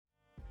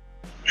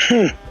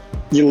Your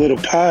little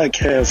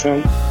podcast,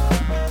 huh?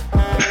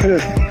 Your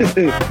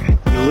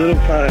little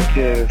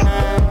podcast.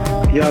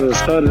 Y'all done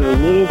started a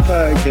little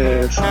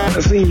podcast.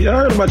 I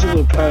heard about your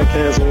little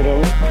podcast over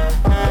there.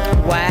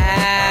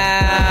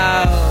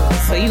 Wow.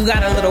 So you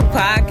got a little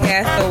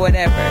podcast or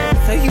whatever.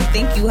 So you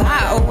think you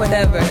hot or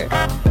whatever.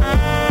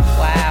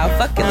 Wow.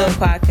 Fuck your little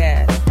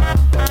podcast.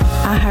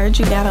 I heard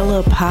you got a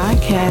little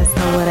podcast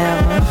or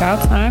whatever.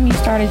 About time you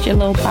started your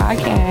little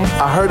podcast.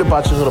 I heard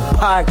about your little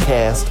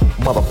podcast,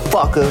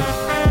 motherfucker.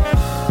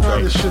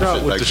 Try this shit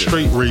out with the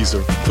straight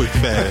razor, quick,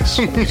 fast.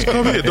 Just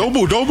come here, don't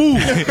move.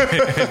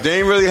 They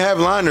ain't really have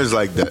liners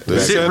like that.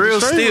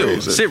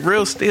 Sit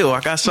real still.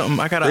 I got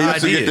an They idea.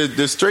 used to get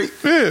the straight.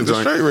 Yeah,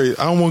 the straight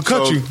razor. I don't want to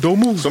cut you. Don't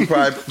move.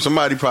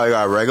 Somebody probably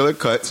got a regular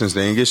cut since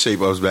they didn't get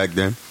shape-ups back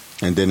then.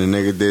 And then the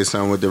nigga did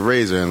something with the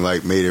razor and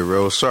like made it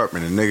real sharp.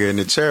 And the nigga in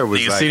the chair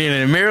was like, sitting in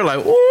the mirror like,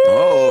 ooh.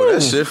 oh,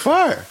 that shit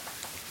fire.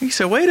 He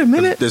said, wait a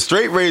minute. The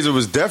straight razor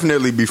was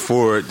definitely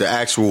before the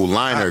actual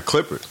liner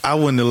clippers. I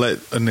wouldn't have let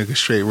a nigga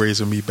straight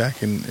razor me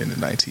back in the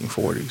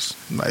 1940s.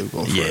 I'm not even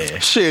going Yeah.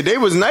 Shit, they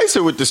was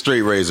nicer with the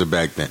straight razor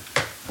back then.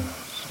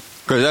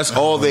 Because that's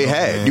all they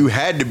had. Man. You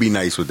had to be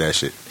nice with that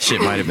shit.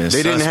 Shit might have been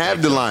They didn't suspect.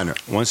 have the liner.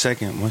 1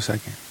 second.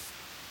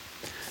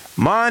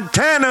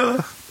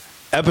 Montana,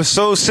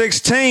 episode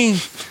 16.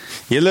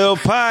 Your little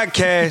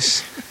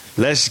podcast.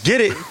 Let's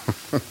get it.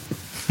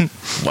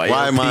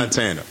 Why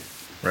Montana?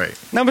 Right.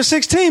 Number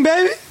 16,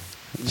 baby.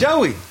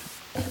 Joey.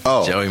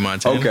 Oh, Joey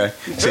Montana. Okay.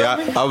 See,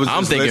 I was.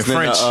 I'm just thinking listening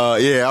French.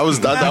 I was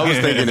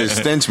thinking it's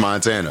Stench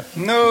Montana.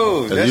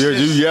 No. You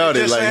yelled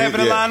it just like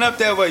happened to yeah. line up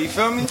that way. You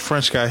feel me?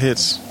 French got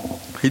hits.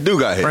 He do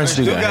got hits. French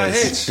do Dude got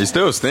hits. He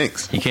still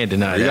stinks. You can't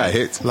deny He that. got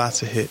hits.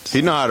 Lots of hits.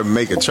 He know how to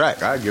make a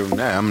track. I give him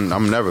that.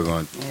 I'm never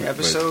going.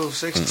 Episode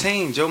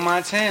 16, Joe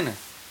Montana.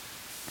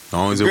 As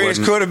long as it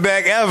Greatest wasn't.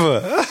 quarterback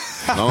ever.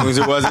 As long as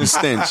it wasn't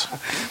Stench.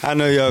 I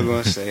know y'all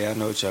gonna say. I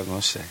know what y'all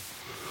gonna say.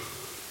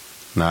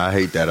 Nah, I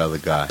hate that other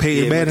guy.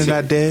 Peyton Yeah, Manning,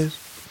 but- not Dez.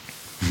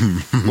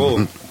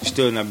 Whoa,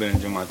 still not better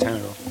than Joe Montana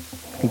though.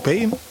 Who,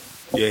 Peyton?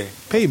 Yeah,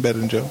 Peyton better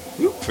than Joe.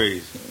 you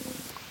crazy.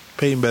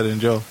 Peyton better than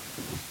Joe.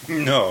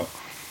 No.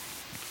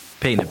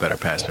 Peyton a better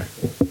passer.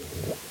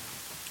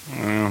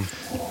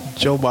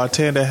 Joe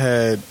Montana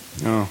had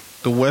No.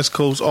 the West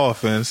Coast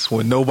offense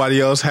when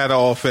nobody else had an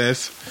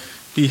offense.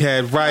 He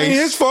had Rice. Ain't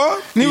his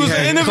fault. He was an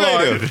had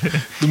innovator. Clark.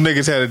 Them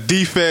niggas had a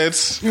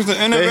defense. He was an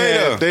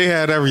innovator. They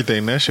had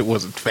everything. That shit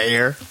wasn't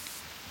fair.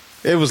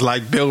 It was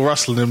like Bill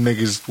Russell and them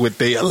niggas with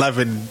they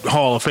 11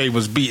 Hall of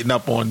Famers beating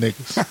up on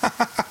niggas.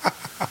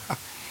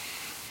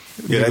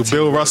 Yeah, that Nigga, team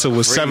Bill was Russell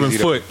was crazy, 7 though.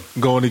 foot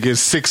going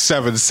against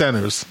 6'7"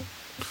 centers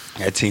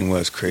That team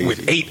was crazy.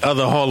 with 8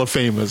 other Hall of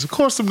Famers. Of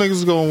course, them niggas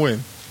was gonna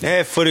win. They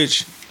had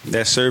footage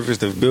that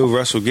surfaced of Bill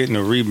Russell getting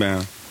a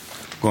rebound,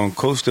 going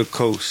coast to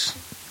coast,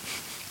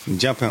 and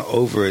jumping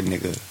over a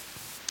nigga.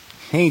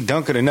 He ain't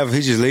dunking enough.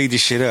 He just laid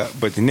this shit up.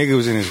 But the nigga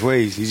was in his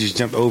ways. He just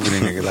jumped over the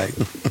nigga like,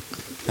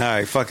 all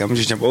right, fuck it. I'm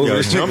just jump over Yo,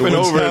 this nigga jumping one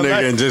over a time.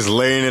 nigga and just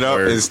laying it up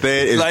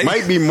instead. It Like-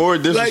 might be more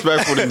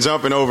disrespectful than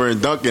jumping over and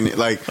dunking it.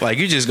 Like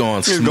You just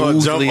going he's gonna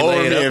smoothly jump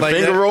over lay me it up and like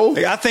finger that. roll.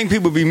 Like, I think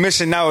people be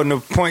missing out on the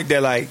point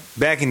that, like,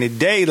 back in the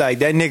day, like,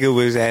 that nigga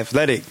was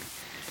athletic.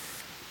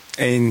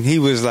 And he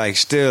was, like,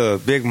 still a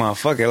big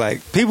motherfucker.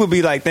 Like, people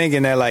be, like,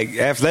 thinking that, like,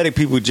 athletic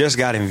people just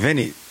got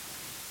invented.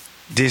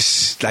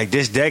 This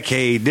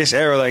decade, this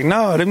era. Like,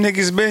 no, them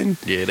niggas been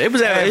Yeah,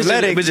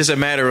 it was just a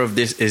matter of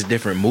this is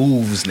different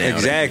moves now.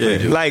 exactly.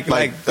 that you do. Like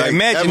the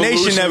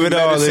imagination of it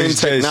all medicine, is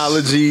just,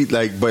 technology.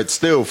 Like, but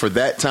still, for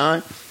that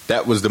time,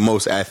 that was the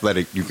most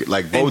athletic. You could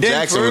like Bo And then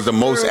Jackson for was the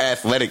most real-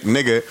 athletic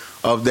nigga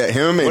of that.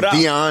 Him and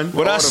Dion.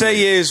 What all I them say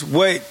niggas. is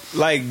what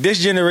like this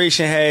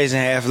generation has in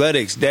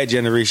athletics, that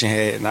generation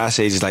had, and I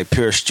say just like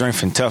pure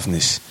strength and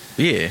toughness.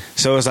 Yeah.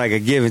 So it's like a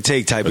give and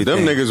take type But of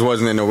them thing. niggas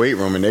wasn't in the weight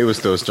room and they was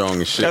still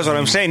strong as shit. That's what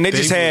I'm saying. They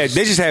just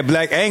had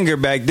black anger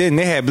back then.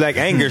 They had black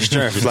anger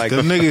strength. Like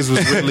Them niggas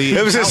was really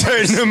it was a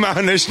certain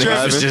amount of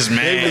strength. was just They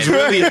mad. was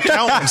really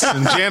accountants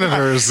and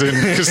janitors and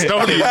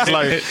custodians.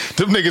 Like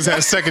them niggas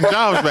had second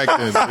jobs back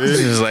then.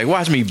 It's just like,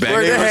 watch me back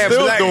Where they there. had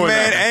still black doing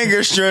man that.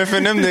 anger strength,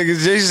 and them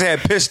niggas they just had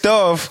pissed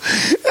off.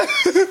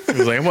 It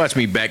was like, watch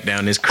me back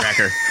down this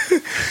cracker.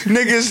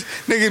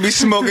 niggas be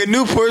smoking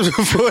Newports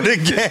before the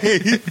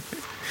game.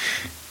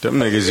 Them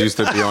niggas used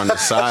to be on the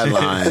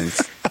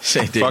sidelines.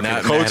 Shit did Fucking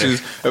not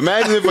coaches.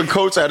 Imagine if a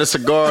coach had a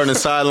cigar on the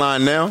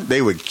sideline now,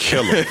 they would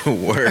kill him. matter.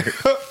 Word.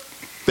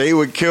 They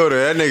would kill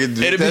her. That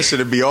nigga,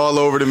 should be all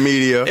over the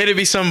media. It'd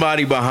be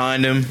somebody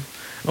behind him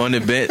on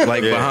the bench,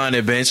 like behind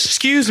the bench.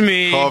 Excuse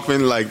me.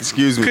 Coughing, like,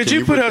 excuse me. Could can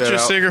you put out that your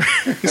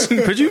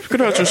cigarette? Could you put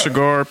out your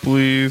cigar,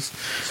 please?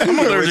 I'm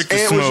allergic to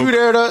And smoke. was you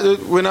there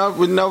when I was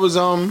when At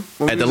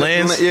we the was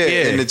Lands? Yeah,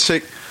 Yeah. and the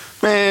chick,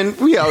 man,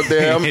 we out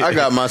there. I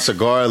got my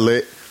cigar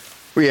lit.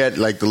 We had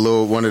like the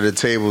little one of the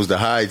tables, the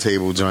high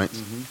table joints.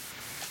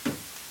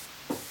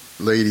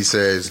 Lady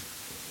is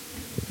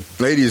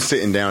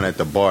sitting down at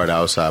the bar, the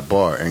outside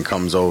bar, and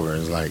comes over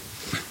and is like,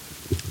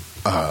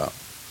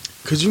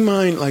 could you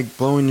mind like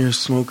blowing your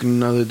smoke in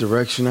another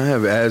direction? I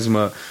have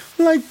asthma.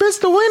 I'm like, bitch,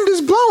 the wind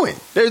is blowing.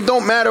 It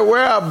don't matter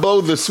where I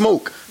blow the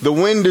smoke. The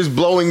wind is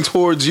blowing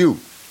towards you.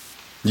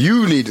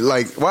 You need,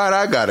 like, why'd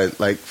I gotta,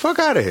 like, fuck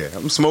out of here.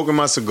 I'm smoking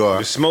my cigar.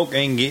 The smoke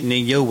ain't getting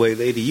in your way,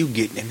 lady. You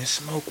getting in the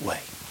smoke way.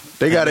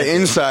 They got an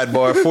inside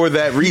bar for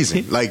that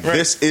reason. Like,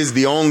 this is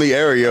the only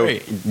area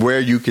where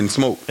you can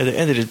smoke. At the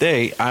end of the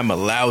day, I'm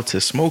allowed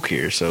to smoke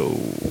here, so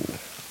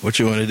what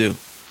you want to do?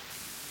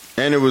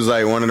 And it was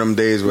like one of them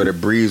days where the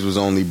breeze was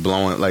only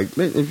blowing. Like,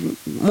 man,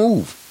 if you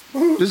move.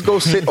 Just go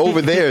sit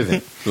over there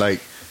then. Like,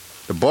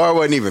 the bar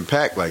wasn't even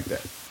packed like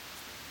that.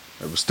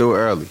 It was still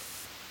early.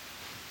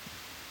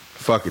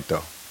 Fuck it,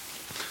 though.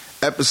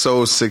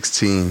 Episode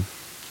 16.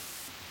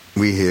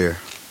 We here.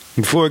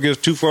 Before it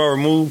gets too far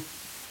removed,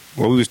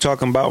 what we was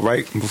talking about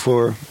right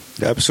before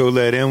the episode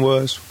let in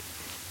was,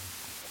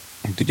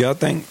 did y'all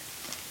think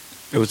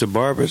it was the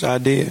barber's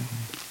idea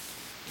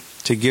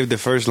to give the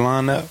first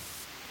lineup,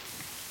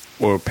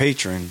 or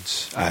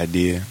patron's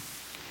idea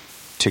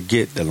to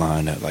get the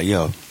lineup? Like,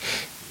 yo,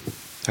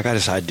 I got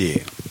this idea.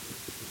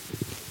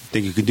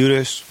 Think you could do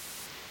this?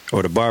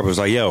 Or the barber was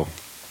like, yo,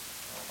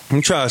 let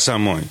me try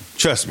something on you.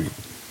 Trust me.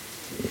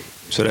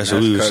 So that's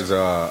what we was. Because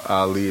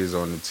Ali is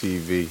on the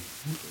TV.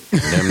 Them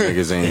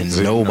niggas ain't.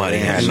 And nobody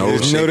had no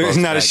shape There's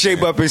up not a back shape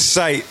then. up in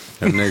sight.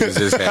 Them niggas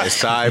just had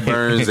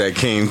sideburns that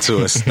came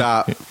to a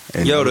stop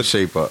and the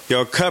shape up.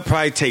 Your cut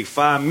probably take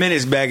 5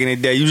 minutes back in the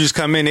day. You just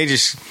come in, they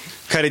just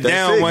cut it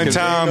down one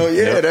time.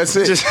 That's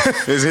it. Just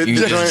hit You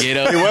the just joint. get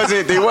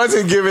up. They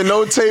wasn't giving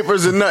no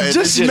tapers or nothing.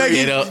 Just They make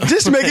get up.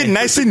 it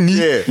nice and neat.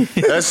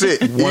 Yeah, that's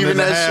it. One Even and a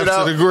that half shit to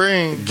out. the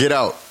green. Get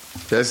out.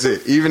 That's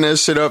it. Even that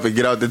shit up and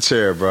get out the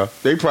chair, bro.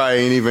 They probably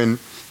ain't even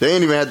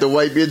had to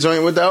wipe your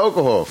joint with the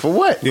alcohol. For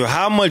what? Yo,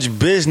 how much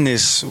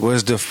business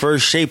was the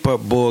first shape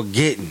up boy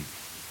getting?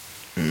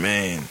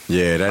 Man.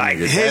 Yeah, that Like,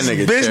 nigga. his that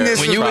nigga business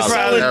chair When you was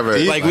probably selling, never-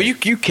 like when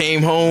you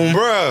came home,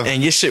 Bruh.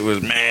 and your shit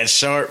was mad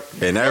sharp.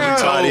 and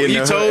everybody in the you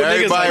hood, told niggas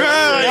everybody,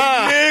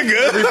 like,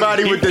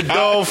 everybody with the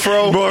dull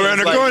fro. Boy around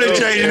the It's corner like,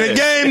 changing the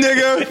game,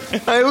 nigga.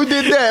 Hey, who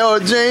did that? Oh,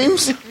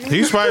 James.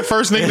 He's probably the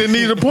first nigga that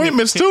needed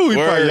appointments too. He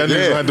probably Word, y'all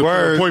niggas yeah, had to put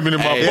an appointment in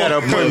my Hey, He had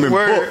an book. appointment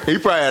Word. book. He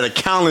probably had a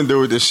calendar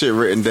with this shit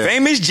written down.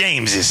 Famous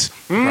Jameses.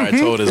 Probably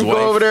told his Go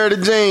over wife. there to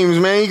James,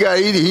 man.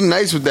 He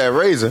nice with that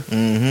razor.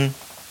 Mm-hmm.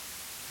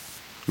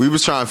 We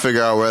was trying to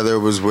figure out whether it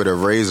was with a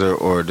razor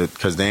or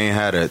because they ain't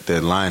had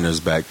the liners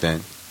back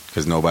then.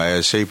 Because nobody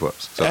had shape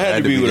ups, so it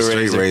had to be the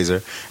straight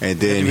razor. And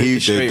then Had to be the the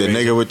straight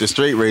nigga with the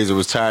straight razor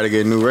was tired of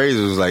getting new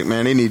razors. Was like,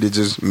 man, they need to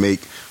just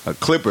make a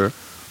clipper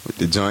with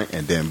the joint,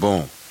 and then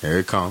boom, here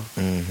it come.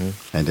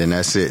 Mm-hmm. And then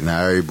that's it.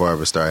 Now every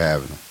barber start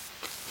having them.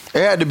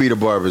 It had to be the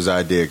barber's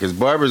idea because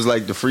barbers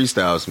like to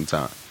freestyle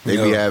sometimes. They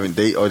be having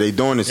they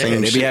doing the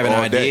same They shit be having all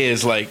day.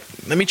 ideas like,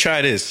 let me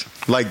try this.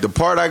 Like the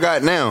part I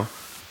got now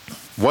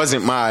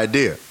wasn't my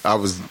idea. I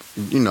was,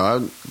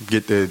 I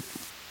get the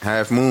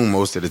half moon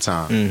most of the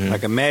time.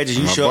 Like imagine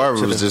you My show up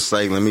barber to was the, just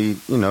like, let me,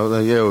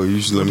 like, yo,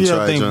 you should let What me do y'all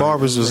try. think joint.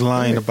 barbers was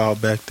lying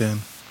about back then?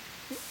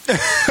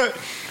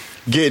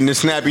 Getting the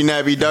snappy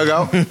nappy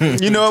dugout.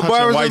 you know what Touching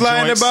barbers was white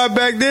lying joints. about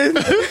back then?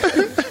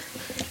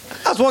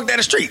 I was walking down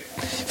the street,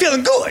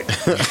 feeling good.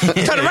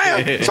 Turned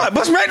around, so I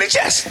bust me right in the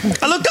chest.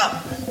 I looked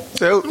up.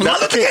 So, I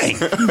looked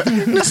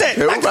again. I said,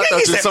 Hey, I Dr. thought King. He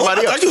you said,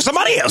 somebody I thought else. you was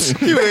somebody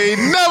else. You ain't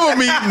never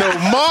meet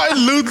no Martin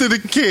Luther the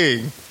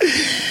King.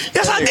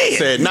 Yes, I did.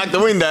 said, knock the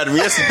wind out of me.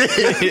 Yes,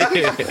 it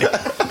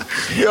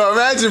did. Yo,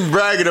 imagine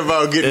bragging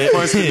about getting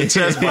punched in the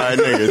chest by a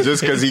nigga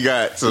just because he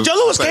got some Joe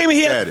Lewis came in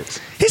here. status.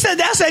 He said,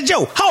 I said,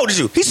 Joe, how old is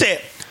you? He said,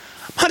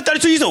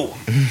 132 years old.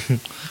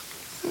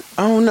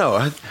 I don't know.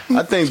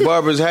 I think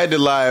barbers had to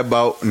lie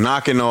about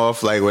knocking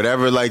off like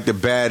whatever, like the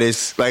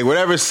baddest, like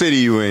whatever city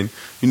you in.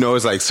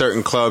 It's like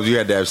certain clubs you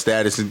had to have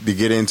status to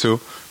get into.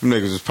 Them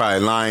niggas was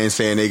probably lying,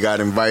 saying they got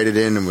invited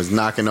in and was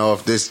knocking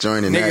off this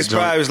joint and that Niggas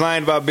joint. probably was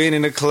lying about being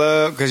in the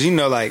club because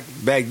like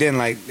back then,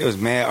 like it was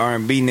mad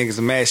R&B niggas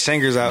and mad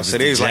singers out, so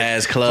they was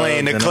Jazz like clubs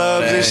playing the and all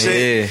clubs and that,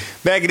 shit. yeah.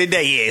 Back in the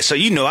day, yeah. So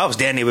I was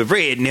down there with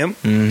Red and them.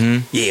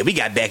 Mm-hmm. Yeah, we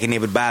got back in there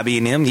with Bobby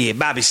and them. Yeah,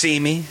 Bobby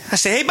seen me. I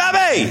said, hey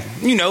Bobby,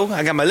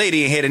 I got my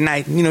lady in here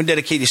tonight.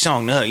 Dedicate the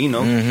song to her.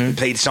 We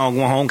played the song,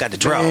 went home, got the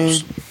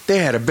draws. Man, they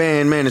had a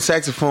band, man, the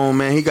saxophone,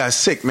 man. He got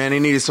sick, man. They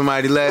needed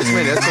somebody last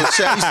minute. That's what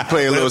Shaq used to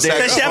play a little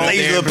That saxophone. Shaq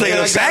used to play a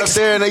little I got up sax.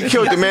 there and they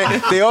killed it,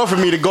 man. They offered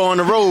me to go on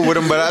the road with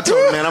them, but I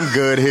told them, man, I'm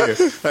good here.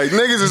 Like,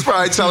 niggas is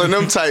probably telling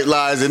them tight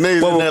lies, and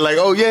niggas in there like,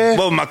 oh, yeah.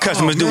 What would my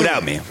customers do man.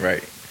 without me?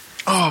 Right.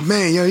 Oh,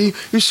 man, yo, you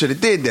should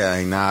have did that.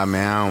 Like, nah,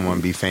 man, I don't want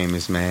to be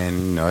famous,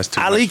 man. It's too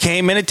Ali much.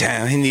 came into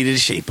town. He needed a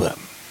shape up,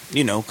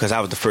 because I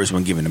was the first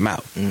one giving him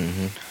out.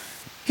 Mm-hmm.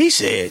 He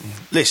said,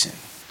 listen,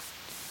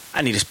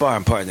 I need a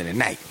sparring partner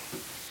tonight.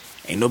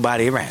 Ain't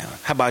nobody around.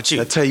 How about you?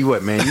 I tell you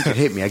what, man, you can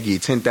hit me. I give you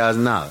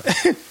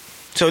 $10,000.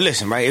 So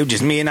listen, right? It was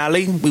just me and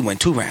Ali. We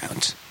went 2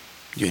 rounds.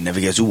 You'll never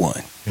guess who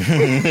won.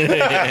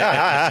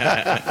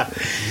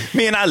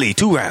 Me and Ali,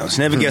 2 rounds.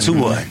 Never guess who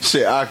won.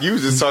 Shit, Ak, you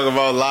was just talking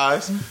about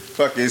lies.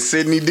 Fucking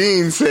Sidney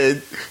Dean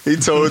said he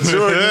told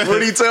Jordan.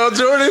 What'd he tell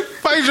Jordan?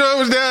 Mike Jordan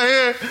was down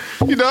here.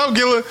 I'm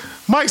killing.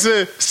 Mike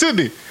said,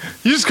 Sidney,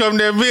 You just come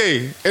to the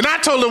NBA. And I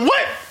told him,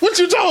 what? What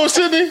you told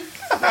Sydney?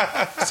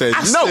 Said I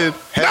no. said,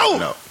 Hell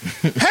no.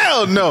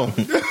 Hell no.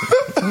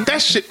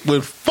 That shit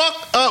would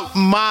fuck up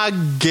my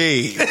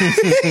game.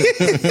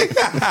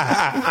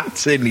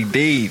 Sidney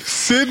Deed.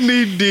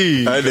 Sidney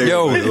D. That nigga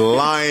Yo, was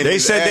lying. they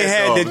his said they ass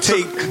had off. to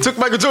take- took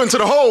Michael Jordan to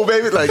the hole,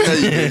 baby. Like,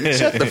 hey,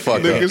 shut the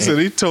fuck Nigga up. said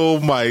he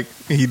told Mike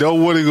he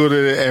don't want to go to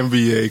the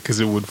NBA because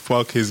it would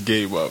fuck his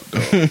game up, though.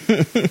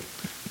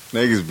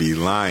 Niggas be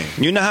lying.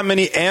 You know how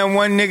many and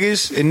one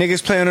niggas and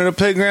niggas playing on the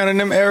playground in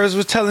them eras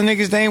was telling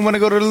niggas they ain't want to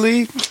go to the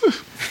league?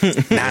 Nah,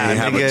 ain't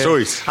have a nigga.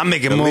 choice. I'm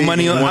making The more league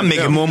money. want I'm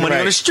making them. more money on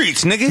Right. the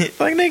streets, nigga.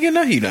 Like, nigga,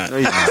 no, you not.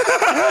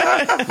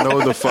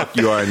 No, the fuck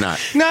you are not.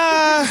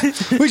 Nah,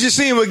 we just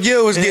seen what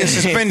Gil was getting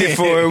suspended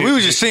for. We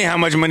was just seeing how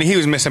much money he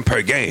was missing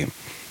per game.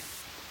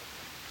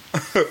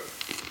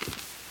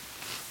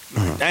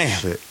 Damn,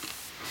 Shit.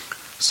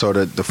 So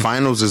the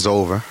finals is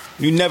over.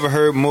 you never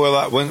heard more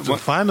like The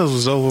finals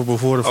was over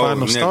before the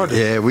finals nigga. started.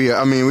 Yeah, we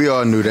all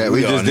knew that. We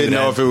We all just knew didn't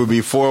know that. if it would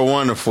be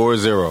 4-1 or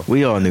 4-0.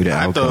 We all knew that I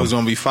outcome. thought it was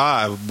going to be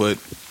 5, but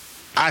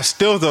I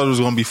still thought it was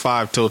going to be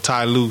 5 till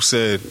Ty Lue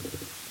said,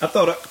 I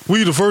thought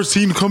we the first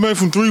team to come back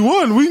from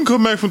 3-1. We can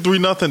come back from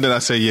 3-0. Then I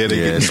said, yeah, they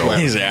Yeah, getting it's swept.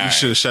 over. He's like, You all right.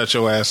 should have shut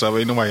your ass up.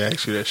 Ain't nobody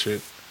asked you that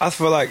shit. I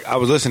feel like I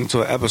was listening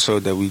to an episode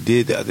that we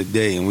did the other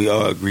day, and we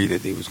all agreed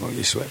that they was going to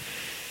get swept.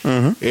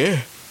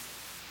 Yeah.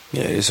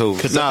 Yeah, it's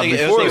over. Nah, I think-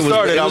 before I it think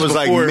started, I was before-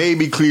 like,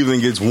 maybe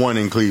Cleveland gets one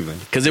in Cleveland.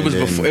 Because it was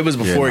And then- before. It was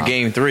before yeah, nah.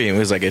 Game 3, and it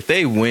was like if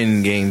they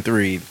win Game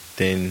 3,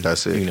 then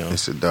That's it. You know,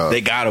 It's a dub.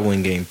 they gotta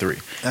win Game 3.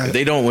 If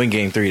they don't win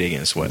Game 3, they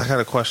getting swept. I got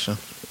a question.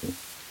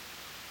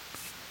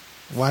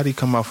 Why'd he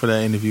come out for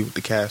that interview with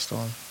the cast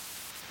on?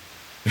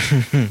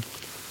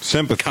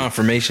 Sympathy.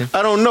 Confirmation.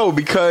 I don't know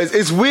because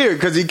it's weird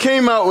because he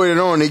came out with it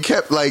on. He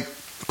kept like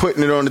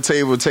putting it on the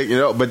table, taking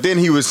it up. But then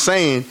he was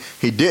saying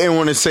he didn't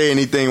want to say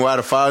anything while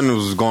the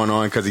finals was going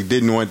on because he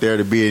didn't want there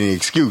to be any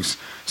excuse.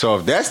 So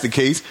if that's the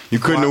case, you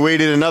couldn't have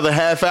waited another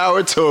half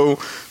hour till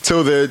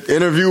the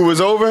interview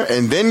was over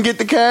and then get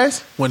the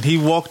cast. When he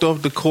walked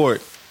off the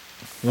court,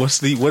 what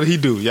did he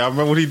do? Y'all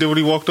remember what he did when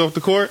he walked off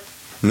the court?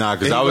 Nah,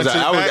 because And he I was went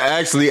to the back?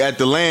 actually at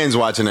the Lands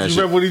watching that You shit.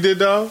 remember what he did,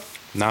 though?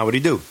 Nah, what'd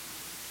he do?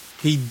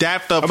 He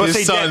dapped up I'm about to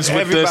his say sons dapped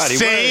with the everybody.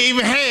 same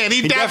hand.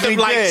 He He dapped them definitely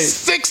like did.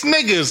 6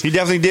 niggas. He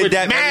definitely did with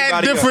dap mad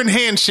everybody different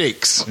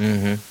handshakes. You know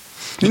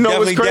definitely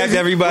what's crazy? dapped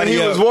everybody when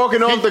he up. was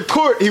walking off the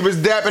court, he was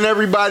dapping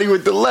everybody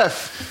with the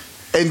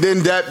left, and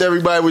then dapped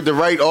everybody with the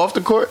right off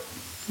the court.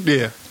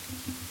 Yeah.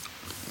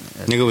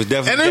 Nigga was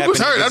definitely. And it was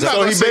dapping hurt. niggas I'm not up. So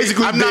gonna he say-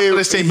 basically I'm not did.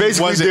 gonna say He he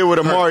basically wasn't did what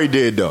hurt. Amari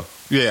did, though.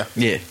 Yeah.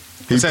 Yeah.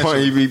 He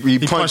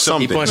punched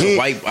something. He punched a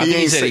white. I think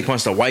he said he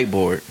punched a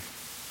whiteboard.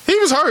 He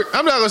was hurt.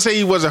 I'm not going to say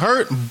he wasn't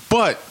hurt,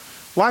 but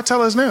why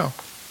tell us now?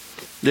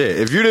 Yeah,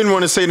 if you didn't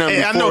want to say nothing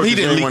Hey, I before, know he 'cause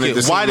you didn't want leak to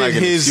it. seem Why like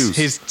did an excuse.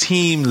 his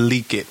team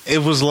leak it? It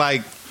was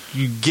like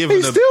you giving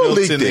He a still built-in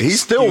leaked it. He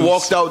still excuse.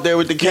 walked out there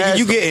with the Nigga, cast.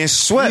 you getting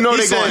swept. You know He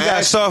they said gonna he got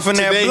ask- softened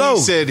that Today blow.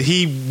 he said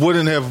he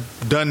wouldn't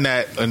have done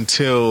that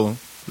until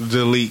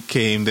the leak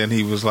came. Then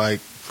he was like,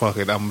 "Fuck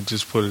it, I'm gonna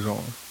just put it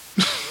on."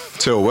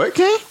 Till what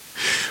came?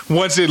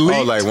 Once it leaked,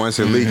 Oh, like once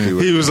it leaked,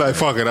 he was like,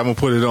 "Fuck it, I'm gonna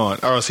put it on,"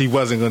 or else he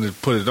wasn't gonna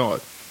put it on,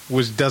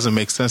 which doesn't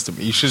make sense to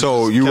me. You should.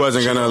 So just you kept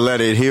wasn't the shit gonna on.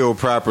 let it heal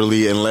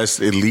properly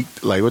unless it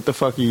leaked? Like, what the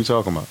fuck are you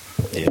talking about?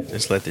 Yeah,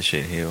 just let the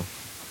shit heal.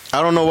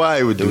 I don't know why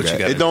he would Do do what you that.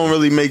 gotta It don't do.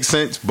 really make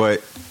sense,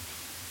 but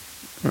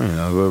you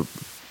know,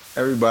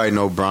 everybody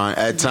know Bron.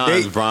 At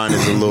times, Bron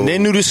is a little. They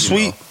knew the you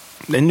sweep. know.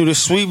 They knew the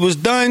sweep was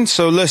done.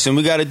 So listen,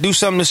 we got to do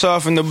something to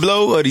soften the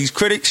blow of these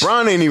critics.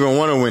 Bron ain't even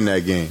want to win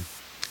that game.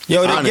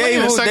 Yo, they Honestly. gave.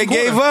 Yeah, They second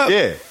gave quarter. up.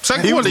 Yeah,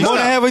 Second He quarter, was he More than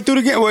stopped. halfway through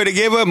the game. Well, they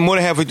gave up more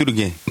than halfway through the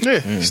game. Yeah,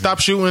 he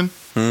stopped shooting.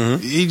 Mm-hmm.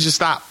 He just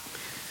stopped.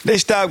 They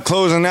stopped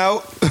closing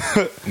out.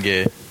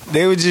 Yeah.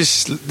 They were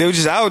just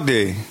out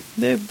there.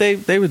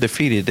 They were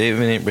defeated.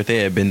 But they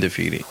had been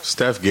defeated.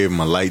 Steph gave him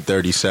a light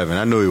 37.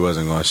 I knew he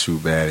wasn't going to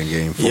shoot bad in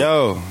game 4.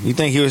 Yo, you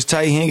think he was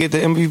tight? He didn't get the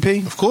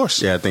MVP. Of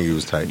course. Yeah, I think he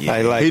was tight.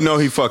 I like he it. know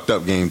he fucked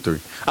up game 3.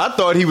 I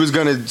thought he was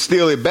going to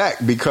steal it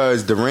back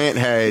because Durant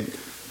had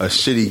a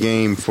shitty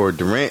game for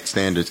Durant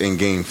standards in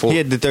game 4. He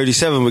had the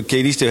 37, but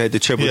KD still had the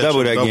triple Yeah, double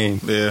that triple-double. game.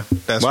 Yeah,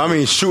 that's. Well, I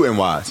mean, shooting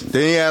wise.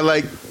 Then he had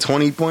like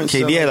 20 points.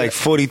 KD had like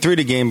 43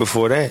 the game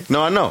before that.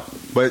 No, I know.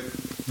 But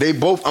they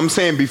both, I'm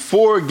saying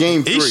before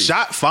game 3. he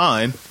shot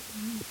fine.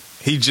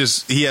 He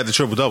had the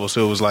triple double,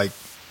 so it was like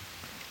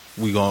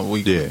we Yeah. at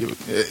He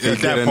that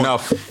did point,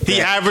 enough. He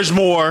averaged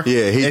more.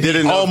 Yeah, he and did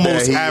enough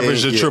almost that he-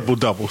 averaged a yeah. triple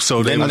double.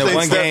 So Then then the think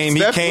one game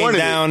he Steph came wanted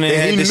it. down and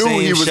And had he the knew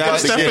same he was shot. about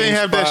to Steph get didn't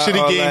have that spot,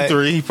 shitty all game that.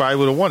 3. He probably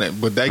would have won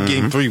it, but that Mm-hmm.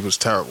 game 3 was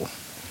terrible.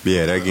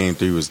 Yeah, that game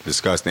 3 was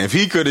disgusting. If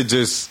he could have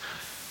just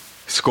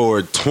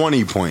scored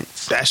 20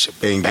 points That shit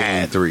was in game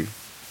bad. 3,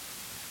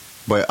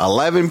 but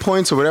 11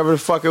 points or whatever the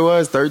fuck it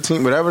was,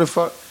 13, whatever the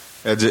fuck,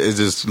 it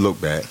just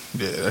looked bad.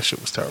 Yeah, that shit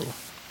was terrible.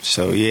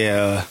 So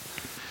yeah,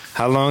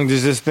 how long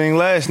does this thing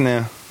last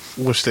now?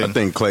 Which I thing?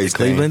 think Clay's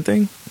Cleveland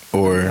thing?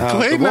 Or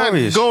Clay the not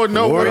Warriors. going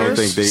nowhere. I don't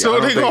think they- so I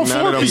don't they think going none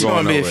of them four-peat. it's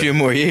going to be a nowhere. few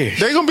more years.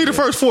 They gonna be the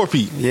first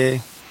 4-peat. Yeah,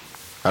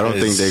 I don't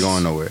think they're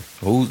going nowhere.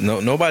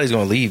 Nobody's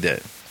going to leave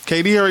that.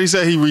 KD already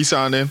said he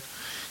re-signed in.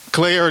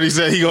 Clay already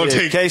said he gonna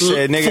take K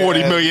said, nigga,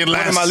 40 million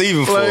less. What am I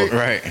leaving for? Like,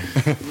 Right.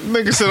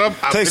 Nigga said,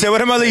 Clay said,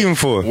 what am I leaving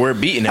for? We're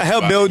beating I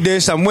helped build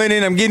this. I'm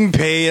winning. I'm getting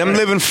paid. I'm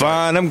living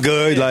fine. I'm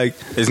good. Like,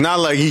 It's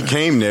not like he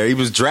came there. He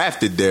was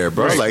drafted there,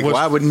 bro. Right. Like, What's-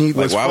 why wouldn't he?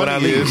 what's why would I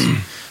funny leave? is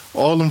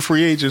all them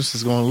free agents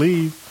is gonna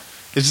leave.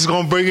 It's just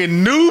gonna bring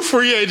in new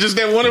free agents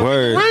that want to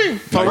Word. ring.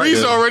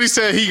 Ariza already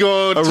said he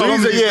gonna.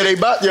 Ariza, yeah, they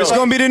about it's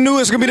gonna be the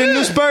new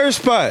Spurs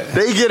spot.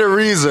 They get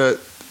Ariza.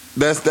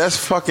 That's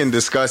fucking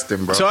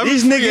disgusting, bro. So every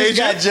These free niggas agent-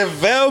 got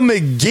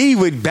JaVale McGee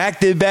with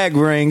back-to-back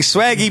rings.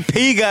 Swaggy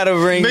P got a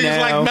ring Niggas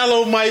now. like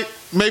Melo might,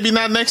 maybe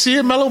not next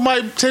year. Melo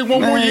might take one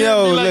more Man, year.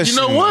 yo, And be like, listen,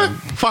 you know what? man.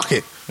 Fuck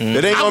it.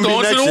 It ain't I'm gonna be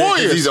going to next the year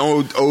Warriors. 'cause he's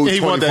owed He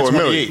want that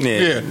 24 28.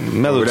 million. Yeah.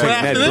 Melo But taking But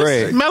after that this,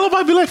 bread. Melo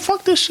might be like,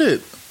 fuck this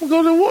shit. I'm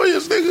going to the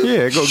Warriors, nigga.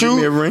 Yeah, go Shoot. give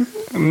me a ring.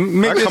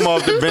 Make I this- come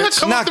off the bench.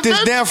 Come off knock the this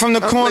bench. down from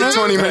the I corner. play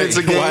 20 minutes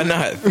a game. Why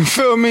not?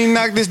 Feel me?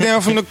 Knock this down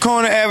from the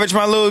corner. Average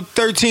my little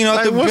 13 off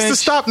Like, the what's bench. to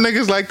stop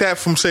niggas like that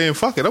from saying,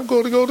 fuck it, I'm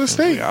going to Golden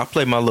State. I'll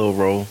play my little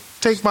role.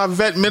 Take my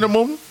vet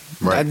minimum.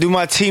 I do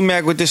my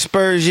T-Mac with the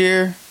Spurs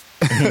year.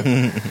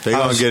 They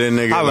gonna get a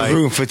nigga I was like,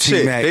 rooting for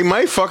shit, T-Mac. they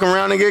might fuck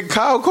around and get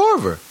Kyle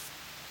Korver.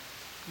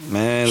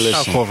 Man, Al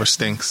listen. Korver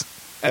stinks.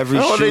 Every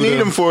All they shooter- need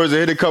him for is to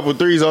hit a couple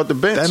threes off the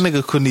bench. That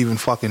nigga couldn't even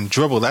fucking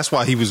dribble. That's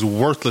why he was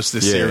worthless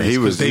this Yeah, series. he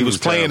 'Cause was- they he was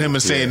was playing him terrible.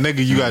 and saying, Yeah.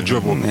 "Nigga, you got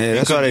dribble." Yeah,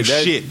 that's why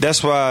shit.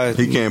 That's why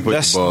He can't put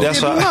that's, the ball. That's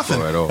Can't do why.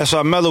 nothing. at all. That's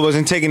why Melo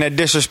wasn't taking that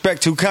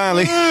disrespect too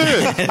kindly.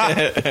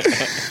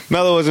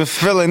 Melo wasn't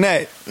feeling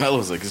that. I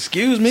was like,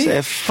 excuse me?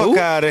 Said, fuck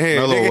out of here.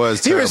 Melo nigga.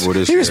 was he terrible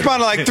this He year.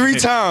 responded like 3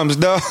 times,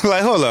 dog.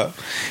 Like, hold up.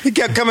 He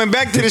kept coming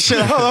back to the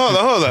shit.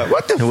 Hold up.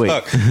 What the Wait.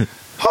 fuck?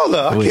 Hold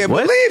up. I Wait, can't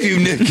what? believe you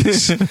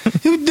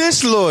niggas. You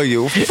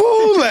disloyal.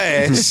 Fool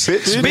ass.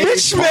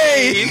 Bitch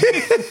made.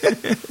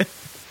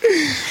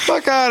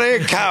 Fuck out of here,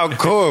 Kyle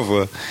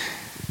Korver.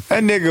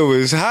 That nigga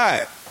was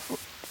hot.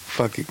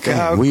 Fucking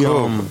Kyle we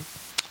Korver.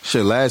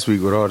 shit last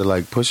week with all the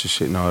like Pusha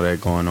shit and all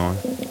that going on.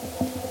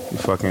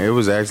 It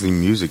was actually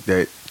music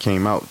that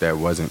came out that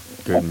wasn't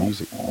good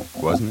music,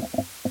 wasn't it?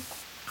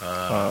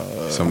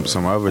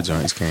 Some other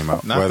joints came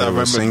out, Not whether that I it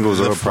was remember singles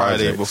the or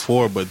Friday projects.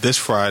 before, but this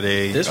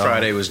Friday. This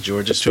Friday was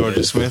Georgia Smith.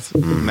 Georgia Smith.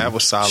 That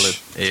was solid.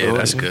 Yeah,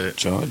 that's good.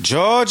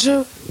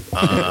 Georgia.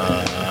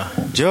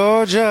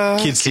 Georgia.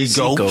 Kids see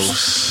Ghosts.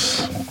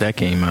 ghosts. That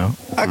came out.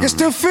 I can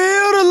still feel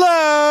the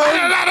love.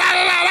 Feel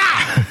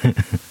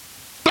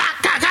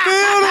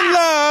the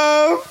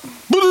love.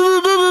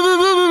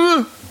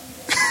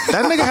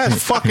 That nigga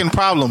has fucking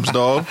problems,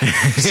 dog.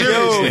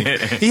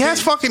 Seriously, he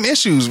has fucking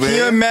issues, man. Can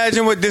you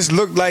imagine what this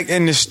looked like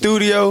in the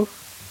studio?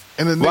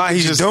 And the Why nigga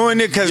he's just doing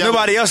it? Because yelling.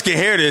 nobody else can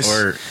hear this.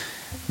 Word.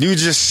 You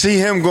just see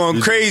him going You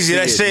just crazy. see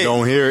That's it, it. you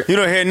don't hear it. You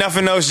don't hear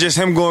nothing else. Just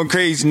him going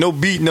crazy. No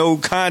beat, no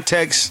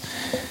context.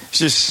 It's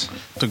just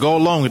To go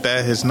along with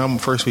that, his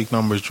first week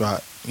numbers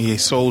dropped. He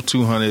sold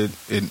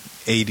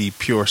 280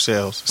 pure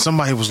sales.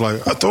 Somebody was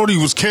like, "I thought he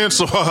was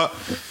canceled."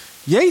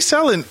 Yay,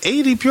 selling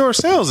 80 pure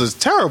sales is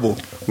terrible.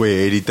 Wait,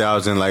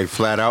 80,000 like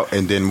flat out,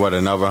 and then what?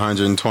 Another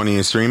 120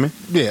 in streaming.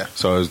 Yeah,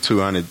 So it was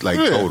 200 like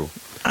Yeah. total.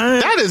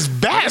 that is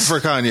bad for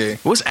Kanye.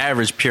 What's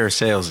average pure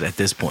sales at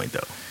this point,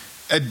 though?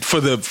 And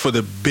for the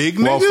big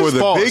niggas, Well, for the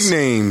false. big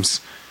names,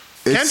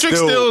 it's Kendrick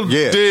still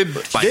did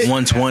Like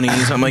 120,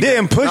 something like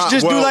didn't that. Push Nah,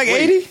 just do well, like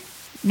wait. 80.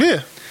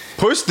 Yeah.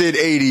 Push did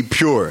 80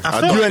 pure. I I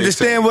feel thought You they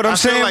understand said. what I'm I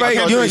feel saying, like right?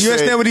 I thought You they understand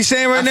said- what he's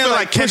saying right I now? feel Like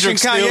like Push and Kendrick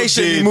still Kanye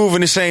should be did-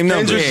 moving the same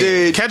number. Kendrick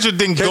did. Kendrick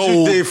didn't Kendrick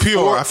go did pure.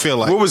 four- I feel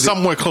like what was it?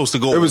 somewhere close to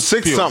gold. It was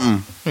 6 pure.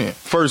 something Yeah.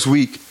 first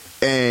week,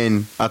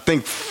 and I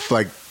think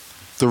like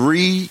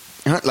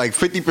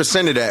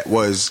 50% of that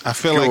was. I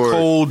feel like pure.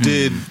 Cole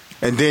did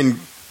and then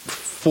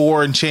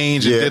 4 and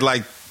change and Yeah. did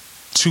like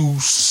 2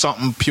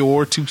 something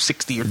pure,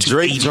 260 or 280.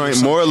 Drake or joint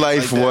some More shit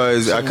Life like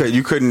that. was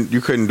you couldn't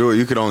do it.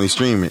 You could only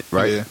stream it,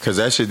 right? Yeah. Because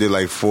that shit did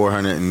like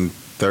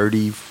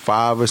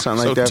 435 or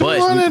something like that. So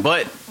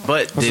But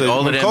did all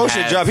of When them Cole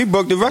shit have, dropped, he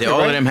broke the record, did all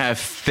right? of them have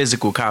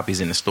physical copies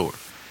in the store?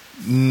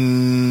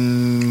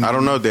 I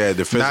don't know if they had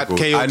the Not physical.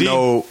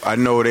 KOD. I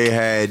know they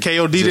had.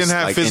 KOD didn't just,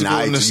 have like, physical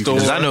in the iTunes, you store. could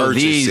Because I know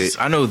purchase these,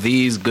 it. I know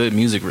these good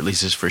music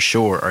releases for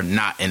sure are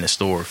not in the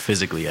store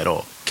physically at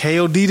all.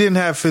 KOD didn't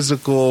have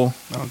physical.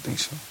 I don't think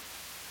so.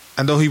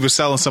 I know he was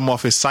selling some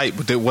off his site,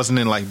 but it wasn't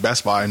in like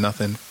Best Buy or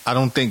nothing. I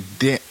don't think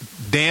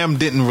Damn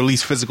didn't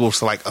release physicals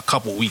for like a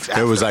couple weeks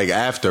after. It was like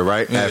after,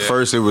 right? Yeah. At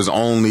first, it was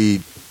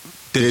only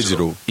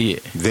digital. Yeah.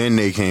 Then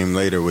they came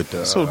later with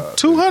the. So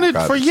 200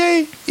 for copies.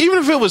 Ye, even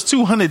if it was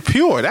 200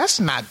 pure, that's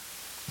not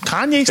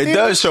Kanye It standard.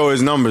 does show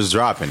his numbers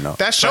dropping though.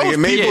 That shows it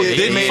may, people it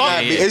didn't may fuck not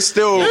be. it. It's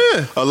still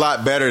Yeah. a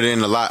lot better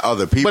than a lot of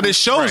other people. But it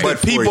shows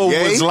But that people for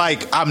Ye, was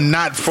like, I'm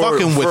not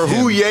fucking with for him.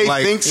 who Ye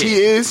Like, thinks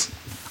he is.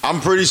 I'm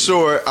pretty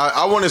sure.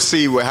 I want to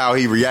see how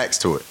he reacts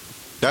to it.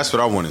 That's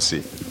what I want to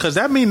see. Because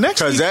that mean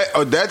next Because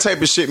week, that type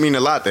of shit mean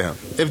a lot to him.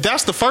 if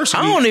that's the first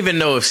I week, don't even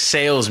know if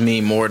sales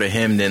mean more to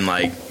him than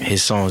like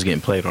his songs getting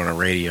played on the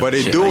radio. But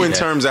and it shit do like in that.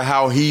 terms of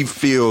how he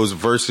feels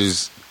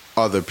versus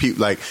other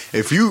people. Like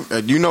if you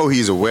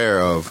he's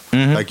aware of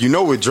like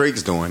what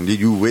Drake's doing.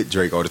 You with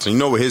Drake all the time. You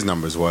know what his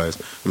numbers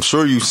was. I'm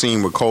sure you've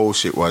seen what Cole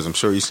shit was. I'm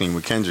sure you've seen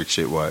what Kendrick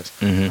shit was.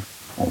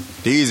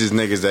 These is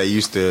niggas that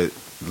used to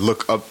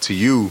look up to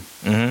you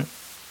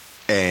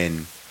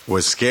and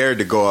was scared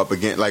to go up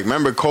against. Like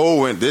remember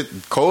Cole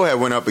had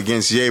went up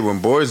against Ye when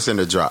Boys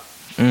Center dropped.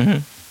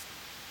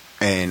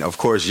 And of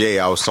course Ye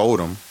outsold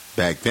him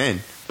back then.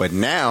 But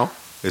now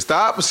it's the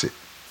opposite.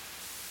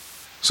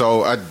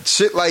 So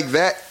shit like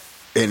that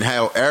and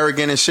how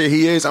arrogant and shit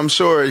he is, I'm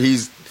sure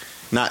he's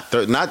not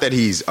that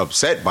he's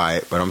upset by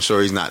it, but I'm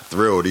sure he's not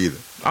thrilled either.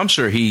 I'm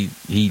sure he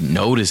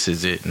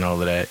notices it and all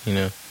of that,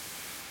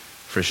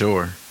 for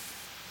sure.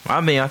 I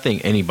mean, I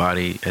think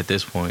anybody at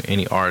this point,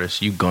 any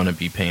artist, you're gonna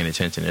be paying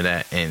attention to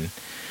that and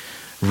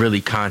really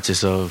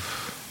conscious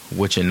of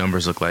what your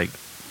numbers look like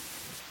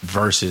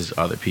versus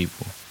other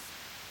people.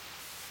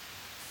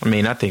 I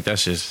mean, I think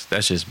that's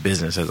just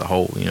business as a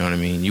whole. You know what I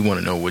mean? You want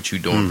to know what you're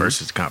doing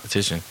versus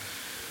competition.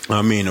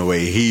 I mean, the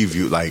way he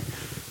viewed, like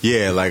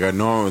a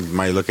normal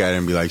might look at it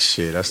and be like,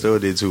 "Shit, I still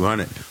did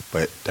 200,"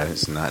 but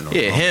that's not normal.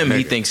 Yeah, him, nigga.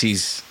 he thinks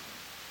he's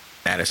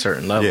at a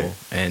certain level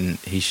and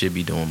he should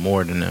be doing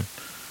more than them.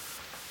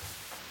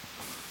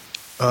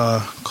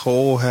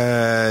 Cole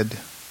had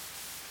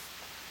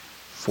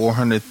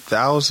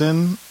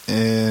 400,000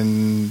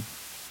 and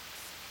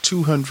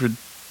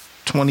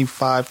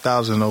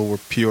 225,000 over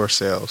pure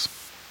sales.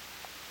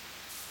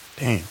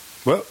 Damn.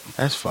 Well,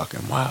 that's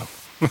fucking wild.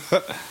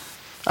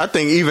 I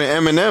think even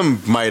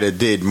Eminem might have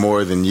did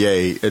more than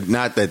Ye.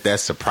 Not that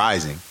that's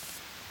surprising.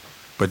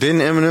 But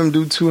didn't Eminem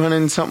do 200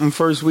 and something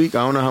first week?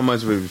 I don't know how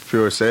much of it was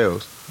pure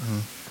sales.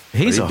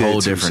 He's he a whole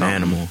did different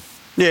animal.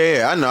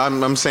 Yeah, I know.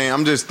 I'm saying,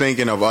 I'm just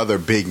thinking of other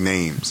big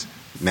names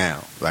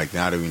now. Like,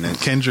 now that we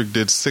mentioned. Kendrick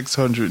did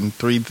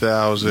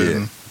 603,000.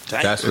 Yeah.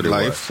 That's what it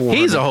like was.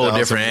 He's a whole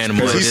different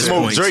animal at He this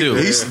smoked point, Drake. too.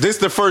 This is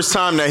the first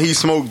time that he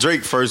smoked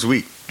Drake first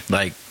week.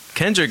 Like,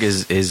 Kendrick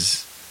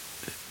is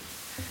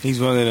He's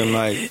one of them,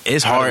 like,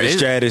 it's hard. It's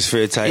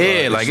stratosphere type.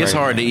 Yeah, like it's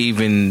hard to now.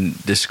 even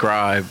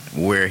describe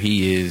where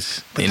he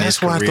is But in that's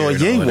his why I career thought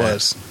and Ye all of that.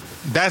 was.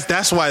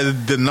 That's why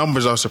the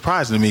numbers are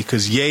surprising to me,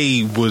 because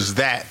Ye was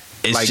that.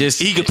 It's like,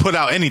 just he could put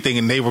out anything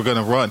and they were going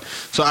to run.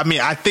 So I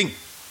mean, I think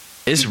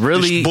it's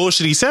really the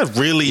bullshit he said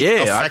really.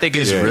 I think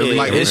it's affected- really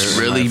like, it's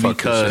really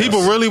because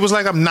people really was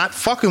like, I'm not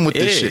fucking with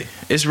this shit.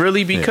 It's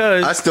really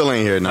because I still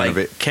ain't hear none of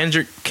it.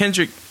 Kendrick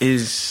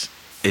is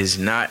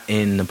not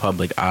in the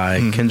public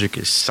eye. Kendrick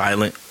is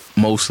silent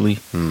mostly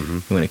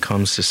when it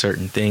comes to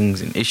certain things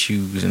and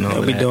issues and all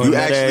of that. You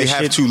actually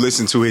have to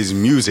listen to his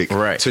music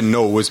to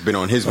know what's been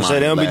on his mind. So they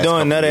don't be the doing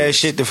last none of couple that years.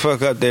 shit to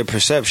fuck up their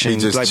perception, He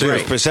just like chill.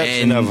 their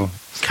perception And of them.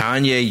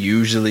 Kanye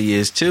usually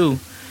is too,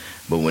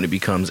 but when it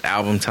becomes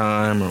album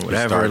time or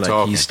whatever,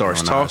 like he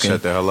starts talking,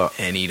 shut the hell up.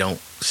 and he don't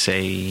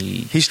say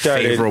He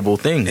started favorable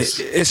things.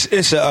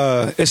 It's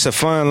a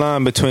fine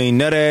line between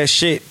nut ass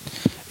shit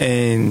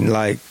and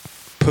like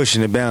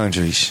pushing the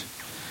boundaries,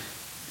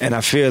 and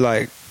I feel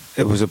like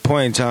it was a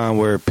point in time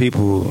where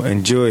people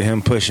enjoyed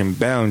him pushing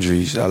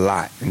boundaries a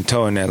lot and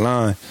towing that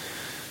line.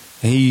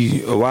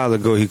 A while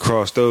ago he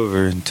crossed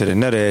over into the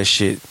nut ass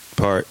shit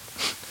part,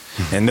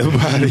 and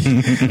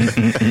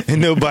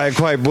nobody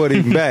quite brought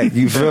him back.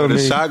 You feel The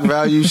me? shock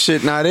value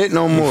shit not it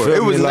no more. feel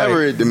It was me? Like-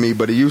 never it to me,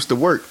 but it used to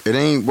work. It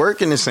ain't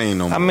working the same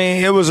no more. I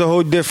mean, it was a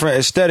whole different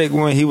aesthetic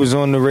when he was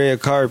on the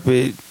red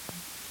carpet,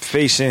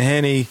 facing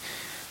Henny,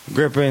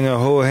 gripping a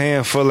whole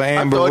handful of I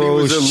Amber thought he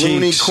Rose was a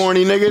loony, cheeks.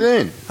 corny nigga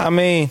then. I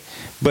mean,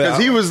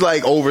 Because he was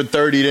like over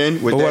 30 then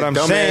with But what that I'm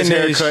dumbass saying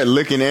is- haircut,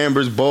 licking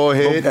Amber's bald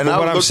head. But and I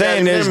what I'm looked at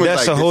saying him is and was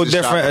that's like, a whole this is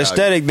shock different value.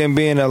 aesthetic than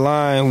being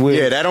aligned with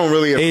Yeah, that don't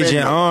really offend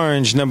Agent me.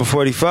 Orange number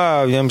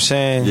 45. You know what I'm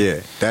saying?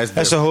 Yeah,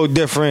 that's a whole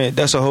different.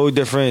 That's a whole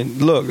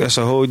different look. That's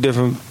a whole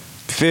different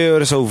feel.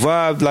 That's a whole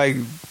vibe. Like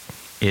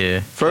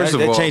Yeah. First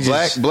that of all, changes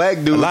black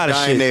a dudes lot of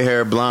dyeing shit. their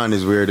hair blonde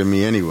is weird to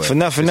me anyway. For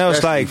nothing else,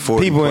 Especially like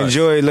 40 people plus.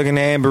 enjoy looking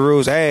at Amber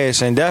Rose's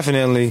ass, and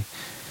definitely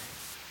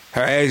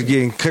her ass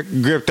getting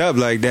gripped up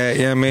like that.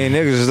 You know what I mean?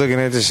 Niggas is looking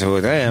at this.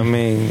 Well, damn, I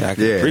mean, I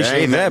can Yeah,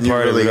 appreciate ain't that nothing you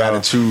part really of it. gotta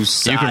all.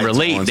 choose You can sides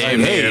relate on. damn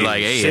It's like, near.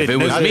 Like, hey, shit, if it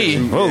was nigga,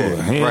 me, oh,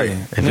 yeah. right.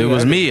 if it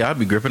was me, I'd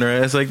be gripping her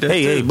ass like that.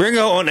 Hey, too. bring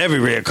her on every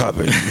red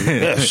carpet.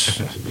 Yes.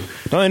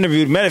 Don't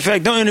interview. Matter of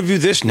fact, don't interview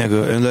this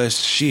nigga unless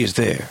she is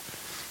there.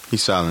 He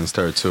silenced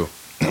her too.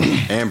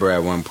 Amber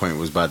at one point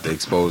was about to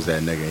expose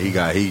that nigga.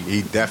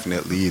 He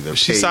definitely either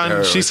She paid signed.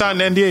 her She or signed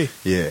the NDA.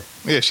 Yeah,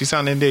 Yeah, she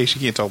signed the NDA. She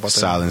can't talk about that.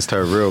 silenced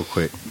her real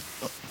quick.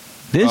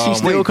 Didn't she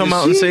still wait, come did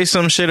out and she? say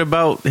some shit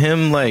about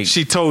him? Like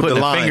She told putting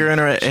the a line. finger in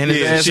her in his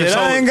Yeah, ass. she or Said,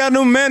 told- I ain't got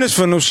no manners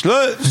for no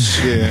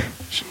sluts. Yeah,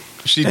 she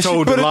And she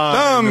told put the a line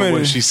thumb and in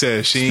what it. she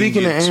said. She ain't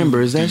Speaking of get too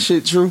Amber, is that deep.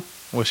 shit true?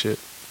 What shit?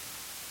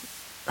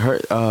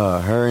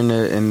 her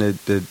and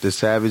the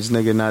Savage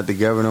nigga not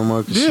together no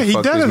more? Yeah, he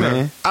done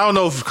it. I don't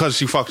know if because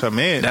she fucked her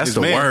man. That's his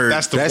the man. word.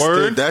 That's the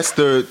word. That's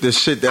the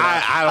shit that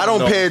I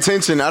don't pay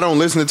attention. I don't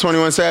listen to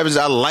 21 Savage.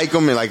 I like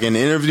him in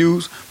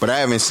interviews, but I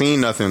haven't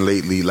seen nothing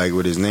lately like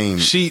with his name.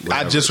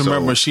 I just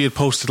remember she had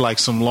posted like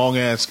some long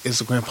ass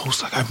Instagram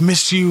post like, I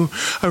miss you.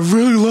 I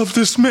really love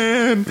this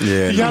man.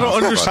 Yeah, y'all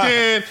don't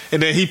understand.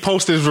 And then he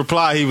posted his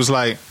reply. He was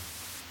like,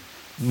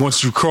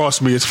 once you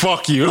cross me, it's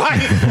fuck you. Like,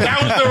 that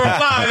was the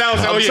reply. That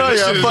was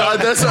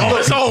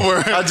it's over.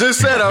 I just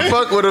said I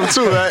fuck with him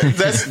too.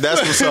 That's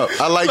what's up.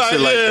 I like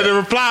shit like that. The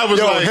reply was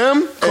like,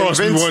 him cross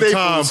me one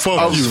time,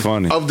 fuck you.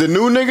 Funny. Of the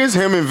new niggas,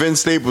 him and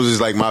Vince Staples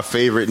is like my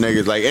favorite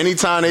niggas. Like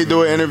anytime they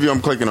do an interview,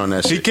 I'm clicking on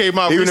that shit. He came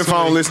out even if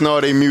I don't listen to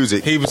all their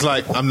music. He was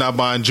like, I'm not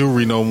buying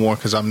jewelry no more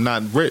because I'm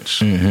not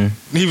rich.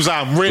 Mm-hmm. He was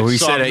like, I'm rich,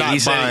 so I'm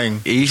not buying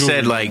he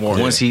said like no more.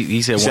 Once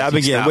he said I've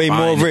been getting way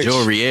more rich.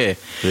 Jewelry,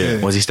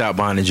 yeah. Once he stopped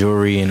buying the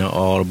jewelry and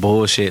all the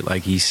bullshit,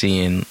 like he's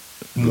seeing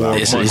more.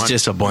 It's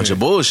just a bunch of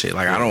bullshit.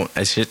 Like I'm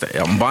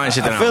buying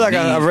shit that I feel like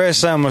I read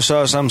something or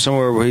saw something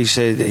somewhere where he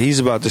said that he's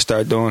about to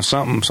start doing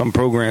some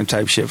program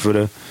type shit for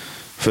the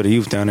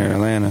youth down there in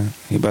Atlanta.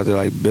 He about to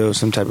like build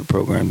some type of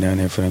program down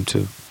there for them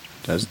too.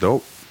 That's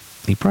dope.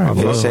 He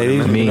probably will.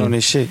 He's on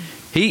this shit.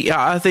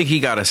 I think he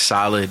got a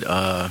solid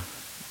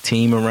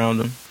team around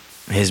him.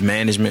 His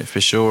management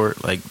for sure.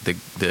 Like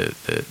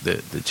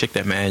the chick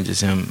that manages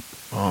him.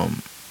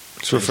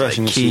 It's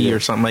refreshing like to see Key that. or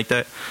something like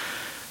that.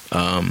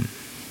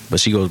 But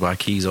she goes by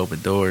Keys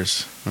Open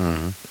Doors.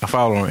 Mm-hmm. I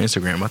follow her on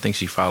Instagram. I think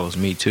she follows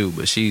me too.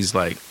 But she's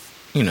like,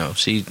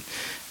 she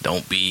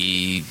don't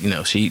be,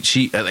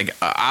 she like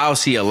I'll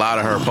see a lot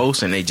of her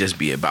posts and they just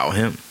be about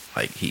him.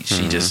 Like she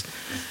just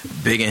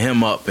bigging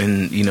him up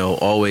and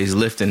always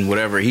lifting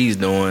whatever he's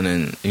doing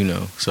and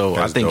so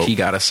That's I think dope. he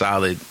got a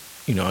solid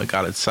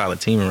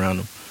team around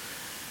him.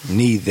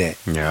 Need that.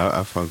 Yeah,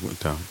 I fuck with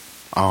them.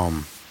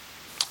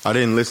 I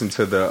didn't listen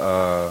to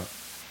the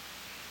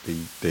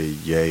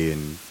Ye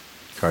and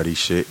Cudi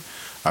shit.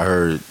 I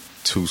heard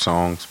 2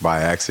 songs by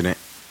accident,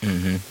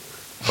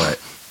 but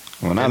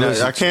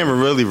I can't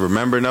really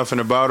remember nothing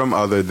about them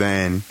other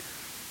than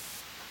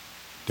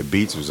the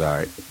beats was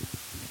alright.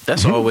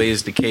 That's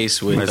always the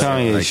case with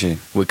Kanye shit.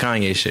 With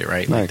Kanye shit,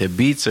 right? Like the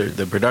beats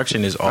the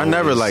production is always. I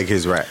never like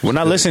his rap. When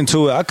I listened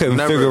to it, I couldn't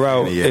figure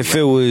out if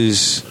it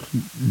was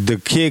the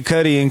Kid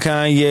Cudi and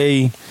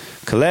Kanye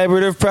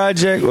collaborative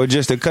project or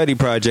just a Cudi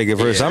project at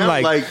first. I'm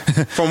like,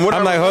 from what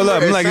I'm like, hold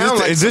up. I'm like,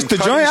 is this the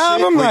joint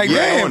album? Like,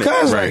 damn,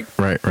 cuz right.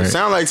 It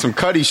sound like some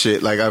Cudi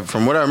shit. Like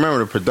from what I remember,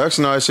 the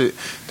production, all that shit,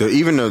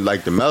 even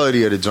the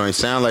melody of the joint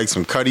sound like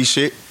some Cudi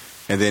shit.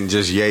 And then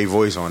just Ye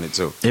voice on it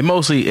too. It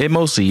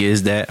mostly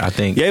is that, I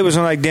think. Ye was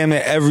on like damn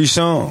near every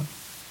song.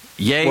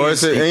 Ye ain't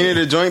it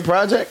a joint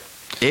project?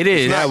 It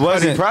is. That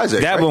wasn't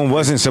project. That right? one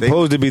wasn't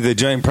supposed to be the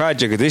joint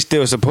project. They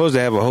still supposed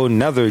to have a whole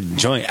nother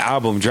joint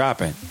album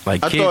dropping.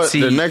 Like I thought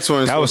the next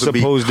one was supposed to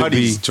be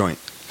Cudi's joint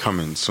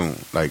coming soon.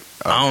 Like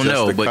I don't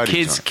know, but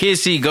Cudi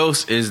Kids See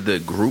Ghost is the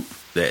group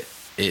that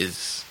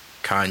is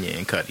Kanye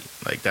and Cudi.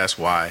 Like that's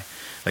why,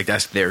 like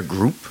that's their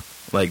group.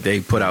 Like they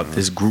put out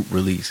this group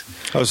release.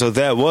 Oh, so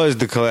that was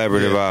the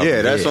collaborative album.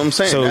 Yeah, that's what I'm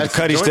saying. So that's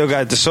Cudi still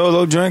got the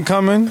solo joint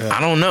coming? I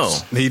don't know.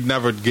 He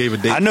never gave a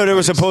date. I know there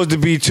was supposed to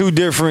be 2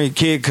 different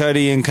Kid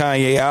Cudi and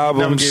Kanye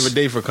albums. Never gave a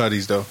date for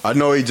Cudi's though. I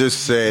know he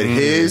just said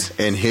his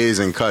and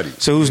Cudi.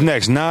 So who's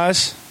next?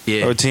 Nas?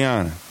 Yeah. Or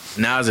Tiana?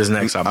 Nas is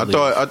next, I believe.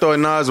 I thought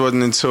Nas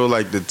wasn't until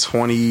like the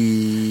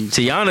 20.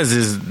 Tiana's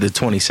is the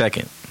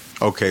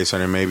 22nd. Okay, so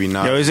then maybe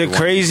Nas. Yo, is it the one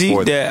crazy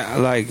before that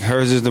like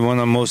hers is the one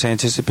I'm most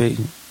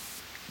anticipating?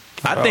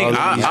 I think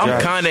all of these I'm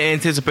drops. kind of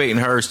anticipating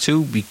hers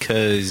too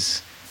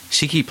because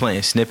she keep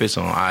playing snippets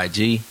on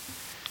IG.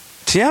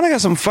 Tiana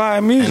got some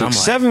fire music. And I'm like-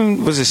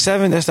 7, was it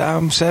 7? That's the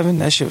album 7?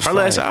 That shit was Her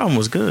fire. last album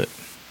was good.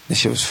 That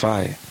shit was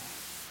fire.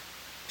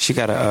 She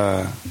got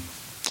a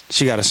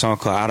song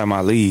called Out of My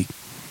League.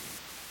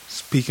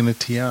 Speaking of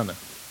Tiana,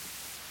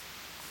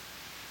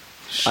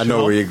 I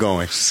know where you're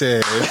going.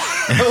 said,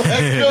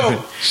 let's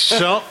go.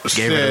 Shump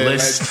Gave her the said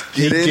list.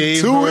 he Get gave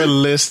into her it. a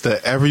list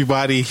of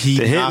everybody he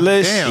The hit knocked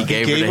list? down. He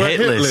gave her the hit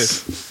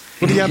list.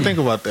 What do y'all think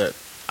about that?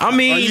 I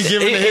mean, Are you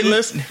giving the hit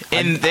list?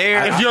 In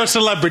there, If you're a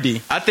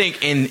celebrity, I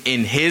think in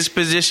his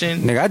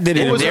position, Nigga, I did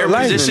it in in their real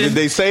life. position. Did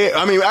they say it?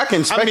 I mean, I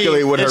can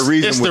speculate what her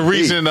reason it's would the be.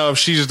 reason of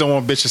she just don't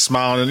want bitches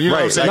smiling. You know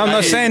what I'm saying? No, I'm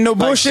not saying no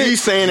bullshit.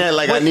 She's saying that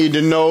like I need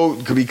to know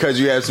because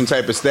you have some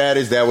type of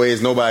status. That way,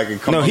 is nobody can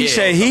come. No, up he with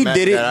said some he mess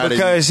did that I it didn't-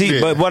 because he.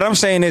 Yeah. But what I'm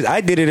saying is, I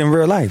did it in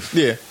real life.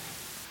 Yeah.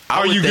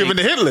 Are would you think- giving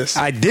the hit list?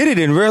 I did it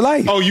in real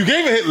life. Oh, you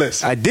gave a hit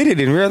list. I did it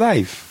in real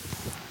life.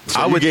 So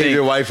I you would gave think-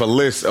 your wife a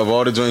list of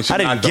all the joints. She I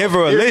didn't knocked give off.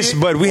 her a Period?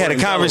 list, but we had a Or in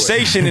Delaware?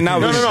 conversation, and I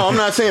was. No. I'm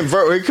not saying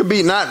it could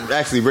be not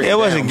actually written. It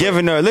wasn't down,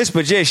 giving her a list,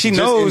 but yeah, she but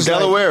knows. just in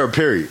Delaware or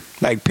period.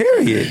 Like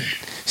period.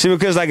 See,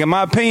 because like in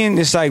my opinion,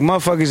 it's like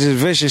motherfuckers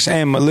is vicious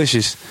and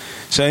malicious.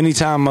 So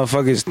anytime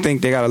motherfuckers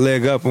think they got a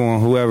leg up on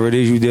whoever it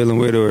is you dealing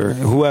with or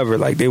whoever,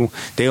 like they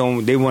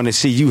want to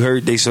see you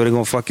hurt, so they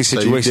gonna fuck your So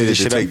you situation did and it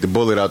to shit take up. the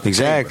bullet out the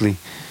Exactly.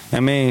 I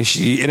mean,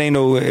 it ain't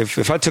no.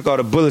 If I took all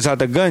the bullets out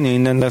the gun,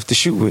 ain't nothing left to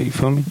shoot with. You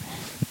feel me?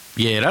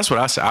 Yeah, that's what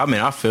I said. I mean,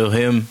 I feel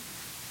him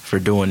for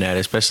doing that,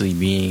 especially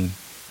being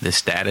the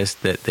status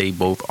that they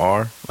both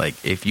are. Like,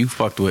 if you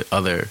fucked with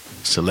other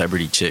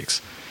celebrity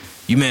chicks,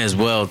 you may as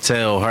well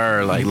tell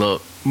her, like,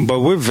 look. But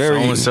we're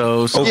very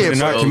so-and-so, open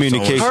in our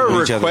communication Her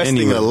with each other requesting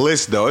anyway. a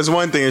list, though, it's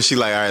one thing if she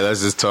like, all right,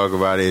 let's just talk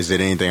about it. Is there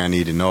anything I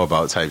need to know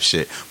about type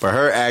shit? But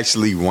her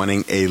actually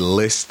wanting a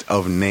list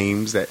of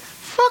names that,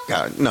 fuck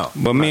out, no.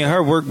 But me and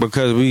her work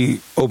because we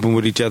open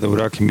with each other with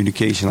our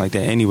communication like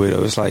that anyway,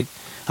 though. It's like,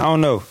 I don't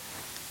know.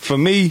 For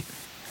me,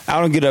 I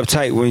don't get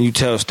uptight when you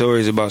tell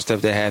stories about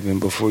stuff that happened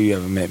before you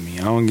ever met me.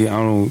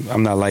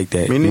 I'm not like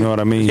that. You know what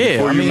I mean?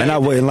 Yeah, I mean, and I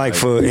wouldn't like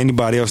for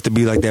anybody else to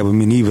be like that with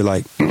me neither.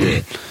 Like,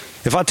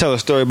 if I tell a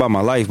story about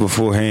my life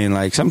beforehand,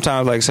 like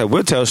sometimes, like I said,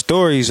 we'll tell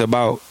stories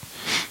about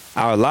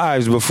our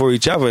lives before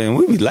each other, and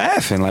we be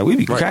laughing, like we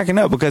be cracking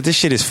up because this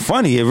shit is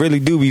funny. It really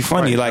do be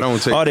funny. Like all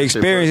the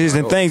experiences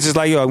and things, it's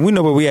like, yo, we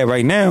know where we at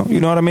right now.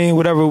 You know what I mean?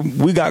 Whatever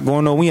we got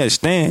going on, we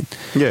understand.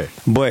 Yeah.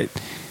 But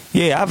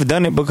yeah, I've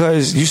done it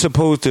because you're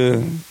supposed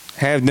to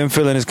have them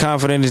feeling as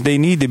confident as they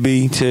need to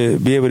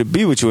be able to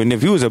be with you. And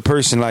if you was a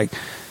person like,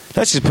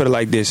 let's just put it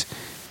like this,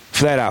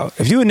 flat out,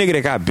 if you a nigga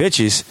that got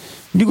bitches,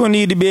 you're gonna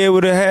need to be able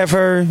to have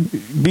her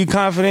be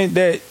confident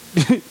that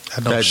I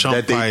know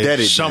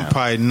Shump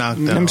probably knocked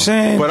you know what out. I'm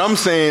saying? But I'm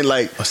saying,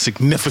 like, a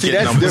significant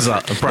that's number.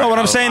 different. No, what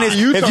I'm saying is,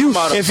 You if talking you,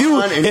 about if a you,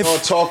 friend and y'all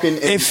talking,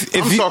 and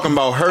I'm talking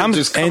about her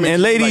just coming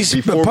and ladies,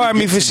 like, before pardon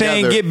we me for get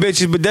saying together. get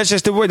bitches, but that's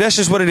just the word. That's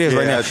just what it is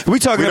right now. We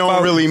talking don't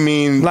about really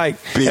mean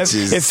like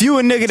bitches. If you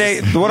a nigga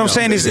that, what I'm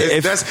saying is,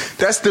 if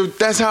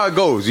that's how it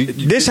goes.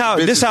 this how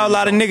a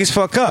lot of niggas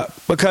fuck up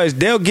because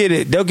they'll get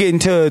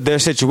into their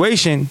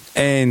situation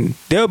and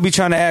they'll be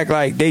trying to act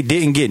like they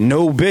didn't get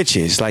no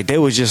bitches, like they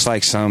was just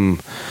like some,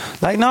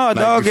 like no, Like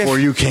dog. before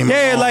you came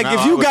yeah, along, like now if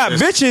I you was got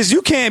just- bitches,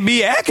 you can't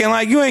be acting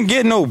like you ain't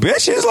getting no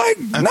bitches. Like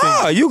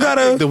nah, you I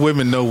gotta. think the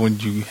women know when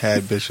you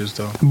had bitches,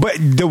 though. But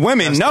the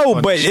women That's the know,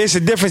 funny but shit. it's a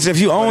difference if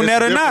you own it's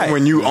that or different not.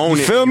 when you own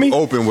it, feel and me? you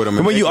open with them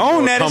and When you make them own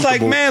feel that, it's like,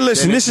 comfortable, man,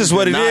 listen, then this if is you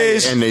what it deny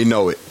is. and they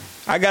know it.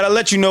 I gotta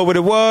let you know what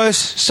it was,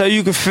 so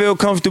you can feel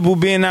comfortable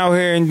being out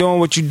here and doing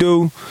what you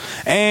do.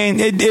 And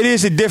it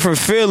is a different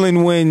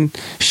feeling when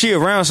she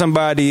around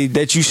somebody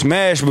that you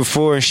smashed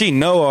before and she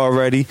know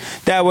already.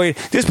 That way,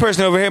 this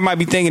person over here might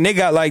be thinking they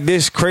got like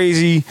this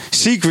crazy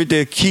secret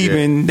to keep,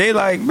 and they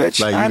like, bitch,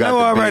 Like, you I got know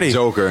the big already.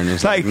 Joker, and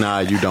it's like, nah,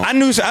 you don't. I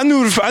knew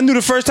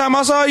the first time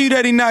I saw you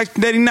that he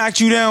knocked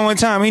you down one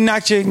time. He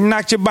knocked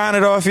your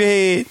bonnet off your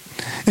head.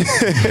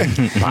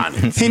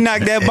 He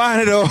knocked that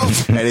bonnet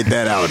off. Edit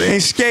that out. He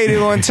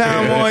skated one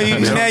time on you.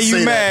 Now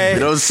you mad.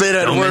 Don't say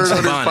that Don't word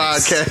mention on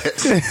this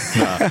bonnets.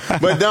 podcast. Nah.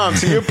 But Dom,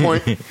 to your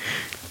point,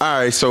 all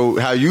right. So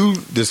how you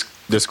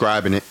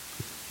describing it?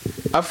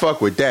 I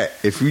fuck with that.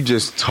 If you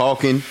just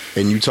talking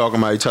and you talking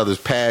about each other's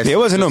past, There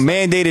wasn't no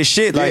mandated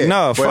shit. Like,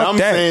 no, but fuck I'm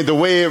that. saying the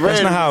way it ran,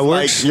 That's not how it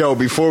works. like, yo,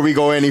 before we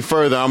go any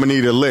further, I'm gonna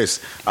need a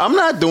list. I'm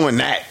not doing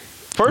that.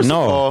 First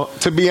No. of all,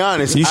 to be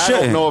honest, You I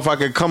shouldn't. don't know if I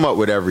could come up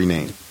with every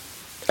name.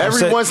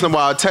 Every once in a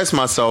while, I test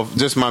myself,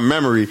 just my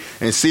memory,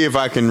 and see if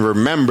I can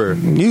remember.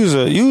 Use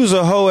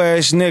a hoe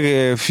ass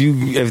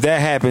nigga if that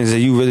happens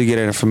and you really get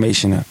that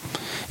information up.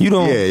 You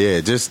don't.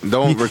 Yeah. Just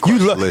don't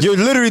request a list. You're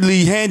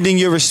literally handing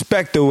your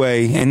respect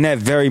away in that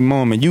very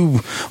moment. You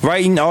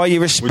writing all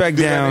your Would you respect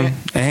do that, down man?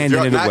 and handing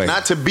If it y'all- away.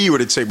 Not to be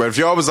with a chick, but if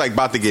y'all was like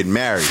about to get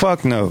married,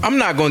 Fuck no. I'm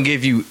not gonna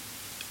give you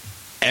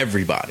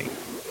everybody.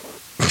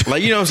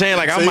 Like, you know what I'm saying?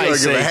 Like, so I you might gonna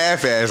give a say,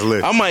 half-ass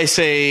list. I might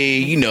say,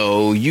 you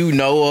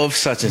know of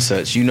such and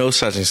such, you know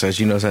such and such,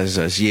 you know such and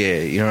such. Yeah,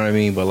 you know what I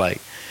mean? But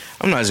like,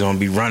 I'm not just gonna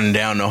be running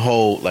down the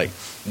whole like.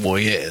 Well,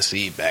 yeah.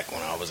 See, back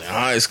when I was in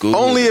high school,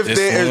 Only if this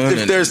one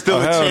and- there's still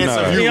a hell chance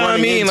no. of you you know what I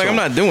running mean? into Like, I'm him.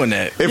 not doing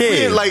that.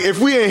 If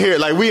we in here,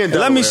 like we in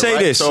Delaware, Let me say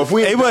right? this. So if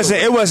we in It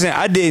wasn't.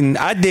 I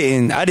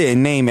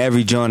didn't name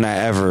every joint I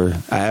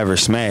ever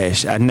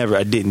smashed. I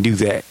didn't do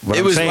that. What It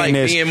I'm was saying like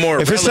is, being more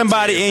if it's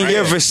somebody relative, in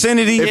your right?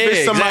 vicinity, If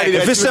it's somebody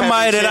if that it's you have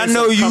somebody a that I chance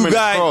know of you coming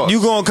got, across.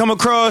 you gonna come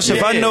across.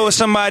 If I Yeah. know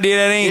somebody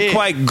that ain't Yeah.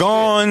 quite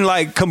gone,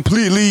 like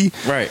completely,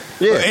 Right.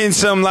 Yeah. in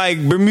some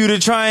like Bermuda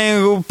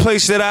Triangle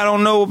place that I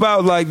don't know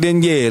about, like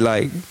then yeah,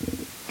 like.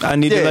 I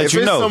need to Yeah, let if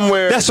you it's know.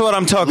 somewhere That's what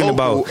I'm talking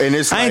local about. and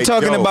it's I ain't like,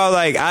 talking yo. about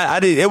like I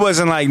did. It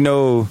wasn't like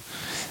no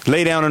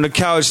lay down on the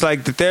couch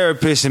like the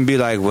therapist and be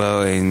like,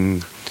 well,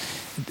 and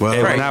when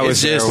right. I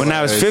was It's just- when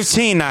I was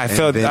 15, I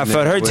felt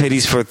her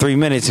titties for 3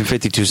 minutes and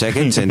 52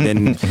 seconds, and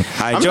then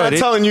I I'm enjoyed not it.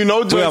 telling you no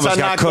We joints almost I got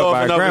knocked caught off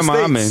by in a other grandma.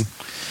 I'm in. states.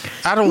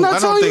 I don't Not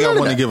telling think you I none of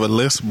want to that. give a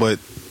list, but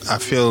I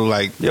feel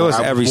like It was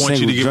I every want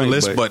you to single give a drink,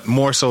 list, but- but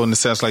more so in the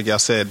sense, like y'all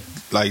said,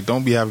 like,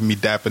 don't be having me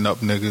dapping up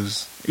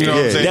niggas. You know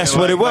what I'm saying? That's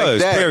what it was.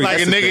 that. period. Like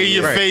That's a the nigga thing, in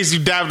your right. face, you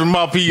dapped him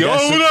up. He,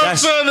 That's- what up,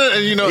 that's- son?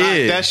 And, you know,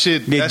 that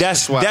shit. Yeah,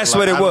 that's that's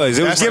what it was.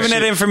 It was giving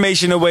that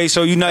information away,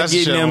 so you're not That's the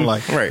getting shit I them, don't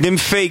like. Right. them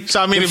fake.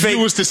 So I mean, them if fake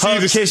you was to see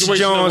Hug the Kiss situation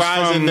Jones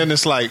arising, from- then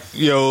it's like,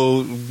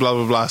 yo, blah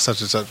blah blah, such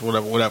and such,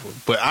 whatever.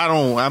 But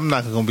I'm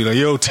not gonna be like,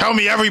 yo, tell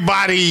me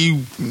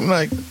everybody,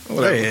 like,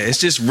 whatever. Yeah, it's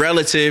just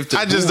relative to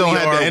I just who don't we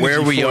have the are, energy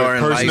where we for it are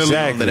in life, personally.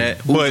 all of that.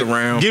 Who's But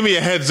around? give me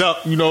a heads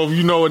up, you know, if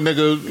you know a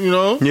nigga, you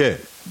know, Yeah.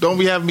 don't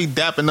be having me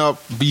dapping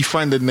up,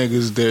 befriending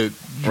niggas that,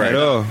 Right.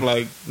 Oh.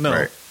 like, no,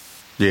 Right.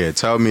 Yeah,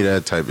 tell me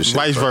that type of shit.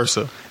 vice bro.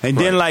 versa. And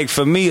then, like,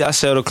 for me, I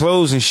sell the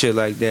clothes and shit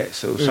like that.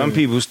 So some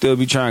people still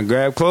be trying to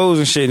grab clothes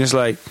and shit. And it's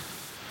like,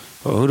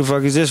 well, who the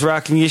fuck is this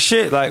rocking your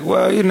shit? Like,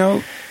 well, you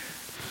know,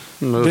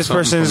 this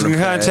person is in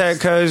contact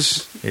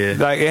because, Yeah.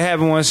 like, it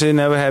happened once, it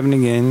never happened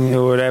again.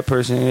 Or that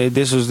person,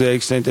 this was the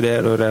extent of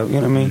that or that. You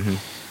know what I mean?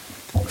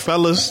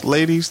 Fellas,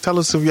 ladies, tell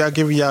us if y'all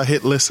giving y'all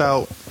hit lists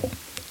out.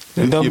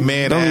 If Don't- your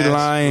man don't be ass,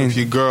 lying. if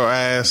your girl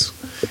ass,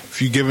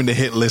 if you giving the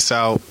hit list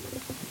out,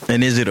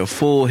 And is it a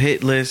full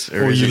hit list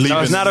or Or is you it, leave- No,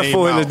 it's not a name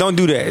full hit out. list. Don't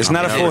do that. It's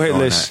not a I'm full never hit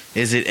doing list.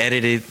 is it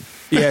edited?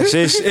 Yes,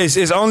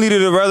 it's only to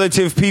the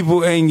relative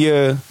people in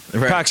your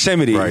Right.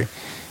 proximity. Right.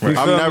 You I'm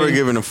feel never me?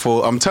 giving a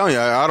full. I'm telling you,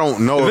 I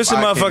don't know If it's a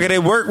I motherfucker can- they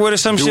work with or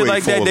some do shit a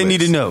like that, full they need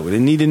to list. know. They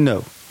need to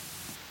know.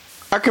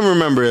 I can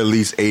remember at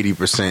least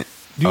 80%.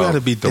 you of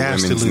gotta be the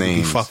women's dastardly to be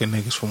names. fucking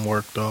niggas from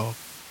work, dog.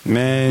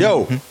 Man.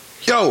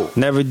 Yo,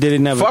 Never did it,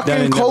 never done it,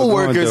 fucking never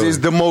coworkers gonna do is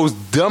it. the most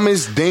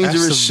dumbest, dangerous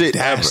That's some shit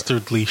ever.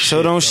 dastardly shit.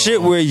 So don't dog.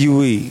 shit where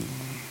you eat.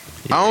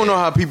 I don't know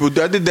how people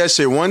do. I did that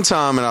shit one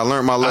time and I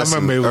learned my I lesson.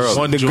 remember it was early.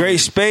 one The joint. great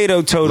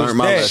Spado told us Learned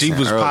my that. lesson. She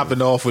was early.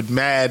 popping off with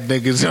mad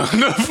niggas on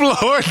the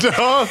floor,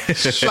 dog.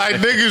 Like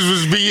niggas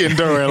was beating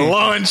during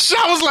lunch.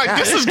 I was like,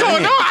 this is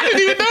going on. I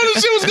didn't even know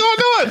this shit was going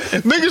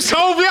on. Niggas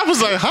told me. I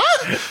was like,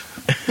 huh?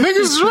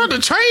 Niggas run the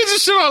trains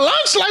and shit on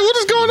lunch. Like, what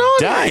is going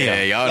on? Damn.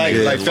 Yeah, y'all Like-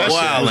 niggas like was that shit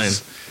wildin'.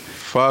 was-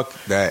 Fuck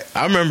that.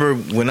 I remember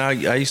when I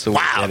used to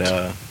work Wild.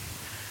 at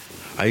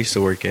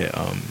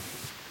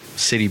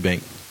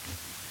Citibank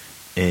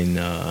in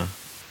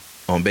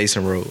on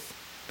Basin Road,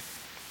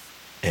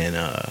 and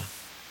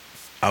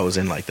I was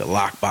in like the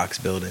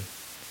lockbox building,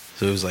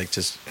 so it was like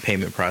just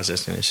payment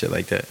processing and shit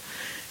like that.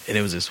 And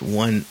it was this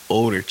one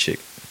older chick,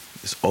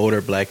 this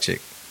older black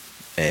chick,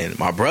 and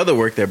my brother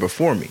worked there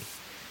before me,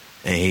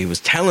 and he was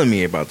telling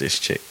me about this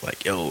chick,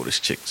 like, yo, this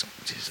chick's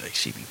just like,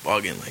 she be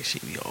bugging, like she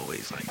be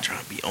always like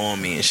trying to be on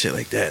me and shit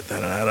like that. Da,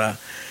 da, da, da.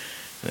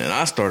 And then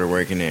I started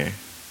working there,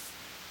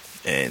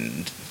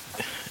 and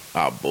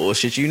I'll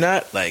bullshit you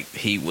not, like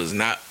he was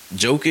not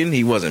joking,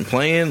 he wasn't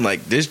playing.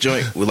 Like this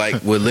joint would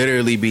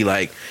literally be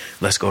like,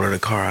 let's go to the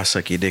car, I'll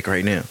suck your dick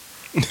right now.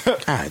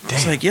 God It's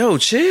damn. like, yo,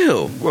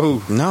 chill.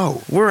 Whoa.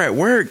 No. We're at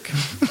work.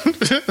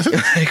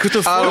 Like, what the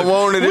I fuck? don't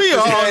want it. We are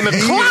on the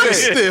clock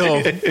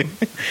still.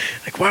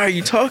 Like, why are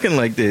you talking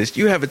like this?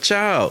 You have a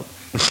child.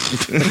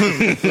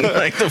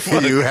 Like the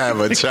fuck? You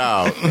have a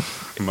child.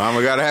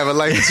 Mama gotta have a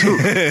life too.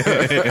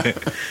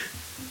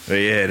 But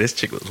yeah, this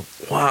chick was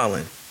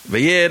wilding.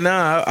 But yeah,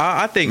 nah,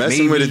 I think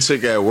Messing maybe with a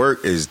chick at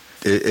work is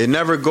it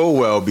never go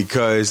well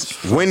because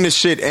when the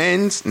shit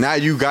ends, now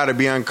you gotta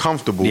be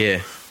uncomfortable.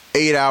 Yeah.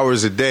 8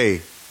 hours a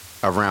day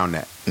around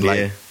that. Like,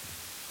 Yeah.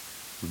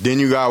 then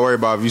you gotta worry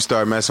about if you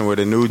start messing with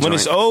a new joint. When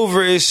it's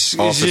over, it's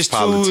office just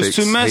politics,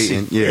 too messy.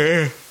 hating.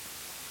 Yeah.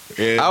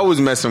 Yeah. I was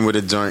messing with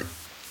a joint.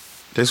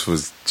 This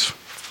was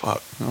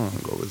fuck. How long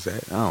ago was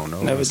that? I don't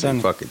know. Never Was done it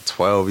it. fucking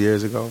 12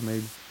 years ago,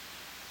 maybe.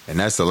 And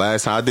that's the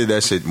last time I did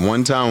that shit.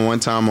 One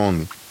time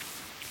only.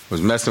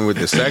 Was messing with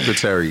the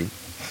secretary.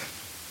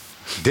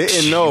 Didn't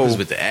She know. was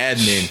with the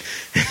admin.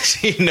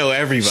 She know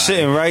everybody.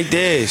 Sitting right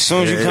there as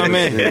soon as you come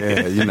in.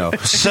 Yeah, you know.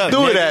 What's up,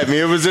 Threw it nigga? at me.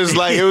 It was just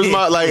like it was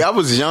my like I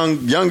was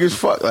young as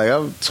fuck. Like I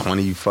was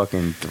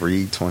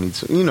 23,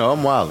 22. You know,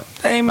 I'm wilding.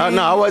 Hey, man.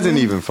 No, I wasn't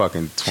even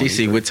fucking 20. She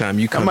see what time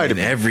you come might in have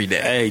been. every day.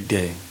 Every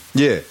day.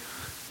 Yeah.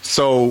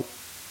 So,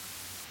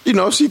 you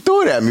know, she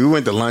threw it at me. We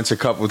went to lunch a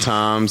couple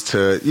times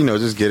to, you know,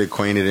 just get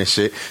acquainted and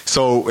shit.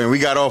 So, and we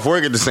got off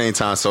work at the same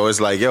time. So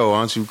it's like, yo, why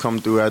don't you come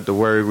through after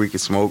work? We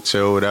could smoke,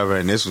 chill, whatever.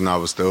 And this one, I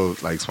was still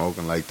like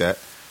smoking like that.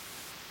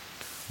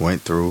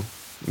 Went through,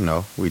 you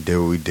know, we did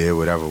what we did,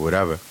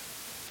 whatever.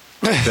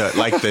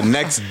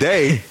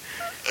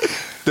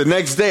 The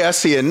next day, I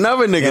see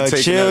another nigga Yo,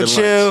 taking chill, her to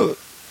chill. lunch.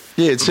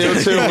 Yeah, chill,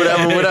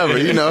 whatever,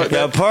 you know.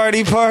 Yo,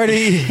 party.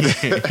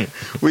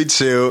 We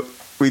chilled.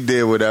 We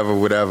did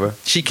whatever.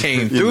 She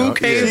came You through, know,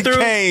 came yeah.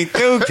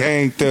 through.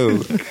 Came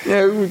through.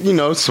 Yeah, you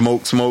know,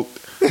 smoked, all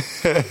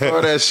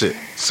that shit.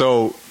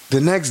 So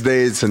the next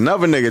day, it's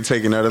another nigga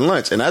taking her to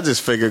lunch, and I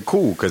just figured,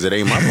 cool, because it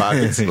ain't my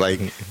pockets. Like,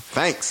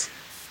 thanks.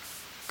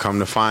 Come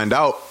to find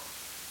out,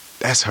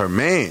 that's her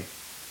man.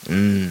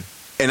 Mm.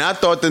 And I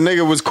thought the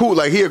nigga was cool.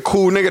 Like, he a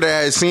cool nigga that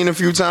I had seen a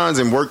few times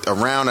and worked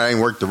around. I ain't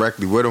worked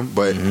directly with him,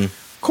 but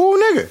cool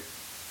nigga.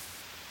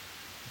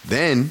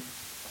 Then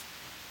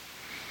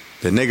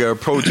the nigga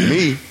approached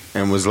me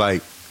and was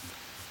like,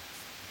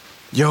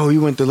 yo,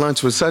 you went to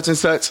lunch with such and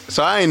such.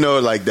 So I didn't know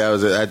like that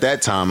was at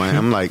that time.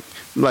 I'm like,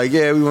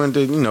 yeah, we went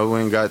to, we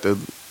went and got the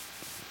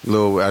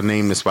little, I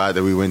named the spot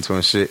that we went to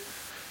and shit.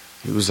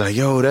 He was like,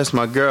 yo, that's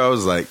my girl. I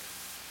was like,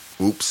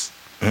 oops.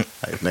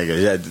 Like,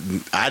 nigga, yeah,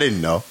 I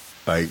didn't know.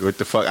 Like, what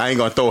the fuck? I ain't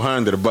gonna throw her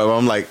under the bus.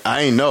 I'm like,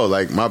 I ain't know.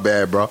 Like, my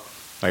bad, bro.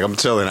 Like, I'm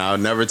chilling. I'll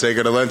never take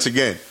her to lunch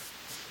again.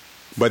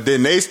 But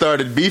then they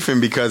started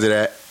beefing because of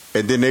that.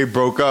 And then they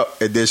broke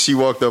up. And then she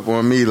walked up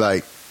on me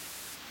like,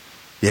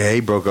 yeah,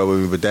 he broke up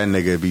with me, but that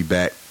nigga be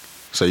back.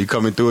 So you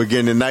coming through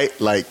again tonight?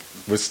 Like,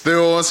 we're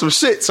still on some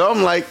shit. So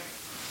I'm like,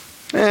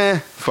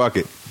 fuck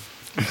it.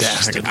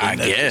 I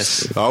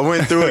guess. I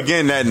went through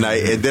again that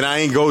night, and then I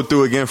ain't go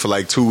through again for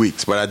like 2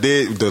 weeks. But I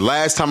did, the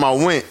last time I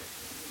went,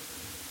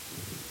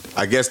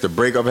 I guess the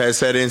breakup had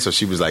set in, so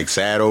she was like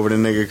sad over the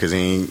nigga because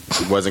he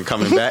wasn't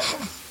coming back.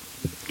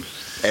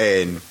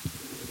 And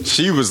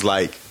she was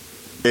like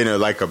in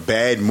a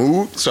bad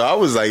mood. So I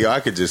was like, yo, I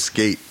could just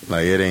skate.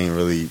 Like, it ain't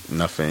really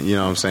nothing, you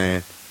know what I'm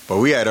saying? But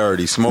we had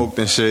already smoked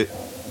and shit.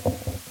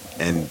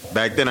 And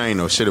back then I ain't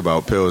know shit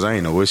about pills. I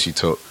ain't know what she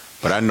took.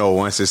 But I know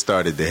once it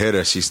started to hit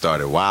her, she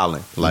started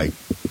wilding. Like,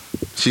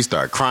 she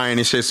started crying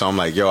and shit. So I'm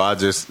like, yo, I'll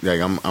just,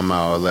 like, I'm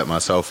out, I'll let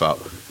myself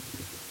out.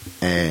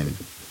 And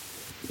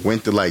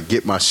went to, like,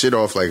 get my shit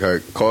off, like,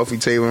 her coffee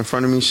table in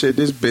front of me, shit.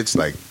 This bitch,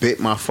 like, bit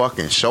my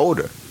fucking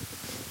shoulder.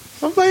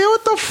 I'm like, yo,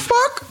 what the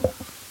fuck?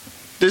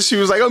 Then she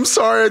was like, I'm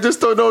sorry, I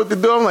just don't know what to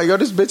do. I'm like, yo,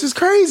 this bitch is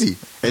crazy.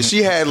 And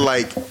she had,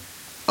 like,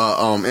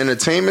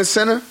 entertainment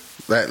center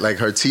that, like,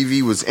 her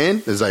TV was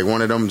in. It's like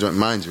one of them,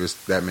 mind you, it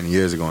was that many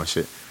years ago and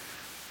shit.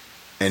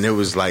 And it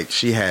was like,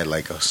 she had,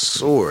 like, a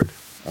sword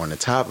on the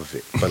top of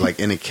it. But, like,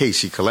 in a case,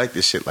 she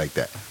collected shit like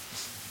that.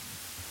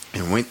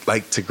 And went,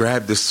 like, to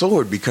grab the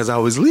sword because I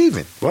was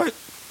leaving. What?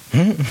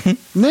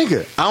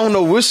 Nigga, I don't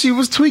know what she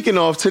was tweaking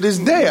off to this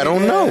day. I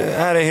don't know.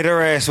 I'd have hit her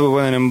ass with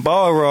one of them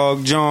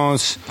Balrog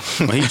Jones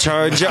when he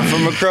charged up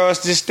from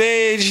across the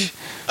stage.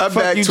 I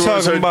backed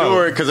towards her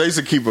door because I used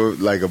to keep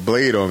a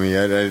blade on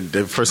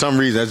me. For some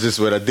reason, that's just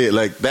what I did.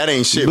 Like, that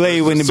ain't shit. Blade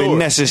wouldn't have been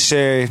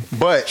necessary.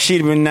 But she'd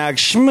have been knocked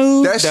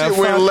smooth. That shit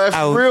went left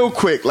real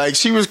quick. Like,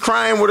 she was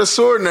crying with a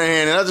sword in her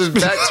hand, and I just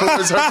backed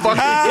towards her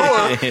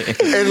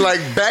fucking door and, like,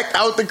 backed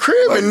out the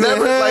crib and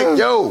never, like,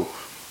 yo.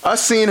 I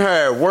seen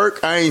her at work.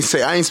 I ain't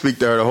speak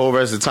to her the whole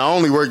rest of the time. I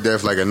only worked there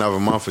for like another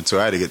month or two.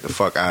 I had to get the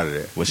fuck out of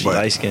there. Was she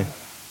light skinned?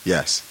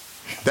 Yes.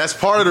 That's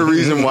part of the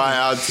reason why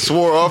I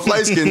swore off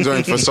light skin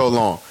joints for so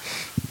long.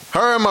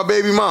 Her and my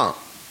baby mom.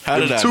 How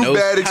did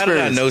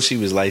I know she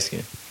was light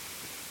skinned?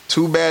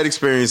 2 bad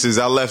experiences.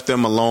 I left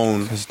them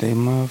alone. Because they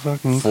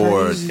motherfucking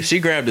crazy. She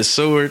grabbed a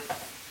sword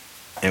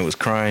and was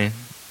crying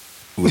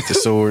with the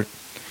sword.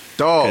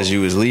 Dog, because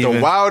you was leaving.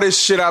 The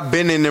wildest shit I've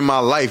been in my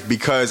life,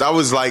 because I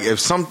was like, if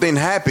something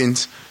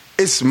happens,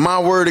 it's my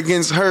word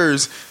against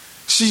hers.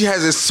 She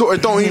has a sword.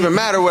 It don't even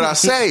matter what I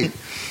say.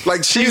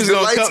 Like, she's the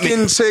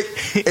light-skinned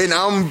chick, and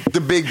I'm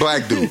the big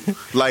black dude.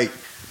 Like,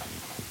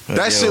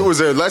 that shit was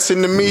a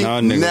lesson to me. No,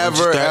 nigga,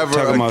 never, ever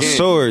talking again. about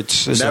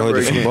swords. It's a whole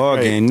different ball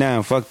game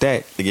now. Fuck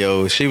that.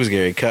 Yo, she was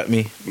gonna cut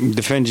me.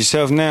 Defend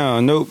yourself now.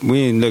 Nope.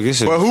 We ain't look.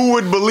 But who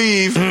would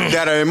believe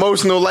that an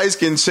emotional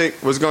light-skinned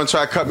chick was gonna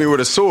try to cut me with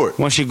a sword?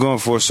 Once you going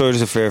for a sword,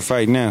 it's a fair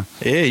fight now.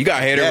 Yeah, you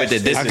got hit her with the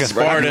distance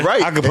Sparta.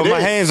 Right. I can put my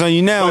hands on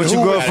you now. Once you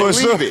going for a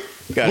sword.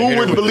 Who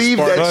would believe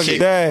that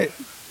shit?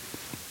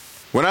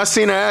 When I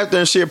seen her after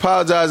and she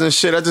apologized and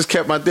shit, I just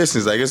kept my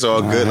distance. Like, it's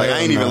all good. Like, I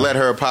ain't even let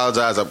her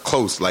apologize up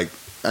close. Like,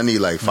 I need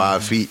like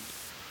 5 feet.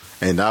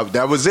 And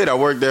that was it. I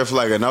worked there for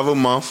like another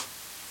month.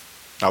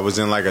 I was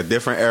in like a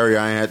different area.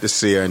 I ain't had to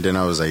see her. And then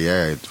I was like,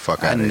 yeah,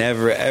 fuck out of here. I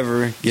never,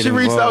 ever get She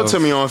reached involved. out to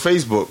me on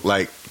Facebook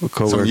like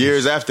some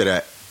years after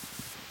that.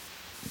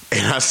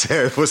 And I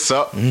said, what's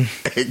up? And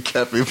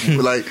kept it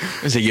like,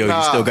 I said, yo,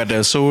 you still got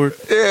that sword?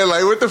 Yeah,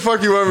 like, what the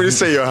fuck you want me to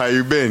say? Yo, how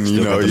you been?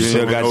 You know, you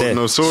still got that.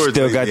 No swords.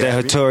 Still got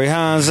that Hattori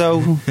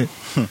Hanzo.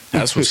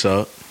 That's what's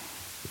up.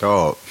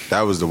 Dog,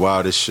 that was the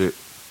wildest shit.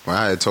 When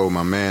I had told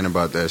my man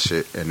about that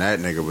shit, and that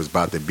nigga was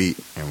about to beat.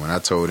 And when I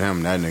told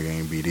him, that nigga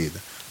ain't beat either.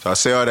 So I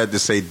say all that to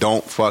say,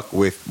 don't fuck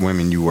with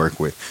women you work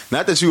with.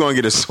 Not that you gonna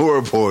get a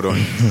sword pulled on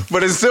you,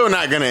 but it's still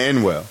not gonna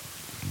end well.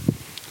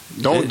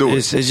 Don't do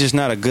it. It's just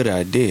not a good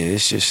idea.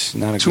 It's just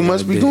not a Too good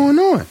much idea. be going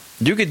on.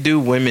 You could do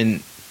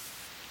women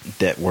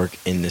that work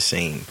in the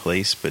same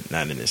place, but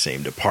not in the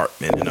same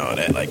department and all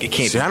that. Like, it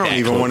can't See, be I don't that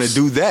even want to close.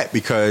 do that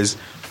because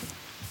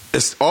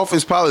it's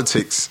office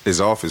politics is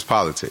office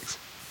politics.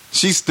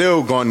 She's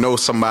still gonna know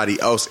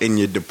somebody else in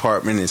your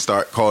department and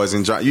start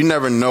causing drama. You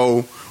never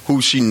know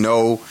who she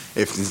know.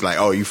 If it's like,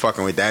 oh, you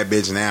fucking with that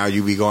bitch now,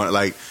 you be going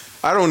like,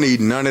 I don't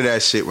need none of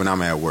that shit when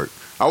I'm at work.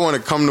 I want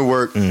to come to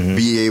work,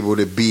 be able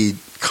to be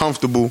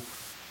comfortable,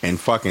 and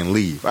fucking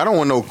leave. I don't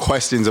want no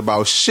questions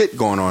about shit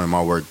going on in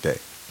my work day.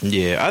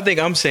 Yeah, I think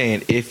I'm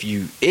saying if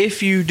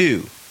you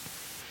do,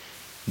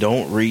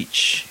 don't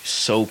reach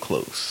so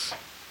close.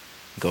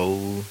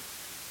 Go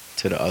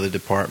to the other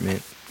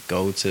department.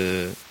 Go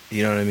to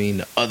you know what I mean,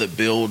 the other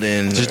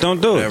building. Just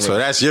don't do it. whatever. So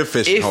that's your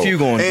fishing If hole. you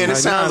gonna do and it. it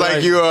sounds like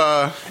Like, you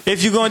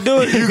If you're gonna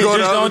do it, you go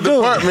to just other don't do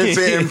departments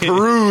it. and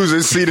peruse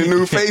and see the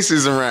new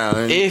faces around.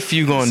 And If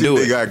you gonna see do what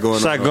it. they got going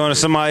It's on. like going to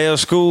somebody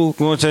else's school,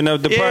 going to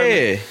another department.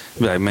 Yeah.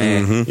 Be like,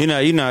 man, Mm-hmm. you know,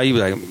 you be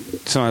like,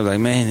 somebody be like,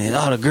 man, and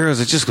all the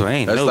girls are just going,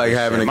 ain't That's no like bitch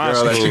having a in my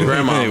girl at school. your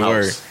grandma's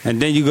Word. house.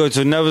 And then you go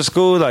to another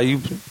school, like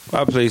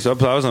I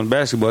was on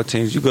basketball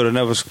teams. You go to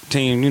another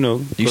team, you know,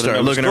 You go to start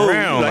another looking school,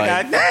 around, like,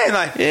 like- God damn,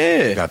 like,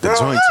 Yeah. Got the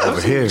joints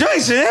over here.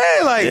 joints in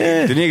here, like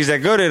Yeah. the niggas that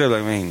go there, they're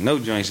like, man, no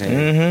joints in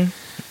here.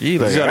 Mm-hmm. You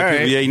like, These all other right.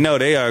 people, they know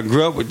they are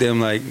grew up with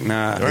them. Like,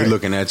 nah, They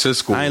looking at your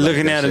school. I ain't like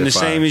looking that at them the shit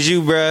same fire. as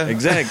you, bruh.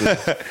 Exactly.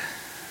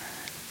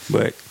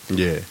 But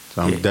Yeah,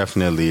 so I'm Yeah.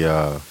 definitely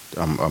I'm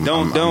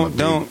a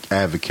big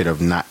advocate of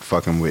not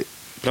fucking with.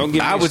 don't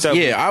get I would, mixed up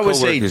with I would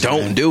say coworkers,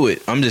 don't man. do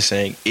it. I'm just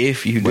saying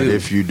if you do. But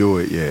if you do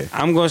it, yeah.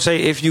 I'm gonna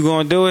say if you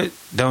gonna do it,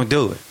 don't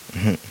do it.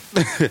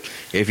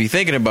 If you're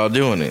thinking about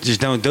doing it,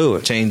 Just don't do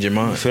it. change your You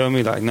mind. feel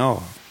me? Like,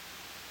 no.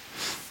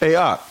 Hey,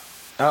 I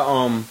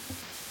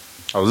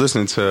was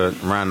listening to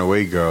Round the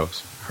Way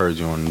Girls. Heard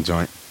you on the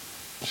joint.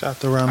 Shout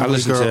out around I the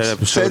listened to that girls.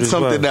 episode Said as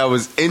something well. that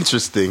was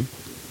interesting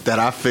that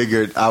I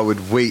figured I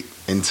would wait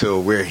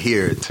until we're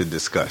here to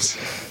discuss.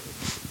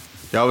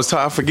 Y'all was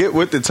I forget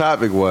what the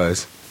topic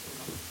was.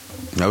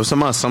 That was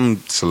about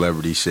some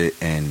celebrity shit,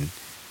 and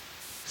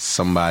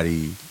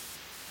somebody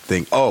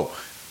you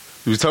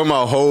was talking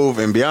about Hove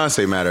and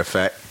Beyonce, matter of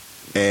fact,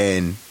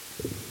 and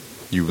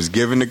you was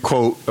giving the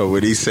quote of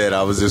what he said.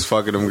 I was just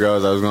fucking them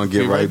girls. I was gonna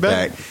get right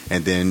back.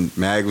 And then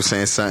Mag was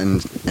saying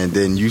something, and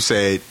then you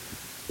said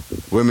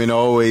women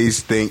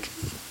always think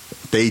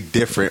they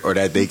different or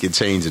that they can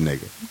change a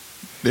nigga.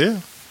 Yeah.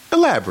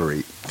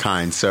 Elaborate,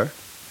 kind sir.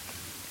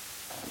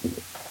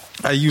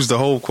 I used the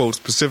whole quote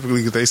specifically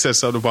because they said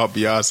something about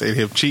Beyonce and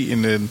him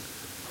cheating, and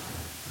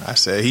I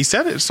said, he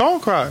said it, song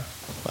cry.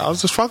 I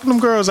was just fucking them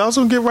girls. I was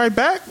gonna get right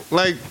back.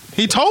 Like,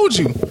 he told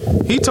you.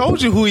 He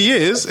told you who he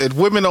is, and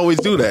women always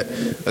do that.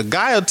 A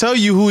guy will tell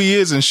you who he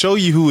is and show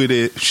you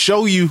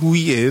who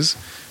he is,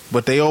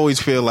 but they always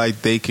feel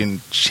like they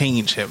can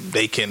change him.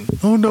 They can,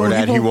 oh no, Or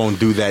that he won't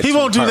do that He to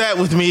won't do her. that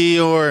with me,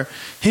 or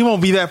he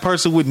won't be that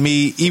person with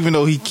me, even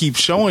though he keeps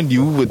showing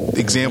you with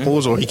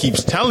examples or he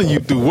keeps telling you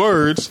through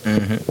words.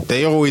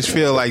 They always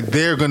feel like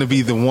they're going to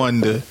be the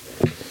one to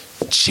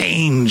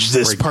change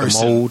this Break the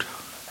person. mold.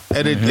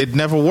 And it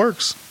never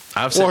works.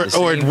 I've said the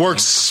Or it same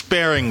works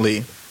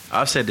sparingly.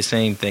 I've said the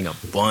same thing a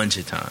bunch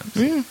of times.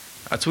 Yeah.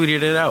 I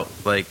tweeted it out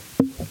like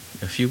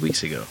a few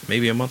weeks ago,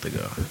 maybe a month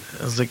ago.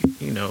 I was like,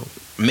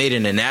 made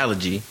an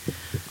analogy.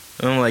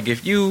 I'm like,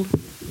 if you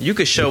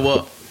could show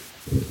up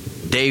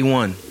day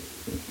one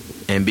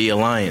and be a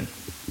lion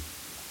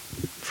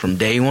from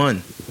day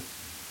one.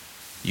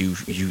 You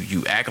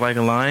act like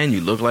a lion, you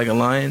look like a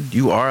lion,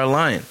 you are a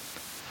lion.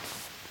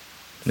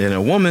 Then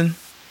a woman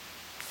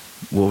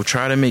will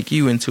try to make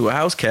you into a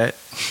house cat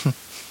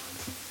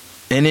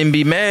and then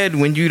be mad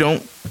when you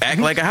don't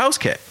act like a house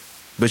cat.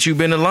 But you've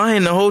been a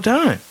lion the whole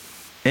time.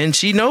 And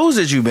she knows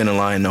that you've been a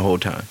lion the whole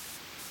time.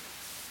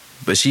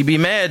 But she be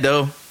mad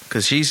though,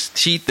 because she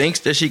thinks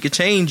that she could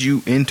change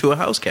you into a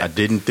house I cat.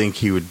 didn't think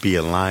he would be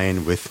a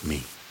lion with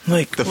me.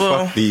 Like, The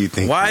fuck do you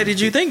think Why he did would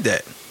you be? think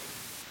that?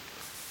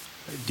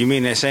 Do you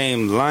mean that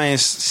same lion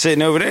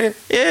sitting over there?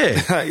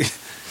 Yeah. Like,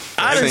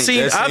 I've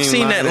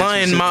seen that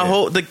lion my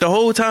whole the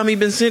whole time he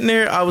been sitting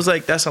there. I was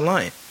like, that's a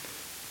lion.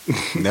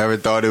 Never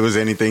thought it was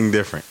anything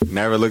different.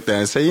 Never looked at it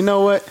and said, you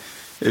know what?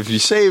 If you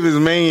shave his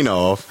mane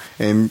off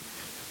and,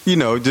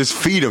 just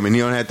feed him and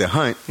he don't have to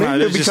hunt, nah, maybe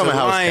there's he'll just a become a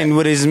house lion cat.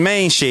 with his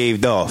mane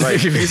shaved off.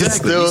 He's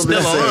still He's the still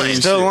a same lion.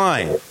 Still a shit.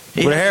 lion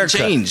He with a hasn't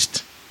haircut.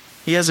 changed.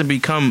 He hasn't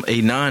become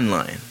a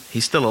non-lion.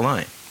 He's still a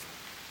lion.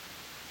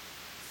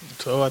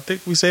 So I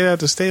think we say that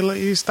to stay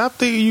like, stop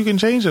thinking you can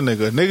change a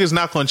nigga. Nigga's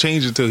not going to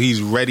change until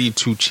he's ready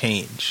to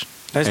change.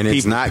 That's And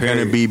it's people, not going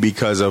to period. be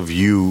because of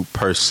you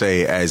per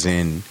se, as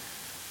in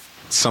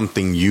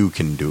something you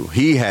can do.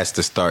 He has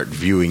to start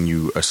viewing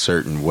you a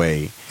certain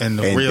way And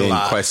to then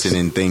realize.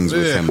 questioning things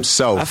with Yeah.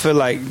 himself. I feel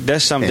like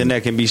that's something And-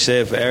 that can be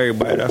said for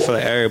everybody. I feel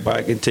like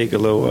everybody can take a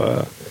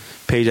little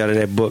page out of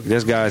that book.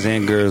 There's guys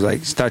and girls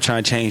like stop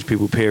trying to change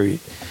people. Period.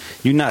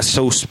 You're not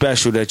so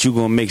special that you're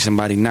gonna make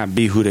somebody not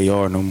be who they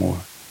are no more.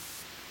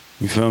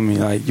 You feel me?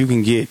 Like you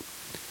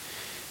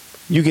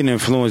can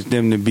influence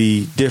them to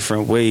be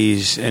different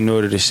ways in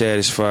order to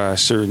satisfy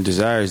certain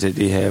desires that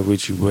they have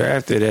with you. But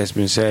after that's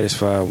been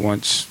satisfied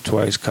once,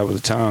 twice, couple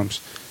of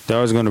times, they're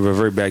always going to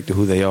revert back to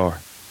who they are.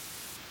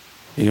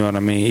 You know what I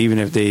mean? Even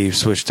if they've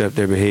switched up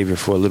their behavior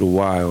for a little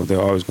while,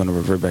 they're always going to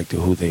revert back to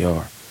who they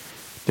are.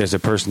 There's a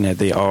person that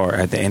they are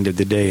at the end of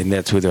the day, and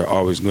that's who they're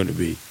always going to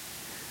be.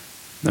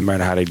 No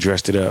matter how they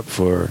dressed it up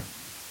for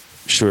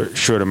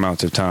short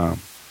amounts of time.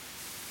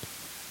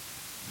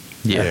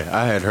 Yeah,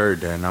 I had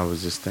heard that, and I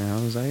was just thinking,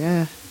 I was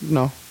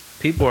like,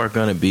 People are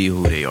gonna be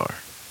who they are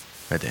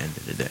at the end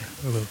of the day.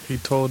 Look, he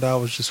told I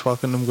was just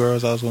fucking them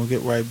girls. I was going to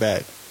get right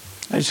back.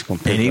 I just gonna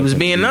And he was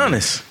being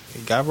honest.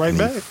 He got right And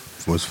he back.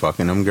 was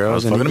fucking them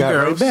girls, Was and he fucking got them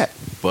right girls. back.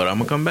 but I'm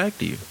gonna come back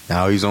to you.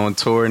 Now he's on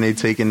tour and they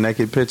taking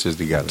naked pictures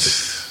together.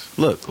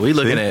 Look, we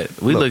looking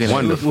at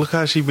Look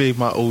how she made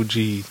my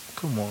OG.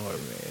 Come on, man.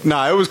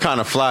 Nah, it was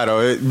kind of fly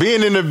though.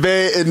 Being in the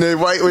bed in the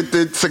white with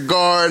the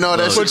cigar and all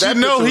that shit. But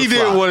you know he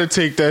didn't want to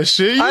take that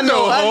shit. You I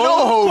know Hov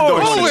don't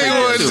Hov want ain't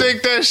want to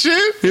take that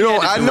shit. You know,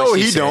 He had I to do know what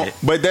she he said. don't.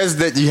 But that's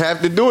that you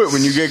have to do it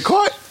when you get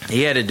caught.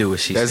 He had to do what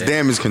she That's said.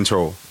 damage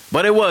control.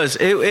 But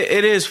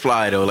it is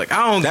fly though. Like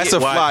I don't. That's get a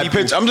why fly people,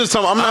 picture. I'm just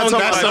talking. I'm not talking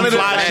That's about some none of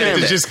fly that shit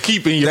shit. to just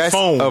keep in your That's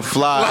phone. a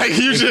fly. Like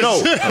you just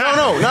No,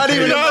 not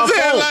even You know in what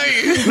my I'm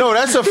phone. saying? No,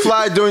 that's a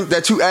fly doing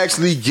that you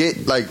actually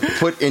get like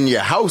put in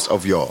your house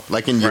of y'all,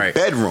 like in your Right.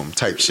 bedroom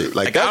type shit.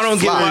 Like Like that's I don't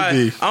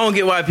fly.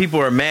 get why people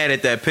are mad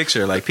at that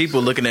picture. Like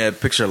people looking at a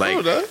picture like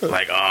Oh,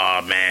 that-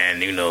 oh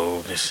man, you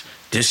know this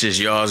is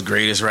y'all's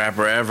greatest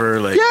rapper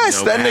ever. Like Yes,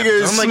 you know, that what nigga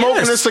happened? is I'm like, smoking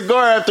yes. a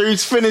cigar after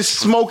he's finished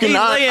smoking. He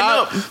laying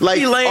up. Like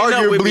He laying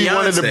up with arguably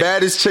one of the Beyonce.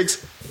 baddest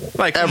chicks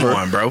Like come ever.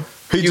 on, bro.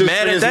 He You just mad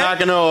at finished that?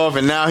 knocking her off,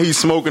 and now he's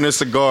smoking a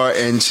cigar,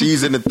 and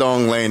she's in the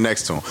thong laying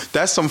next to him.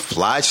 That's some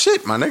fly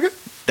shit, my nigga.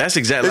 That's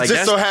exactly It like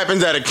just that's so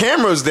happens that a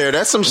camera's there.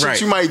 That's some shit Right.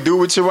 you might do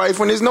with your wife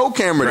when there's no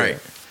camera right. there.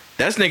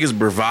 That's niggas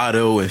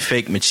bravado and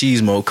fake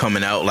machismo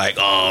coming out like,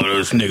 oh,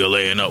 this nigga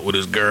laying up with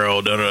his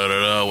girl. Da da da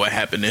da. What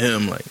happened to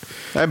him? Like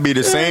That'd be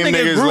the same nigga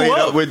niggas grew laid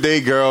up. up with their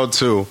girl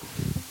too.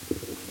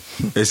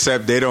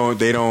 Except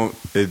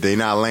they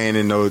not laying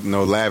in no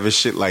lavish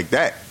shit like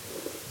that.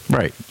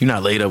 right. You're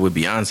not laid up with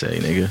Beyonce,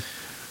 nigga.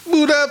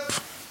 boot up.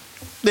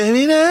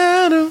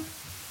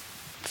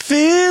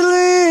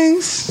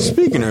 Feelings.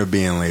 Speaking of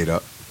being laid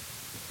up,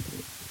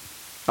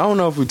 I don't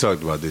know if we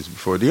talked about this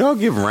before. Do y'all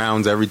give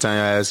rounds every time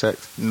y'all have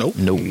sex? Nope.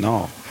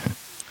 No.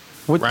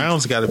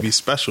 Rounds got to be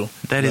special.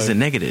 That is Like, a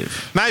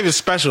negative. not even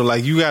special.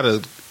 Like you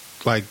gotta,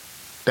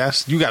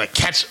 you gotta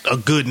catch a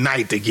good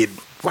night to get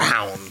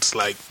rounds.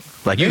 Like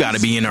Like you got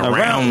to be in a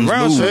rounds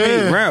rounds for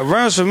mood. me.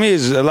 Rounds for me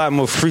is a lot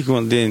more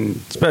frequent than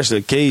special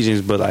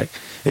occasions, but like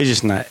it's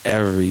just not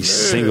every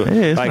single.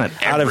 Yeah, it's like not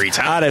every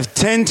time. Out of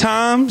 10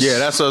 times, Yeah,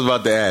 that's what I was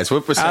about to ask. What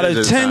out percentage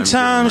of the 10 time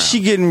times, she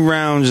you getting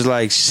rounds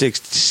like 6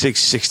 to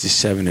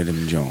 7 of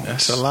them Jones.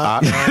 that's a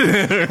lot. give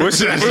around?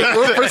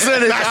 What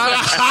percentage?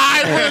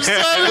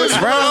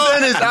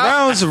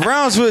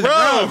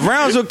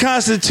 Rounds would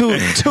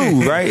constitute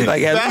 2, right?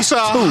 Like at That's least 2.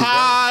 a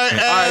high All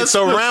right, ass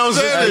so rounds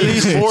is at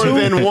percentage. least more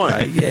than one.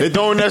 Like, yeah. It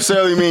don't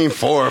necessarily mean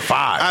 4 or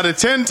 5. Out of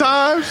 10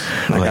 times,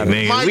 Like,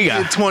 nigga, might we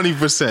get got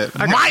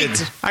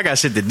 20%. I got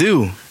shit to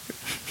do.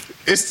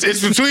 It's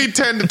between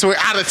 10 to 20.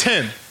 Out of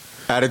 10,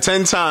 Out of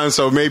 10 times,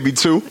 so maybe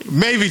 2.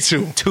 maybe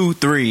 2. 2,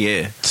 3,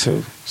 yeah.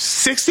 2,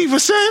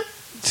 60%.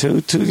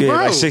 2, yeah, Bro.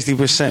 like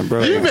 60%,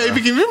 bro. You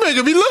making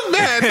me look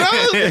bad,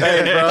 dog.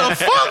 The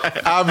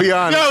fuck? I'll be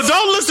honest. Yo,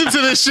 don't listen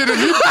to this shit. If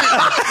you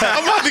think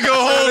I'm about to go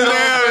home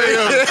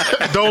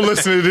now. Yo. Don't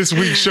listen to this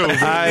week's show. Bro.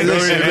 All right,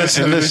 Don't even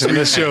listen. to this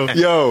week's show.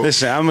 Yo,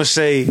 Listen, I'm gonna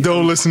say.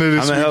 Don't listen to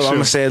this I'm week's show.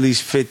 gonna say at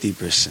least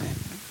 50%.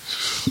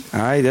 All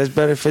right, that's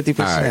better. 50%.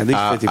 all right, At least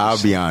 50%.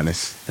 I'll be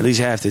honest. At least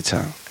half the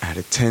time. Out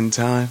of 10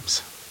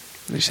 times,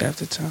 At least half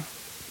the time.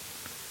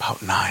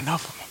 about 9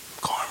 of them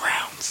going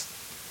rounds.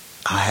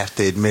 I have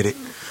to admit it.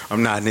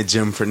 I'm not in the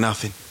gym for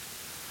nothing.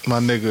 My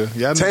nigga.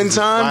 Y'all 10 niggas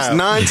times, wild.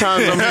 9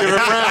 times I'm giving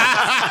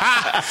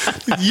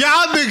rounds.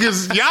 Y'all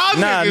niggas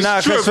Nah,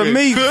 because for tripping.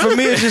 me,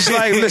 it's just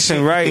like,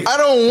 listen, right? I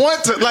don't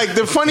want to. Like,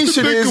 the funny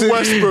shit is, Nigga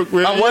Westbrook,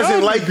 man. I wasn't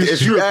Y'all like niggas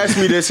this. If you tripping. asked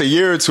me this a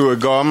year or two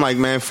ago, I'm like,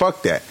 man,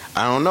 fuck that.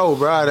 I don't know,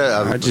 bro.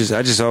 I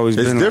just always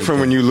It's been different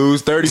like when you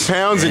lose 30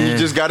 pounds and you Yeah.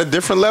 just got a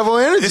different level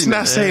of energy. It's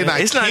not saying I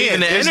It's can't. not even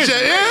the It's energy.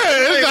 just,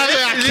 it's not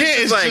saying I It's can't. just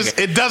It's like- just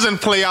it doesn't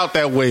play out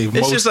that way.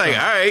 It's just like,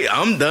 all right,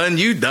 I'm done,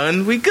 you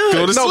done, we good.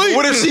 Go to No, but sleep.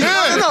 what if she?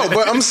 Yeah. No,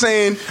 but I'm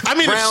saying. I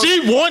mean, rounds- if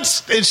she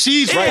wants and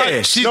she's Yeah.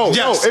 right, she, No,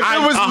 yes, if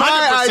it was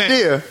my 100%.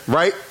 idea,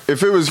 right?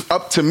 If it was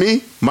up to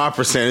me, my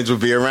percentage would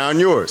be around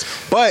yours.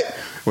 But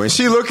when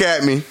she look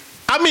at me,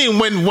 I mean,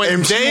 when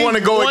if they she want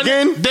to go want-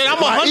 again, then I'm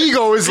my 100.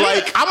 ego is Yeah,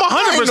 like, I'm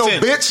I ain't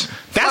 100%. no bitch.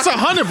 That's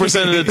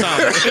 100% of the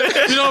time.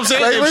 You know what I'm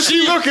saying? Like, If when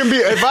she look and be,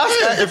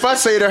 if I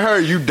say to her,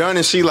 "You done?"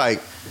 and she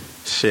like,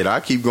 "Shit,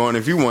 I keep going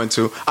if you want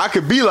to." I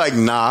could be like,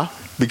 "Nah,"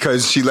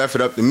 because she left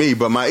it up to me.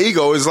 But my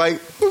ego is like,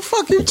 well,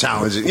 "Fuck you,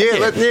 challenge it." Yeah,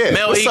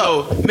 Male what's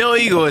up?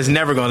 ego is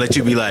never gonna let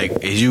you be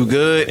like, is you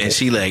good? And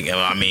she like,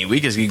 I mean, we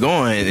can keep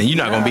going, and you're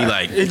not gonna be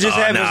like, It just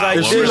happens like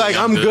If this. she's like,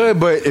 "I'm good,"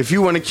 but if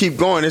you want to keep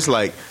going, it's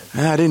like,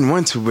 I didn't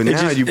want to, but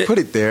now you put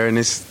it there, and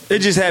it's It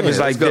just happens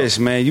Yeah, like let's go. this,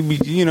 man. You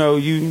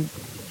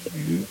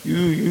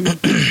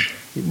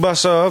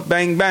bust off,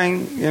 bang, bang.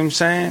 You know what I'm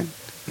saying?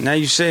 Now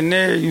you sitting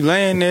there, you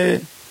laying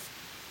there,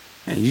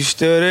 and you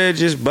still there,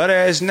 just butt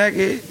ass naked.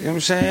 You know what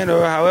I'm saying?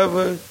 Or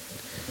however.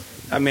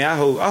 I mean, I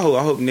hope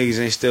niggas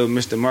ain't still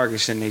Mr.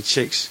 Marcus and they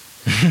chicks.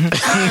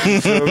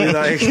 You feel me?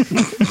 Like,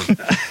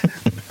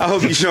 I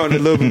hope you showing a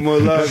little bit more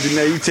love than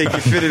that. You take your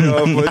fitted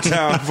off for a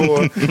time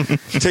for.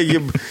 Take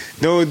your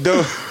don't.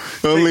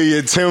 don't leave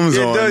your Timbs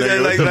Yeah, on. don't-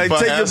 nigga. like What the fuck?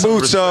 take your Have some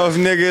boots off,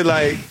 nigga.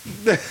 Like,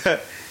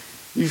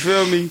 you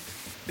feel me?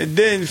 And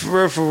then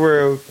for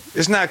real,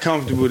 it's not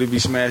comfortable to be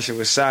smashing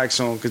with socks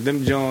on because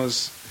them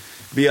Jones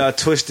be all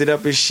twisted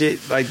up and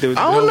shit. Like the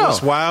I don't know.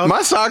 what's wild?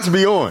 My socks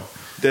be on.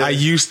 I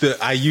used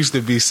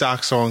to be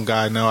socks on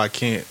guy. Now I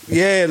can't.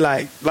 Yeah,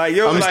 like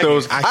yo, I'm like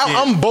still.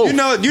 I'm both. you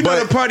know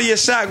the part of your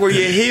sock where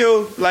your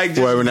heel like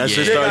just, Boy, when that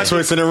shit yeah, start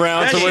twisting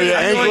around to where your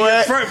ankle your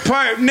at, front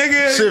part,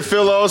 nigga. shit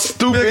feel all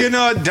stupid. Looking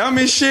all dumb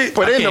and shit.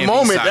 But I in the can't be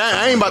moment, socks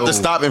I ain't about on. to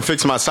stop and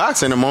fix my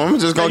socks in the moment. I'm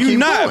just gonna you keep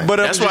not, going. but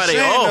That's I'm why just they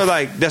saying, off. though,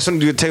 like that's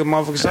when you take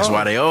motherfuckers That's off.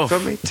 why they off. Feel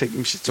me? Take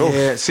them shits off.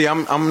 yeah, see,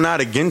 I'm not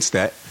against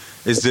that.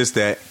 It's just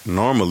that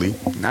normally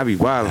And I be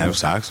wild. I have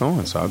socks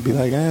on, so I'd be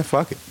like,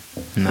 fuck it,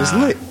 it's Nah.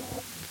 lit.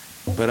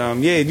 But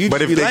yeah, you But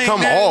just if be they laying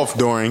come there, off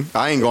during,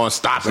 I ain't gonna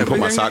stop and put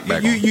my sock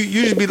back you, on.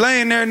 you just be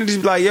laying there and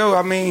just be like, yo,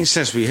 I mean,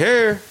 since we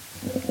here,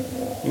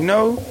 you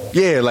know,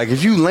 Yeah, like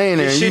if you laying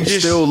there Your and you shit just-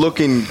 still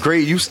looking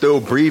great, you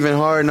still breathing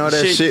hard and all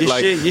that Shit, shit, your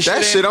like shit- your that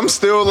shit shit, I'm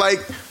still like,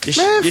 your,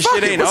 man, your fuck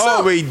shit it, ain't what's up?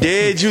 always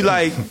dead. You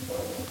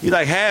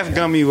like half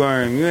gummy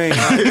worm. You ain't.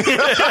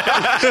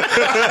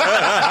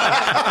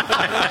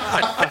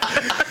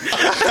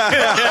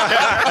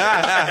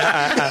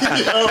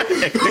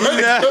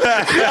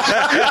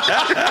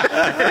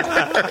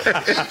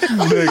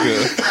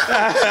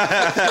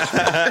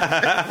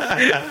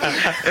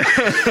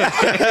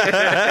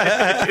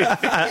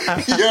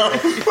 Yo,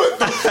 what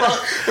the fuck?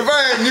 If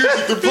I had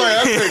music to play,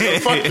 I'd take a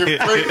fucking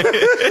break.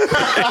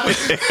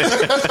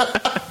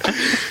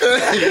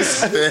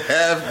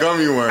 Half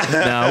gummy worm.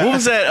 Now, what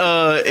was that?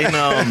 In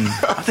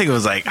I think it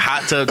was like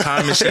Hot Tub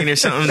Time Machine or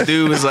something.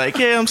 Dude was like,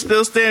 "Yeah, I'm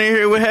still standing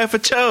here with half a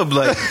chub."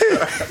 Like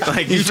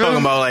you talking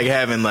about like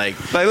having like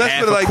let's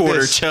half put it a like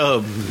quarter this.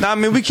 chub. Nah, I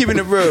mean we keeping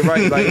it real,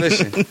 right? Like,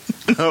 listen,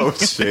 Oh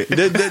shit.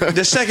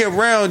 the second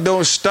round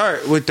don't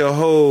start with the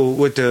whole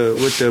with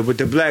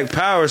the Black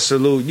Power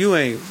salute. You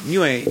ain't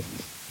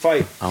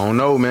fight. I don't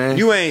know, man.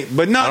 You ain't.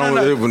 But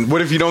no.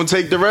 What if you don't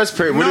take the rest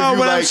period? What No, if you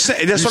what I'm like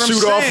saying- that's you what I'm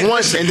shoot saying. off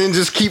once and then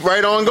just keep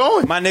right on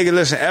going? My nigga,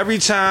 listen, every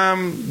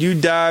time you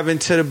dive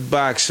into the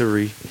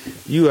boxery,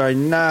 you are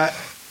not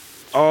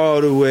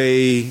all the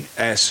way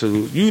at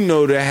salute. You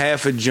know that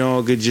half a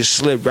joint could just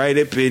slip right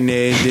up in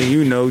there and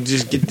then,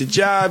 just get the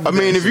job. I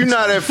mean, if you're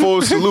not at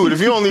full salute,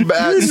 if you only at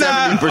You're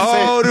not 70%,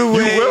 all the you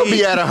way. will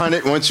be at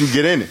 100 once you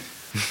get in it.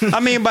 I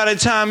mean, by the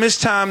time it's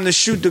time to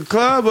shoot the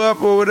club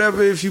up or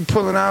whatever, if you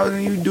pulling out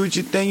and you do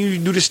your thing, you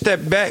do the step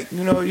back,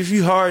 if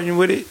you harden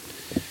with it,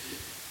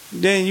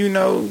 then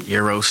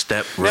Euro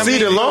step. I See,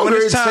 mean, the longer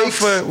when it's it time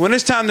takes- when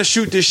it's time to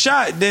shoot the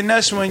shot, then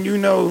that's when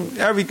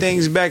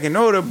everything's back in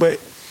order. But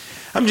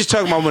I'm just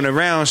talking about when the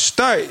rounds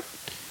start.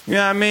 You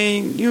know what I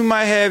mean? You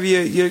might have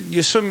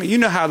your swimming. You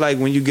know how like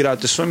when you get out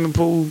the swimming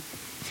pool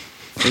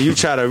and you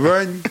try to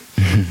run.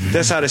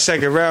 That's how the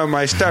second round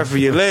might start for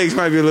your legs.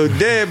 Might be a little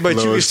dead, but you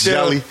Little can still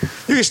jelly.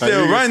 you can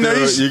still Like, run. though.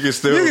 you can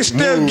still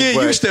move, you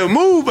but can still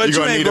move, but You're you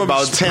going to ain't need gonna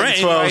about be 10,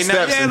 sprinting 12 right now.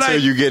 steps Yeah, until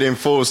like, you get in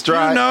full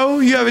stride.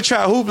 you ever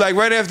try to hoop like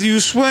right after you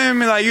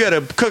swim and like you had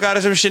to cook out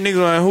of some shit, niggas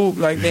want to hoop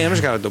like damn, I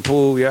just got out the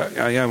pool,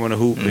 y'all want to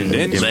hoop and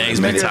then Your legs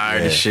been nigga,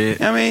 tired and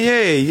shit. I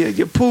mean,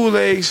 your pool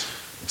legs.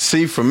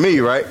 See, for me,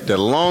 right, the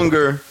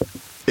longer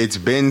it's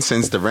been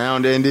since the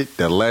round ended,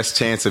 the less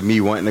chance of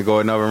me wanting to go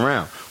another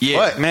round. Yeah.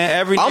 But Man,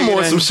 every I'm nigga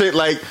on done- some shit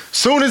like,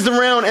 soon as the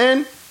round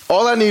end,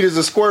 all I need is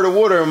a squirt of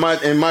water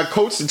and my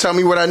coach to tell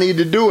me what I need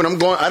to do, and I'm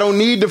going. I don't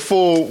need the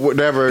full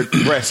whatever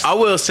rest. I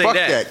will say Fuck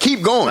that.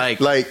 Keep going.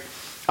 Like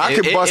I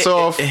could bust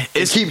off and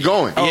keep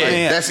going. Oh, Like,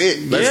 yeah. that's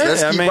it.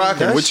 Let's Yeah, I keep mean, rocking.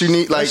 that's- What you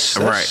need, like,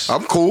 that's-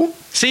 I'm cool.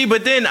 See,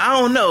 but then I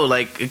don't know,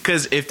 like,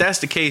 because if that's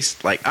the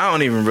case, like, I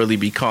don't even really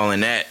be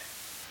calling that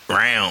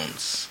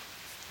rounds.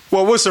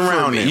 Well, what's a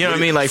round? me, then? you know what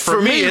I mean? Like,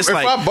 for me, it's if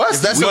like, I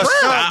bust, that's a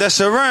round. That's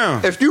a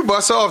round. If you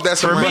bust off,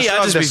 that's a For round. me, I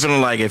just be that's-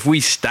 feeling like if we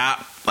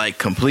stop like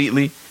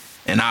completely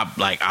and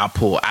I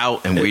pull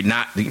out and we're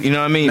not, you know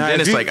what I mean? Nah, then if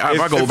it's you- like if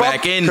I go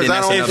back in, then 'cause I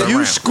that's don't- another If you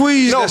round.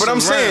 squeeze, No, that's but a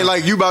I'm saying round.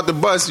 like you about to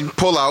bust, you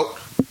pull out.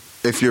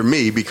 If you're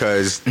me,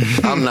 because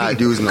I'm not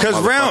using no 'Cause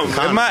motherfucking round-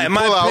 condom. in my- You in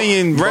my pull out,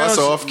 opinion, bust rounds-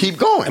 off, keep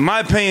going. in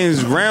my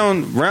opinion,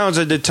 rounds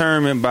are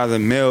determined by the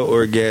male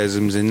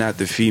orgasms and not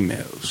the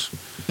females.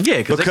 Yeah,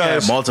 because they can have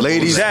Because multiple.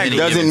 Ladies, at it any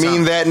doesn't given mean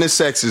time. that in a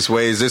sexist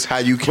way. Is this how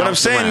you count? What I'm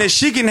saying the is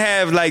she can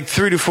have like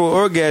 3 to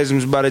 4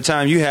 orgasms by the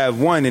time you have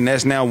one, and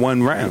that's now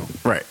one round.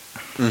 Right.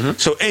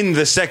 So in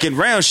the second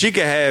round, she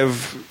could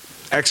have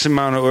X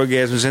amount of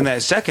orgasms in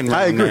that second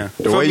round. I agree. Now.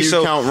 The Feel way me? you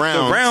So count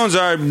rounds the rounds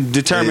are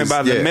determined is-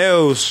 by the yeah.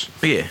 males.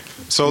 Yeah.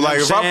 So You know like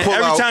what if I'm I saying? pull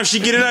every out, time she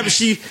get it up,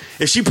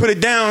 if she put it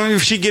down,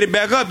 if she get it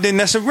back up, then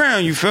that's a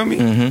round. You feel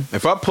me?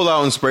 if I pull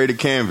out and spray the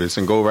canvas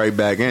and go right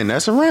back in,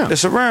 that's a round.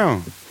 That's a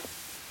round.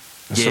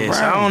 That's a Yeah, so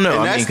round. I don't know.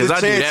 And I that's mean, because the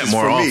I do that chances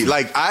more for often. me.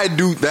 Like I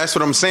do. That's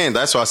what I'm saying.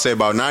 That's why I say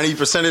about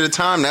 90% of the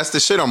time, that's the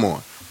shit I'm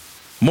on.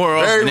 More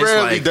often, Very it's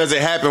rarely like, does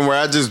it happen where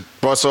I just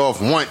bust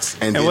off once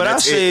and then what I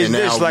that's say it. is And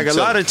this, now like, we a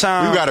lot chilling. of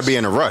times- you got to be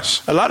in a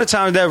rush. A lot of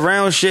times that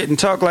round shit and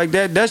talk like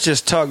that, that's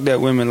just talk that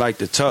women like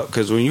to talk.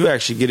 Because when you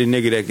actually get a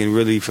nigga that can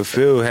really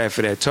fulfill half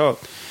of that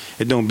talk,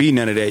 it don't be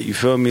none of that. You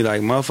feel me?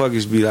 Like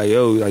motherfuckers be like,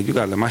 yo, like you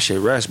gotta let my shit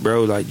rest,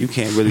 bro. Like you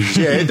can't really.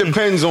 Yeah, it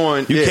depends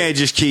on. You yeah. can't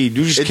just keep.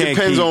 You just It can't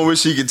depends keep, on what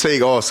she could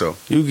take. Also,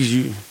 You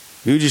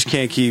just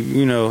can't keep.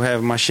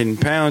 Having my shit in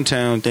Pound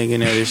Town, thinking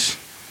that it's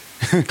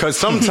Because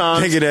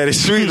sometimes Take it at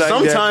its sweet like that,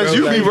 sometimes bro.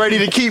 you be Like- ready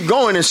to keep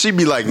going, and she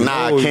be like,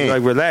 "Nah, No, I can't."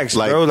 like, relax,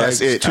 like, bro.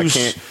 That's Like, it. it's I too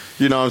can't.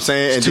 You know what I'm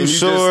saying? And too then you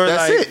sore. just,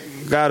 that's like,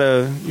 it.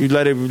 Gotta you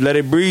let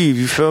it breathe.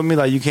 You feel me?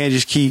 Like you can't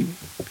just keep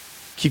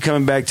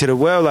coming back to the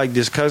well like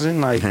this,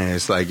 cousin. Like And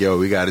it's like, yo,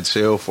 we got to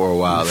chill for a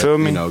while. You feel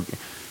me? You know,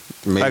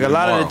 maybe like a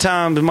lot of the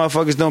tomorrow. times, the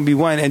motherfuckers don't be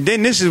wanting. And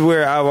then this is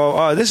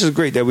where this is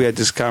great that we had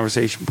this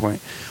conversation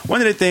point. One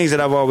of the things that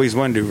I've always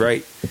wondered,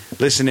 right,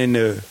 listening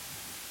to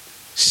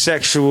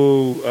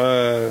sexual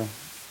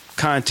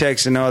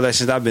context and all that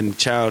since I've been a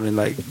child, and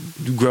like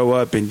you grow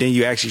up and then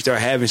you actually start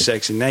having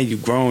sex, and now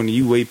you've grown and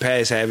you way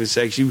past having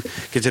sex. You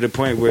get to the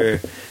point where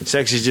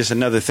sex is just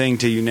another thing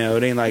to you now.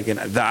 It ain't like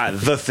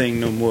the thing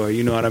no more.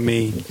 You know what I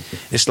mean?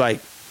 It's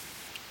like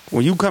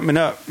when you coming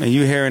up and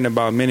you hearing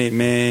about Minute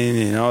Men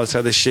and all this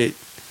other shit,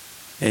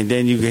 and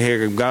then you can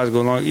hear guys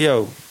go along,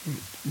 yo,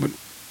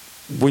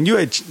 when you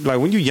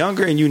when you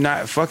younger and you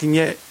not fucking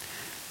yet.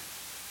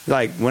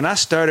 Like when I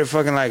started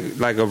fucking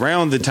like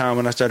around the time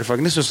when I started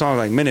fucking, this was songs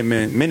like Minute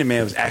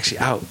Man was actually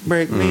out.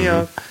 Break me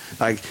up.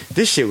 Like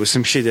this shit was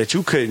some shit that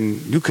you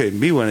couldn't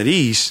be one of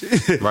these.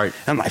 Right.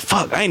 I'm like,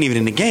 fuck, I ain't even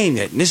in the game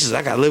yet. And this is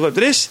I gotta live up to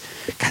this.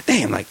 God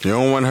damn, like You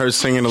don't want her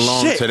singing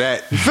along shit. to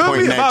that. You feel me?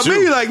 Pointing About at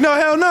you. me, like, no,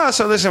 hell no.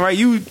 So listen, right,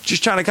 you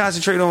just trying to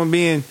concentrate on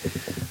being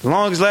the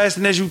longest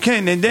lasting as you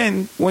can, and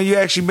then when you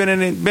actually been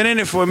in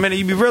it for a minute,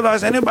 you be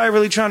realize ain't nobody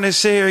really trying to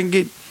sit here and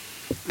get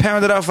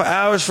pounded out for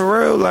hours for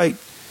real. Like,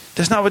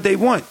 that's not what they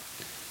want.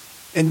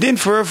 And then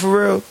for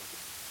real,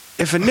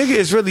 if a nigga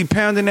is really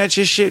pounding at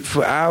your shit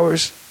for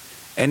hours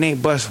and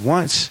ain't bust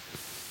once,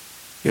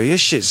 yo, your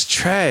shit's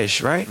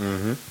trash, right?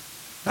 Mm-hmm.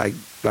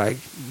 Like,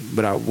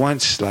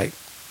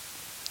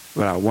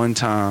 without one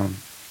time,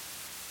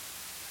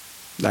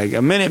 like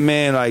a Minute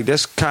Man, like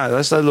that's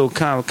a little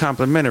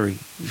complimentary.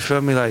 You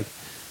feel me? Like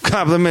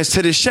compliments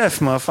to the chef,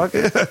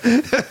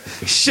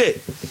 motherfucker.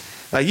 Shit,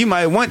 like you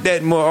might want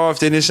that more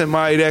often than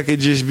somebody that could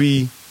just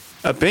be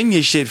up in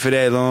your shit for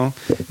that long.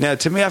 Now,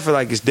 to me, I feel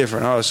like it's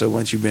different also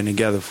once you've been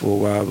together for a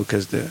while,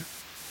 because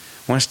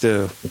once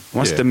the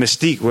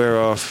mystique wear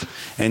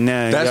off, and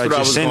now That's y'all what I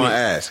just was send going it. to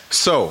ask.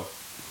 So,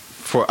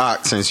 for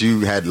Ock, since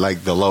you had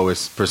like the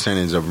lowest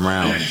percentage of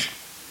rounds,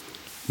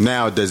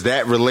 now does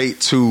that relate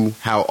to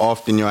how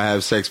often y'all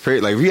have sex?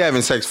 Period. Like if you're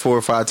having sex 4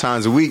 or 5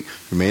 times a week,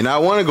 you may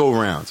not want to go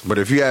rounds. But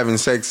if you're having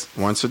sex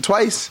once or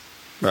twice,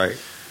 Right.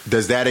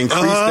 does that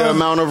increase the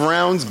amount of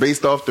rounds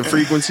based off the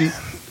frequency?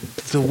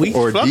 The weeks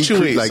Or fluctuate.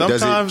 decrease, like, does it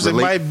Sometimes it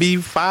relate? might be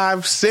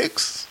 5,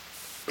 6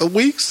 a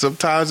week.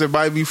 Sometimes it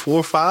might be 4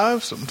 or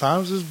 5.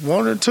 Sometimes it's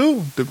 1 or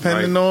 2,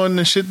 depending on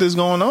the shit that's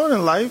going on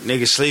in life.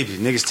 Niggas sleepy,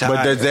 niggas tired.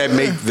 But does that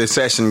make the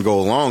session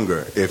go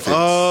longer? If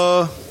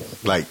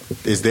it's like,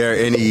 is there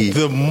any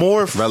The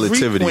more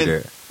relativity frequent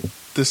there?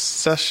 the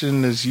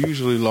session is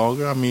usually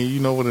longer. I mean, you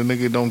know, when a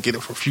nigga don't get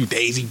it for a few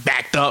days, he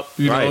backed up.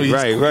 You know,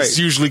 Right. It's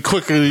usually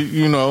quicker.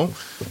 You know,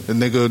 the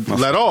nigga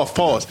let off.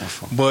 Pause.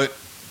 But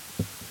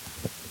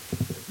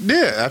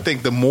yeah, I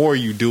think the more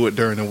you do it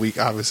during the week,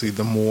 obviously,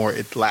 the more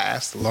it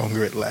lasts, the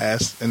longer it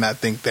lasts, and I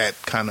think that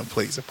kind of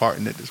plays a part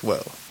in it as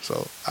well.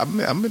 So I'm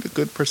at a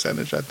good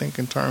percentage, I think,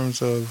 in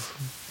terms of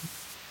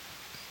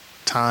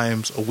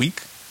times a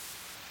week.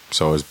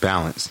 So it's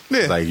balanced.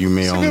 Yeah, Like you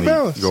may it's a good only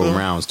balance, go so-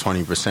 rounds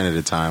 20% of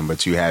the time,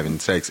 but you having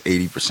sex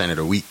 80% of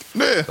the week.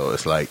 Yeah, So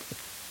it's like,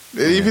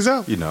 it evens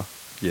out. you know,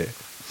 yeah.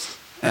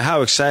 and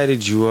how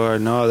excited you are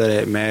and all of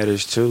that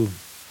matters too.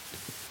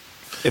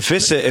 If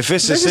it's a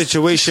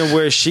situation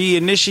where she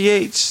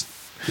initiates,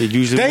 you're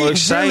usually more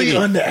excited.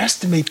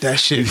 underestimate that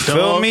shit. You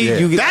feel me? Yeah.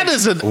 You, That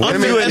is an if you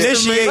underestimated.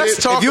 initiate,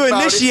 Let's talk if you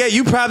about initiate,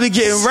 you probably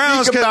getting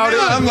rounds. Speak about it.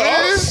 I'm like,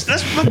 Man. oh,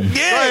 that's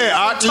ahead,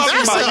 Ock. That's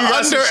about- you an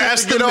got some shit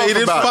to get off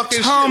underestimated about. fucking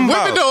shit. Talking Women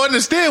about. don't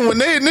understand when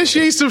they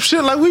initiate some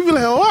shit. Like we be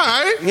like, all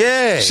right,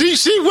 Yeah. She with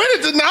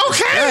it. Now,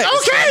 okay, Yeah.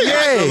 okay.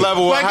 Yeah. The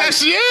level of Like hype. that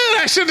shit. Yeah,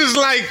 that shit is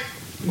like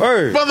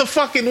Word.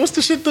 motherfucking. What's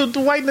the shit the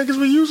white niggas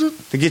be using?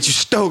 To get you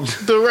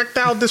stoked. The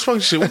erectile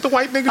dysfunction shit. What the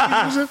white niggas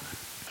be using?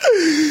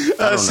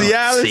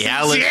 Cialis.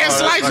 Cialis. Yeah,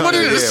 it's like what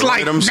it is. It's like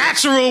one of them shit.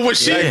 natural with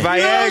shit.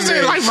 Like You know what I'm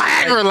saying? Viagra. Like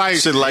Viagra. Like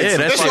Shit like Yeah, some-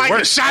 that's it's like like a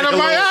work. shot of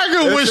Like a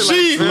little- Viagra when It's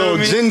she. like little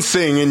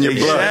ginseng in your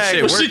blood.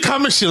 Exactly. When she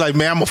come and she like,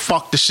 man, I'm gonna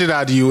fuck the shit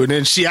out of you, and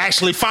then she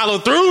actually follow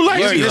through.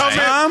 Like Word, she this come in.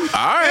 time? All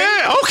right,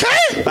 yeah,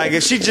 okay, Like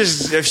if she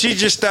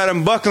just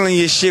started buckling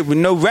your shit with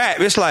no rap,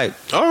 it's like,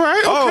 all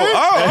right, okay.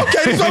 oh,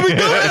 okay, that's what we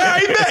doing. All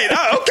right, bet.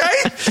 Oh,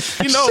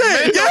 okay. You know,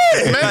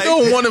 Shit, men Like,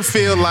 don't want to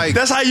feel like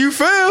that's how you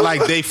feel.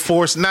 like they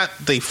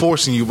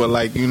forcing you, but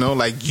like you know,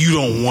 like you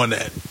don't want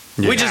that.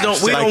 We just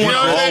don't. We Like, don't you want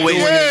know, to always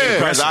yeah. be the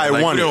Because aggressor. I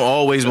Like, want we it. don't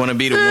always want to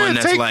be the Yeah, one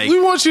that's we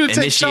want you to take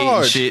initiating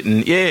charge. shit,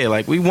 and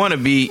like we want to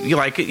be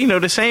like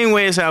the same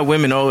way as how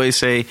women always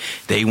say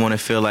they want to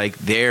feel like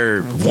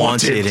they're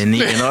wanted and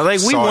like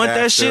we Sought want that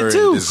after shit and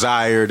too.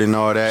 desired and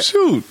all that.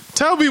 Shoot,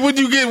 tell me when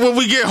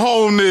we get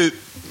home that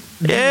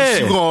Yeah.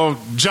 You gonna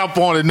jump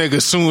on a nigga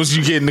as soon as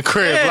you get in the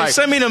crib. Yeah, like,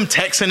 send me them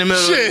texts in the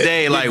middle of Shit. the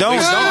day. Like, Don't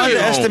we still get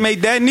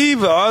underestimate that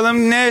neither. All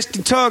them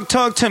nasty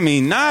talk to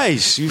me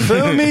nice. You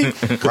feel me?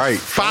 Right. 5 Don't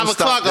stop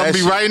o'clock, I'll that be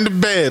shit. right in the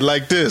bed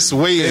like this,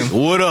 waiting.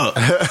 home. What up?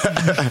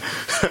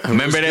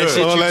 Remember that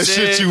shit All you that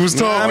said? shit you was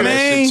All talking.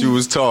 that mean? shit you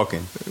was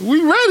talking.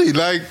 We ready.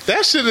 Like,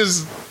 that shit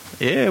is.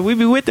 Yeah, we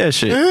be with that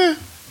shit. Eh.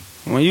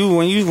 When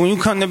you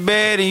come to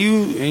bed and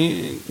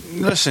you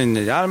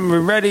listen,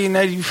 I'm ready and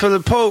that you feel the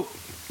poke.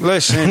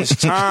 Listen, it's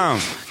time.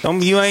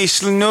 You ain't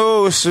sleep.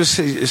 No,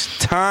 it's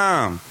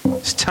time.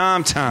 It's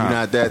time. You're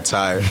not that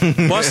tired.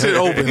 Bust it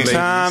open, ladies.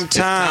 Time.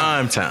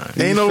 Time.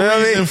 Ain't no feel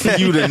reason me? for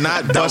you to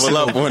not bust it Double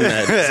up open. on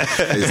that.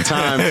 It's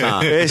time.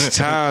 It's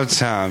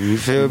time. You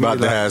feel me? About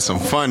to Like, have some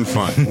fun.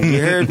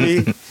 you heard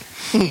me?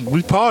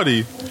 We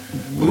party.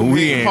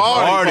 We ain't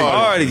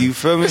Party. You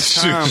feel me?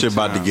 It's time. Shit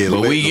about to get But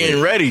lit. we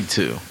getting ready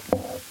to.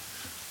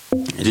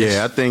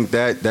 Yeah, I think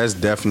that's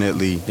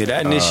definitely. Yeah,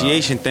 that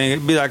initiation thing,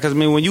 it'd be like, cause I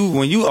mean, when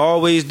you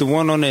always the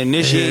one on the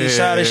initiating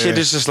side of shit,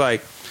 it's just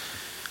like,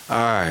 all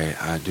right,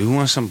 I do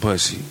want some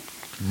pussy,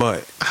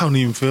 but I don't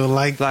even feel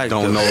like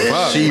Don't know if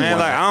fuck, she man, want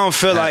like I don't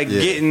feel like yeah.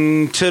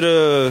 getting to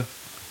the.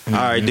 All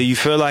right, do you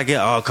feel like it?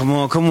 Oh, come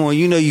on,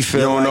 you know you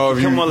feel. You don't like know it.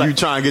 if Come on, you like,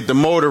 trying to get the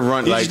motor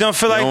run. you Like, just don't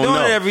feel like you doing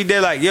know. it every day.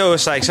 Like, yo,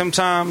 it's like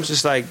sometimes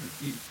it's like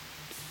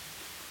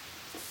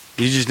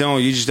you just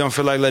don't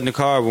feel like letting the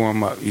car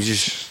warm up. You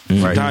just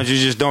sometimes you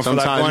just don't feel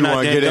like Sometimes going you out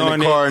want to there get in doing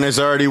the car and it's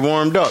already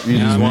warmed up. You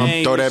just want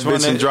to throw that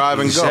bitch and drive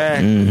and go.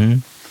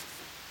 Exactly.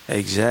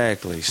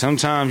 Exactly.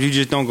 Sometimes you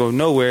just don't go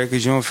nowhere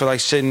because you don't feel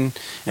like sitting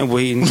and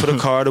waiting for the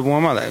car to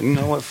warm up. Like, you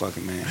know what,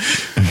 fucking man.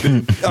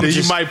 Then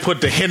you might put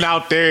the hint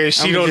out there and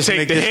she I'ma don't just take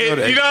make the this hint.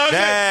 little- You know what I'm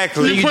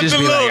Exactly. saying? You put just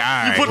the be little, like, all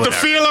right, you put the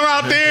whatever. feeler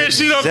out there and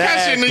she don't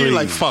catch it, and then you're Exactly.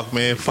 like, fuck,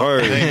 man. Fuck,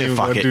 Word. I ain't even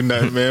Fuck gonna it. do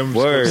nothing, man. I'm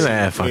Word. just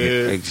Nah, fuck it.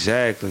 yeah.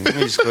 Exactly. Let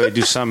me just go ahead and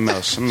do something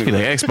else. Let me Be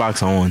like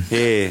Xbox on.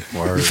 yeah.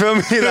 You feel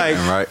me? Like,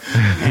 Right.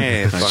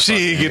 man, fuck She it,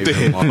 ain't man. get the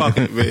hint. Fuck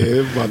it, man.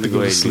 I'm about to Go go to ahead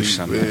and do sleep,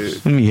 something man.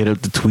 else. Let me hit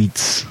up the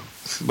tweets.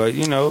 But,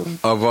 you know,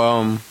 Of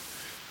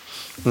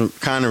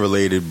kind of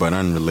related but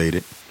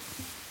unrelated.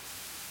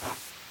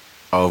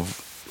 Of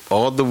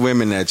all the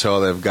women that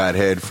y'all have got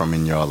head from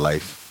in your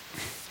life,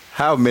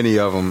 how many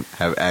of them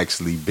have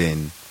actually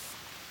been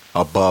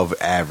above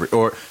average,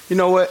 or you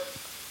know what,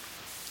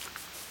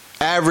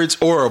 average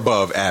or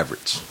above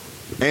average?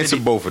 Answer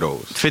both of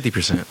those.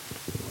 50%.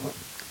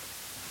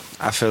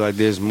 I feel like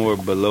there's more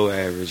below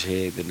average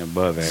head than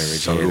above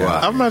average So head. do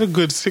I. I'm at a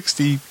good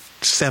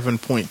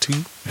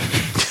 67.2.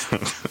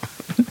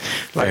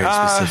 Like, Very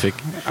specific.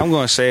 I'm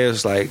gonna say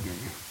it's like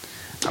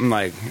I'm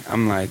like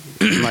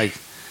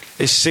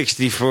it's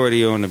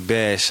 60-40 on the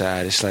bad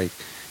side. It's like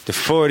the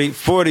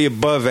 40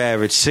 above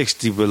average,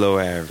 60 below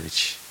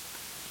average.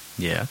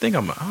 Yeah, I think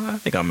I'm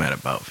at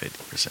about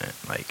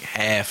 50%. Like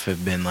half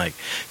have been like,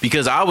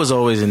 because I was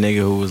always a nigga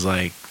who was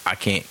like, I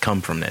can't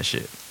come from that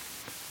shit.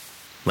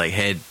 Like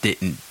head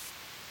didn't,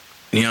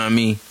 you know what I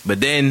mean?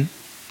 But then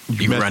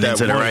you met run that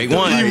into the one. right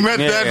one. You met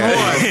that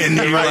one. And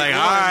you're like,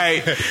 all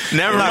right,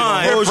 never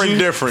mind.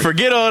 Different.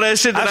 Forget all that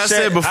shit that I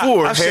said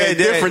before. I've said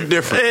Head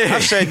different. Yeah.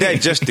 I've said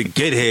that just to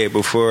get head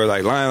before,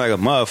 like lying like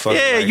a motherfucker.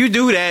 Yeah, like, you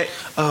do that.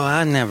 Oh,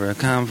 I never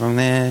come from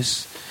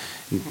this.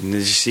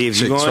 Just see if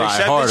Should you're going to try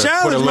accept harder, the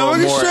challenge, put a little man.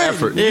 What more you say?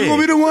 effort. You Yeah.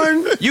 gonna be the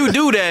one? You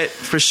do that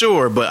for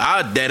sure, but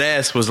I dead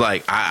ass was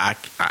like, I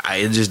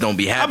it just don't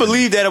be I happening.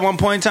 believe that at one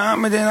point in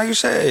time, and then like you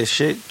said,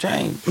 shit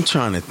changed. I'm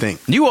trying to think.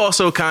 You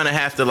also kind of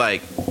have to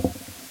like,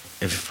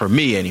 if for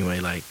me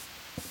anyway, like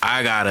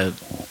I gotta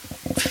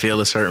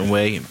feel a certain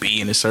way and be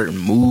in a certain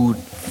mood.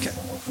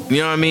 You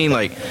know what I mean?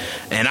 Like,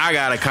 and I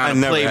gotta I kind of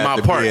never play had my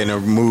to part. be in a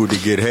mood to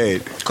get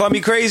head. Call me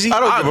crazy.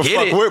 I don't I'll give a get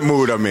fuck it. what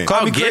mood I'm in.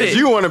 I'll get If it.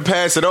 you want to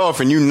pass it off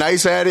and you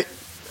nice at it,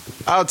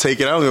 I'll take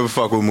it. I don't give a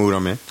fuck what mood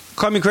I'm in.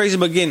 Call me crazy,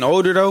 but getting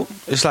older though,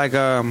 it's like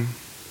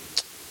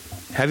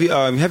have you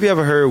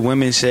ever heard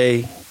women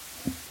say,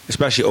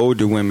 especially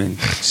older women,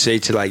 say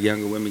to like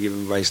younger women, give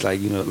advice like,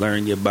 you know,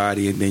 learn your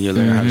body and then you'll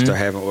learn how to start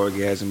having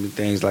orgasm and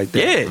things like that.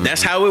 Yeah,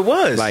 that's how it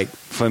was. Like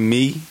for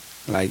me,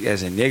 like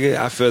as a nigga,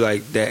 I feel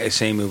like that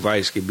same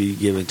advice could be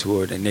given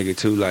toward a nigga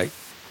too, like,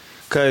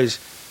 cause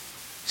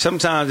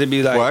sometimes it'd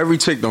be like, Well, every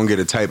chick don't get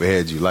a type of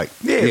head you like.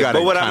 yeah, You gotta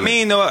but what I kinda-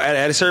 mean though,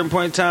 at a certain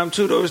point in time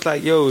too, though, it's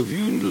like, yo, if you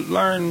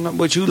learn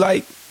what you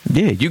like,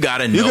 yeah, you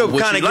gotta know you can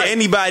what kind you of like. get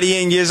anybody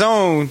in your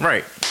zone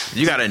Right,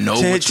 you gotta know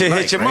to, what hit, you to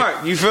like, hit your right?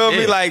 mark. You feel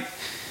me? Yeah. Like,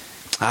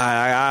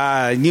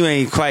 you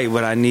ain't quite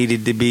what I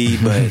needed to be,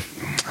 but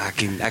I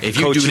can If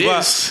you coach do you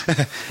this, up.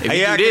 if you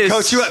I do can this,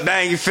 coach you up.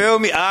 Dang, you feel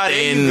me? There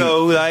you then-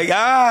 go.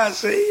 Like,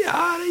 see,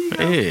 there you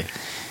go. yeah,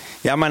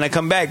 Yeah, I might not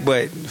come back,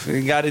 but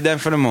we got it done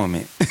for the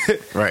moment.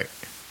 right.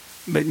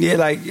 But yeah,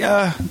 like,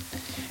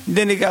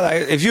 then they got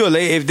like,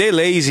 if they're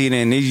lazy,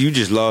 then you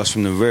just lost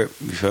from the rip.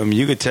 You feel me?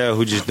 You could tell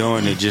who just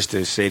doing it just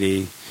to say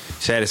they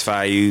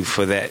satisfy you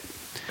for that.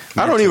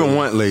 I don't even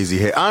want lazy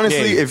head.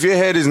 Honestly, Yeah. if your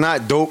head is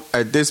not dope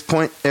at this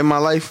point in my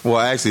life, well,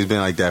 actually, it's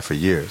been like that for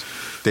years.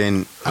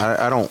 Then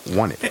I don't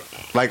want it.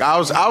 Like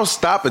I'll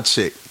stop a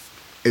chick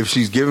if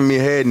she's giving me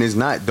head and it's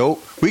not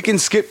dope, we can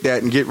skip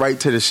that and get right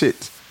to the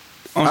shits.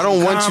 I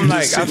don't want you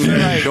just sitting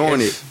there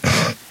doing it.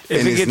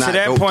 If it gets to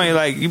that point,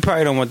 like, you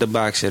probably don't want the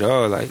box at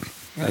all. Like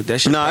that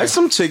shit. Nah, there's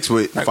some chicks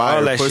with like, fire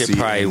all that pussy shit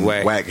probably and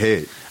whack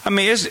head. I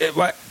mean,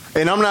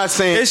 And I'm not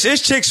saying it's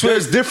chicks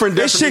there's with different.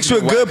 It's chicks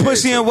with good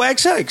pussy and whack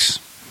sex.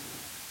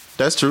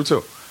 That's true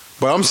too.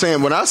 But I'm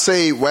saying when I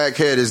say whack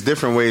head, there's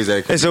different ways that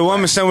it can There's a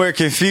woman somewhere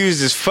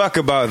confused as fuck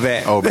about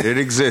that. Oh, but it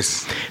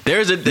exists.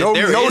 There's a No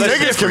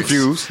niggas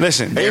confused.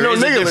 Listen, Ain't no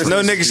niggas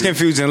no niggas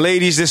confused. And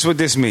ladies, this is what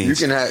this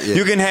means.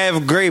 You can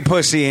have great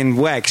pussy and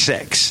whack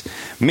sex,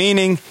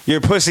 meaning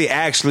your pussy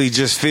actually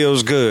just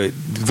feels good.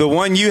 The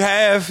one you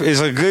have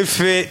is a good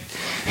fit.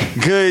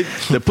 Good.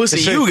 The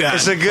pussy you got.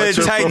 It's a good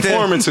tight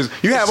performances.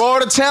 You have all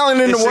the talent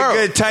in the world.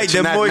 It's a good tight.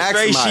 The moist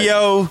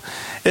ratio.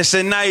 It's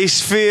a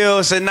nice feel.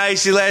 It's a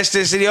nice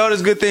elasticity. All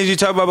those good things you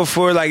talked about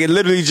before. Like, it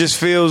literally just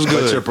feels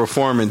good. But your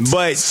performance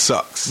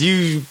sucks.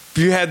 You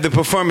have the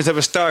performance of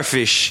a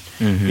starfish.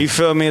 Mm-hmm. You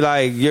feel me?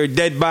 Like, you're a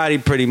dead body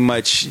pretty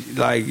much.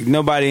 Like,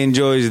 nobody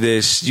enjoys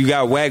this. You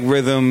got whack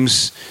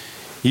rhythms.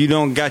 You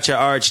don't got your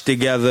arch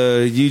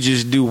together. You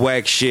just do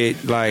whack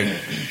shit. Like,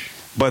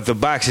 but the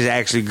box is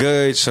actually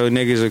good, so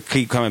niggas will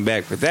keep coming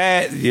back for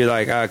that. You're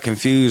like,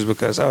 confused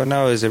because, oh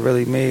no, is it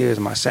really me? Is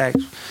my sex?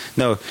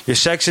 No, your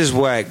sex is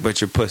whack, but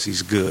your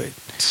pussy's good.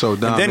 So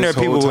and then there are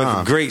people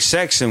with great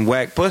sex and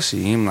whack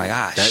pussy. I'm like,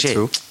 that shit.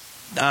 Too.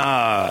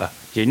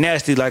 You're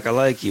nasty like I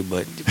like you,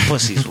 but your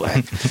pussy's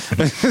whack.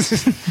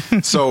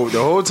 So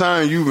the whole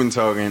time you've been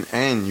talking,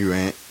 and you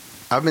ain't,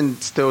 I've been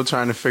still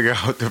trying to figure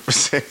out the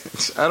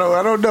percentage. I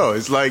don't know.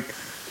 It's like,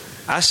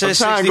 I said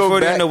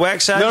 60-40 on the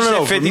whack side.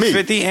 No,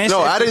 50-50. And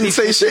no, I didn't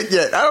say shit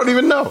yet. I don't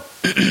even know.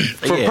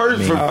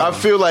 I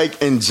feel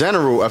like in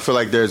general, I feel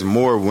like there's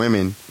more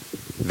women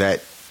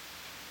that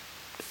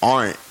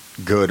aren't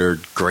good or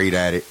great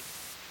at it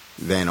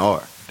than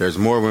are. There's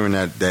more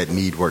women that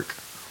need work.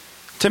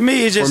 To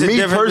me, it's just for a me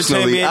difference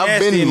personally. between I've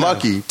being been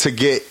nasty lucky to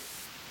get.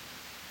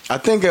 I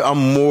think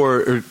I'm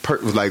more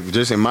like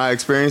just in my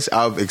experience.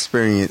 I've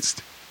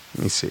experienced.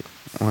 Let me see,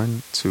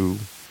 1, 2,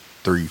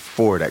 3,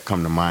 4 that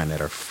come to mind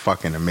that are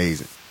fucking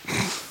amazing.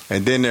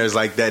 And then there's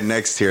like that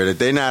next tier that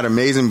they're not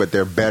amazing, but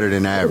they're better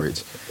than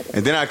average.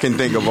 And then I can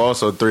think of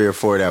also 3 or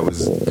 4 that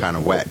was kind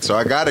of whack. So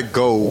I got to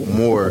go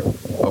more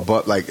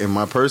above, like in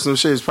my personal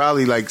shit, it's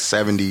probably like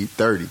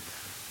 70-30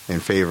 in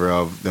favor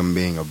of them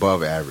being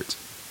above average.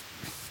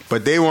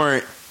 But they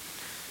weren't,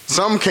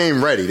 some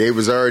came ready. They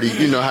was already,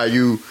 you know how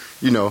you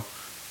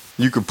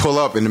could pull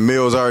up and the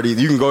meal's already,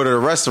 you can go to the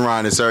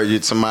restaurant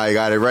and somebody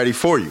got it ready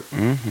for you.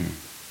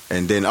 Mm-hmm.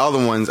 And then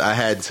other ones I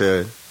had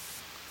to,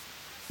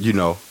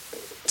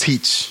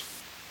 teach,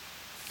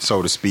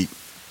 so to speak.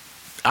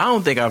 I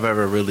don't think I've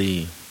ever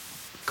really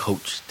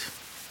coached.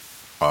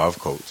 Oh, I've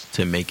coached.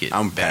 To make it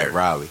I'm better. Pat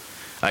Riley.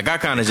 Like, I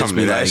kind of just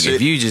be like,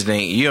 if you just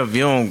ain't, if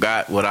you don't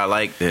got what I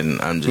like, then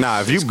I'm just.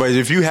 Nah,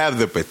 if you have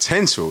the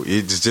potential,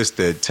 it's just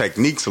the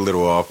technique's a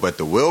little off, but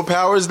the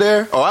willpower's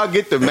there. Oh, I'll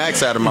get the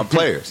max out of my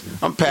players.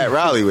 I'm Pat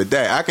Riley with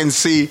that. I can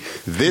see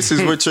this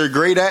is what you're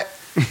great at,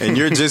 and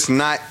you're just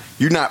not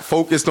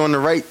focused on the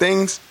right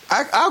things.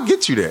 I'll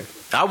get you there.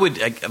 I would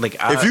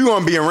if you're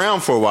gonna be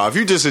around for a while. If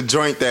you just a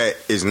joint that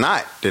is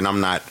not, then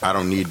I'm not. I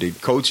don't need to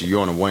coach you.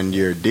 You're on a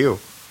 1-year deal.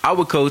 I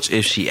would coach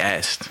if she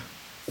asked.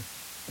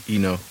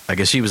 I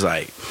guess she was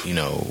like,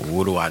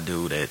 what do I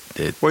do that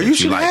well, that you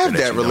should like have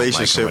that that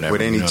relationship like whatever,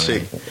 with any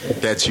chick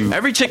that you.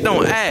 Every chick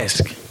don't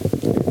ask.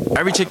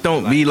 Every chick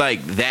don't be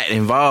like that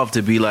involved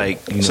to be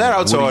like. Shout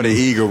out to all the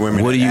eager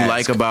women. What do you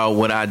like about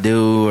what I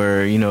do,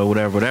 or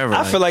whatever.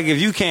 I feel like if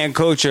you can't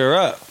coach her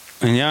up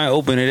and y'all ain't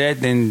open to that,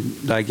 then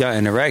like y'all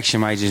interaction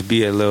might just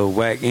be a little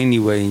whack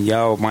anyway, and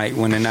y'all might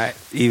want to not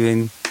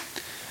even.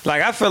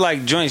 Like, I feel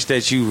like joints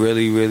that you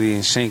really, really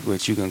in sync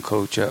with, you can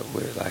coach up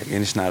with, like,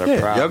 and it's not a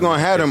problem. Y'all gonna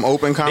have them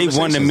open conversations. They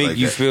want to make like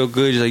you that. feel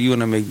good, just like you want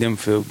to make them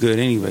feel good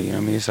anyway. You know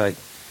what I mean? It's like,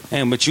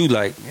 and what you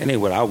like, and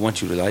ain't what I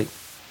want you to like.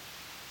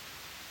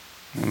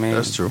 I mean,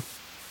 that's true.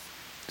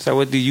 So,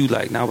 what do you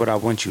like? Not what I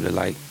want you to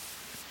like.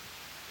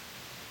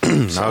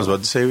 I was about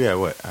to say we had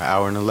what, an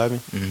hour and 11.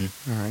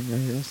 Mm-hmm. All right,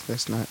 yeah,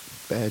 that's not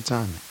bad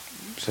timing.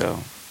 So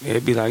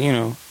it'd be like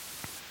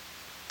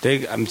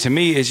to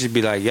me, it should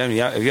be like,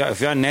 if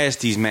y'all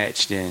nasties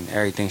match, then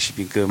everything should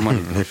be good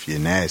money. If your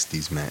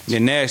nasties match.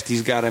 Your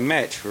nasties got to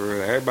match, for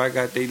real. Everybody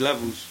got their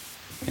levels.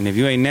 And if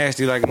you ain't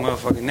nasty like a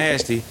motherfucking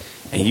nasty,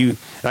 and you,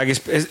 like,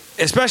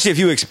 especially if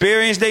you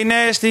experience they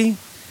nasty,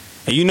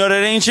 and you know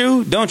that ain't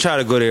you, don't try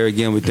to go there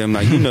again with them.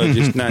 Like,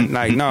 just not,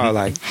 like, no,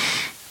 like.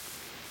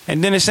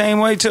 And then the same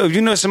way, too. If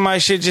you know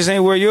somebody's shit just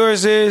ain't where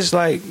yours is,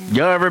 like.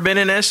 Y'all ever been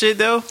in that shit,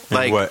 though?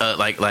 Like, what?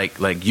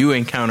 Like you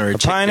encounter a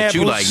chick that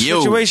you like,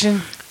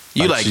 situation?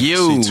 You Like, like, she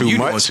you too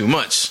much? doing too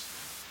much.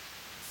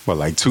 What,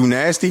 like too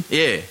nasty?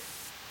 Yeah.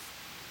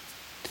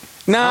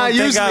 Nah, I don't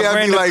think usually I've I'd be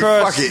ran like,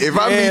 across- fuck it. If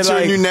I yeah, meet you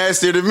like- and you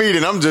nastier than me,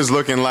 then I'm just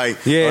looking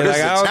like, Yeah, oh, this like,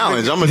 is I a don't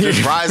challenge. think- I'm going to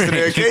just rise to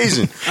the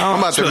occasion. I'm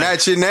about to Like-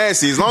 match your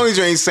nasty. As long as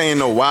you ain't saying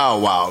no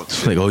wild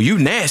shit. Like, oh, you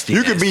nasty.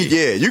 You could be,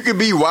 nasty. you could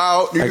be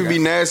wild. You could be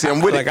nasty. I'm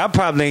with like, it. I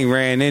probably ain't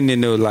ran into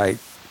no, like,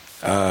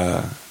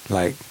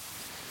 like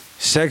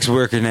sex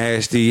worker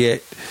nasty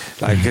yet.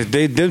 Like, cause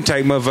them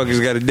type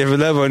motherfuckers got a different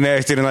level of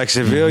nasty than like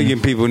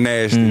civilian people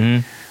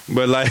nasty.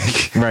 But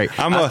like, Right.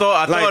 I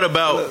thought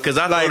about because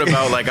I thought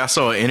about like I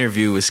saw an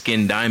interview with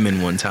Skin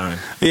Diamond one time.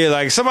 Yeah,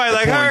 like somebody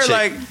like porn her, chick.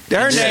 like her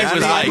Yeah, nasty,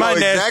 was like- my know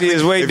nasty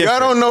is way If different.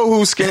 y'all don't know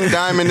who Skin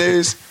Diamond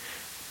is,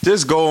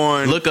 just go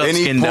on Look up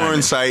any Skin porn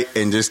Diamond. site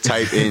and just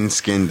type in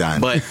Skin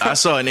Diamond. But I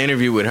saw an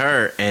interview with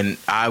her, and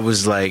I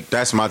was like,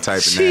 That's my type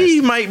of she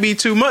nasty. might be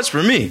too much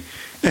for me.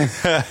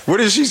 What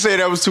did she say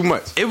that was too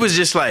much? It was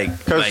just like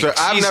I've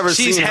she's- never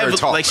she's seen her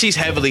talk. Like she's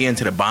heavily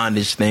into the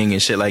bondage thing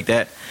and shit like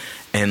that,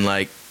 and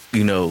like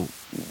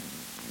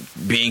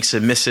being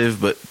submissive,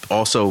 but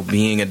also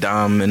being a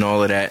dom and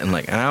all of that, and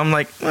I'm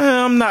like,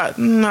 I'm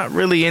not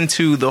really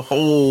into the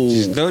whole.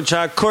 Don't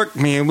try to cork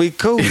me and we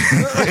cool.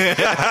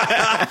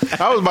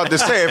 I was about to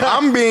say, if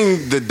I'm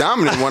being the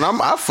dominant one,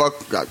 I fuck.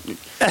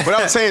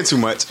 Without saying too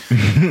much,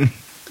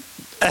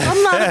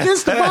 I'm not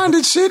against the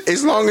bondage shit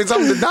as long as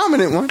I'm the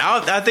dominant one.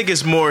 I think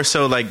it's more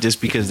so like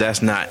just because I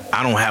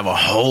don't have a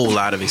whole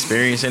lot of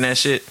experience in that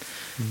shit,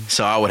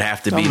 so I would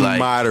have to be I'm like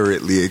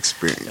moderately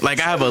experienced. I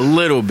have a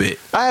little bit.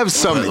 I have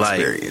some But, like,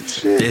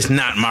 experience. It's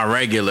not my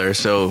regular,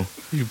 so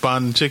You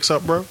bonding chicks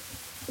up, bro?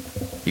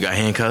 you got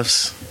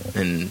handcuffs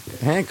and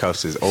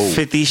Handcuffs is old.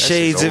 50 That shit's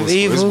Shades old of school.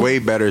 Evil. It's way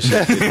better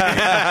shit.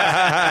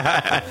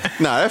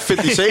 Nah, that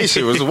 50 Shades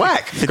shit was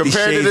whack compared to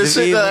Shades this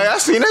of shit. Evil. Like, I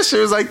seen that shit.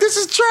 Was like, this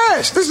is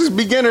trash. This is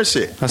beginner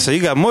shit. I said,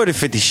 you got more than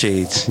 50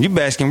 Shades. You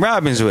Baskin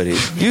Robbins with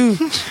it. You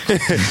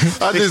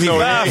I just know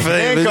 65 for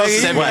that, handcuffs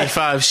is nigga. whack.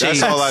 75 shades.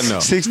 That's all I know.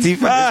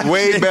 65.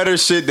 Way better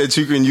shit that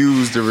you can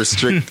use to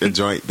restrict a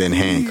joint than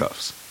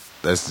handcuffs.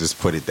 Let's just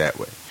put it that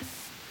way.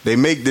 They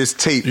make this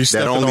tape You that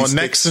stepping only on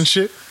necks and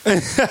sticks.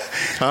 shit?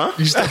 Huh?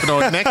 You stepping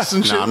on necks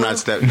and shit? Nah, I'm not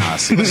stepping. Nah,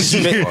 see, I'm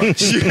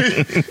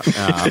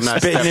not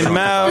Spitting in stepping on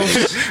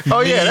mouths. Oh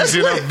yeah, that's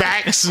Knees in lit. the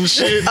backs and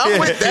shit. I'm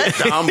with that,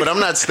 Dom, but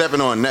I'm not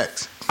stepping on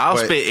necks. I'll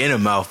But spit in a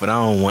mouth, but I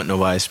don't want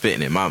nobody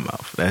spitting in my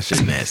mouth. That's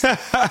just nasty.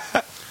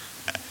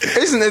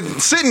 Isn't it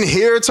sitting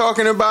here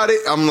talking about it?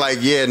 I'm like,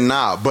 yeah,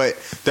 nah, but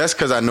that's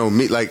because I know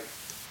me. Like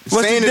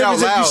What's saying the it out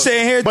difference if loud. you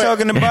saying here but-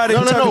 talking about it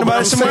and talking but about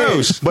I'm it somewhere saying-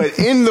 else? But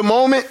in the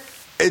moment,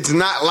 it's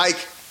not like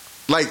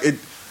it.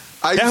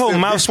 I That used whole to-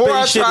 mouth before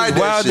I spitting shit tried is that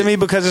wild to shit- me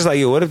because it's like,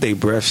 yo, what if they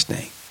breath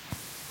stink?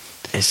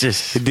 It's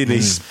just And then they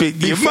spit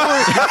in your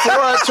mouth. Before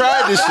I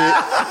tried this shit,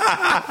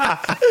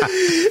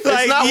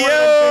 Like, it's not one of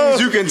yo. the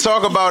things you can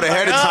talk about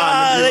ahead of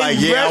time and be they like,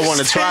 yeah, I breath want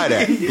to try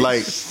that.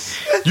 Like,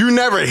 you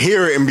never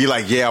hear it and be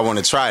like, yeah, I want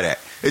to try that.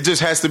 It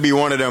just has to be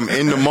one of them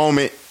in the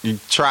moment. You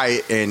try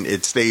it and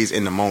it stays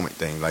in the moment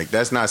thing. Like,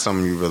 that's not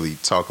something you really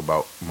talk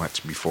about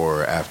much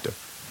before or after.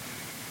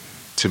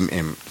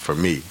 For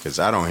me, because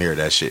I don't hear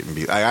that shit and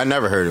be like, I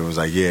never heard it was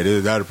like, yeah,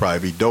 that'd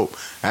probably be dope.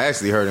 I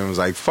actually heard it was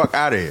like, fuck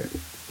out of here.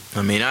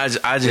 I mean, I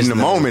just In the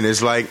know- moment,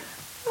 it's like,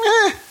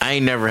 I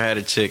ain't never had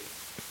a chick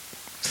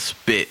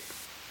spit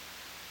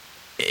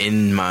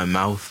in my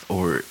mouth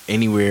or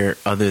anywhere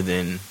other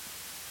than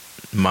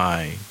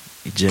my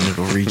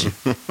genital region.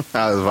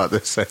 I was about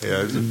to say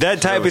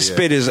That type of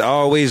spit is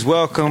always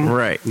welcome.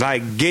 Right.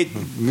 Like,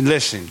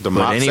 listen. The But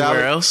mop anywhere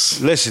salad.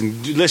 else,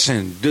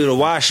 Listen, do the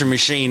washing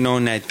machine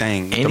on that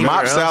thing. The Anywhere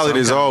mop else, salad I'm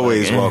is kinda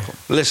always like, eh. welcome.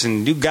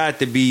 Listen, you got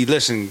to be,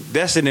 that's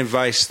an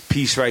advice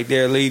piece right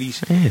there,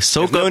 ladies. Yeah,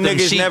 soak If no up them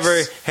niggas sheets.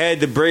 never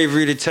had the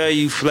bravery to tell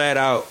you flat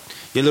out,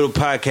 your little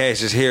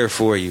podcast is here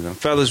for you. And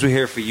fellas, we're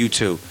here for you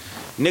too.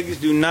 Niggas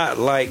do not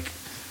like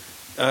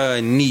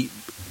neat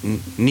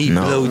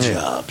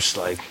blowjobs.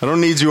 Like, I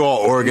don't need you all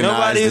organized.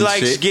 nobody and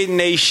likes shit. getting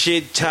they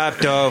shit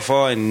topped off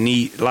all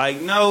neat.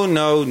 Like, no.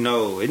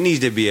 It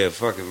needs to be a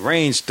fucking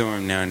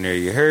rainstorm down there,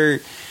 you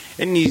heard?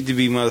 It needs to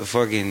be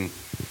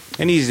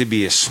it needs to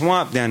be a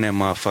swamp down there,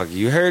 motherfucker.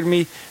 You heard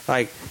me?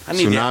 Like, I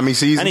need Tsunami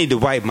season? I need to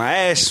wipe my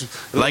ass.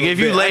 a Like, little if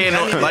you bit. laying I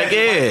on- need to like, wipe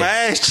yeah. my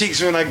ass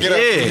cheeks when I get up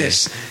Yeah. in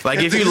this. Like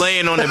if you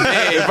laying on the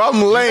bed, If I'm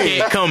you laying,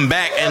 can't come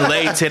back and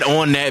lay it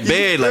on that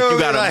bed. Like you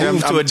gotta Like,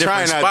 move to a I'm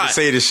trying different not spot. to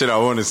say this shit. I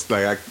want to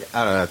like.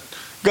 I don't know.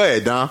 Go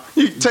ahead, Dom.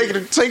 You take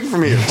it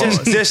from here.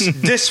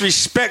 Just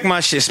disrespect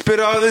my shit.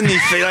 Spit all in your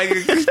face. Like,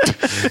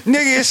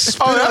 nigga,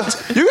 spit Oh,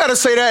 all. you got to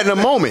say that in a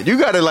moment. You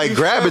got to like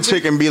grab a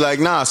chick and be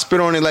like, nah, spit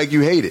on it like you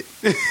hate it.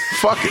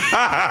 Fuck it.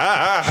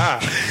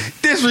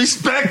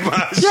 Disrespect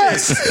my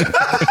Yes.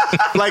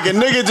 Like a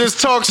nigga just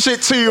talk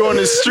shit to you on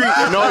the street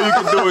and all you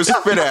can do is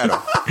spit at him.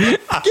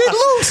 Get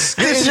loose.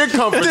 Get in your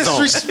comfort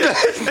zone.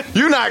 Disrespect.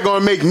 You're not going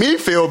to make me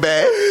feel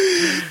bad.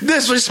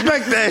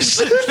 Disrespect that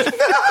shit.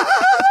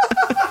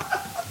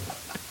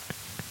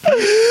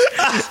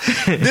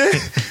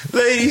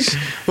 Ladies,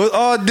 with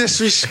all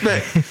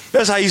disrespect,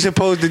 that's how you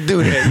supposed to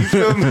do that. You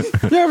feel me?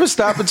 You ever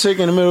stop a chick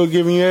in the middle of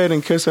giving you head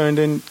and kiss her and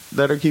then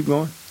let her keep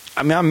going?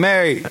 I mean, I'm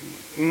married.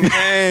 Man.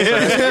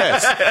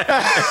 Yes.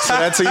 So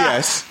that's a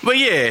yes. But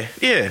yeah.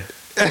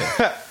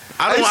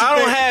 I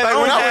don't have. Like, I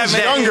don't when I have was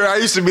that. younger, I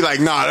used to be like,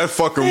 nah, that's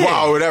fucking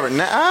wild, whatever.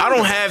 Nah, I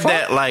don't have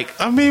that. Like,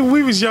 I mean,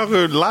 we was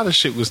younger. A lot of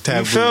shit was taboo.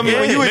 You feel me? Yeah.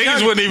 When you was Niggas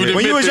young, wouldn't even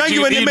when you admit was that young,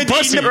 you wouldn't eating admit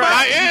to eating the butt.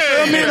 right?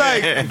 You feel me?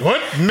 Like,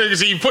 What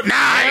niggas eat put?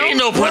 Nah, ain't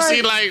no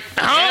pussy. Like,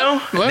 huh?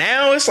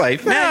 now it's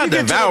like, now nah, you get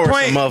to devour the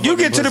some point. You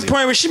get to the motherfucking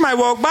point where she might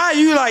walk by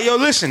you like, yo,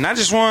 listen, I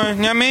just want,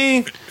 you know what I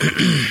mean?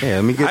 Yeah,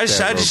 let me get I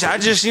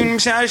just, you know what I'm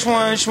saying? I just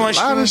want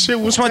lot of shit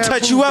was to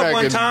touch taboo you up back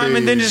one in the time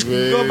and then days, just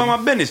man. go about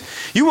my business.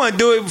 You want to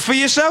do it for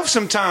yourself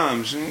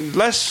sometimes.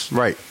 Less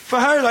Right. for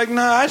her. Like,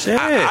 nah,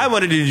 I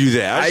wanted to do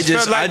that. I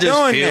just felt like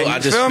doing that. I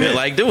You just feel me? feel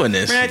like doing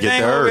this. Man, Get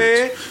thing the over urge.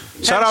 here.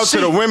 Shout out to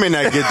the women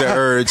that get the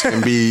urge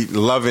and be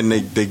loving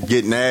they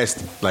get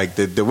nasty. Like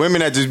the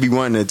women that just be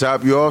wanting to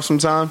top you off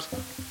sometimes.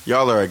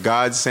 Y'all are a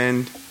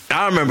godsend.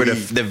 I remember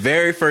the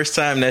very first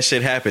time that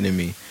shit happened to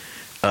me.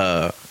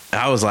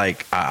 I was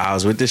like, I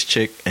was with this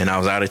chick and I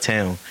was out of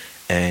town,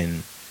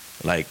 and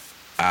like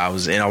I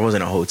was in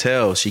a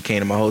hotel. She came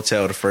to my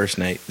hotel the first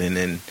night, and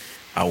then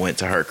I went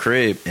to her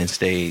crib and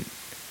stayed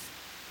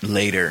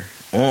later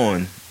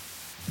on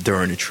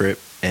during the trip.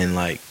 And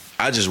like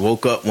I just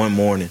woke up one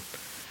morning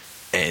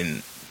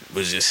and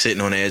was just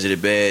sitting on the edge of the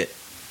bed.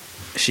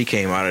 She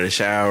came out of the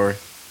shower.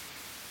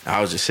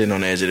 I was just sitting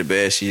on the edge of the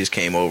bed. She just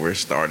came over and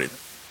started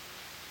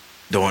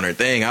doing her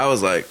thing. I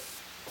was like,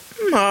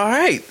 all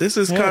right, this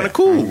is kind of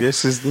cool.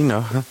 This is,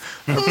 I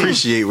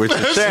appreciate what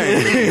you're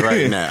sharing with me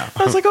right now.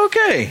 I was like,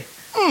 okay,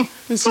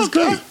 This is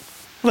good.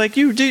 like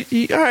you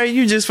all right,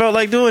 you just felt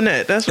like doing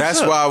that. That's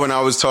That's why when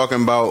I was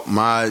talking about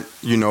my,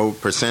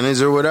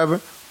 percentage or whatever,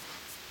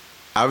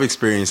 I've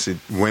experienced it,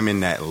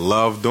 women that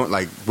love doing,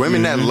 like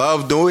women that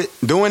love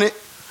doing it.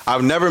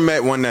 I've never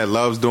met one that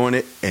loves doing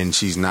it and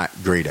she's not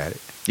great at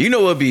it. You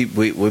know what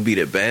would be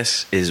the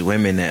best is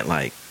women that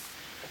like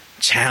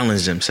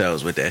challenge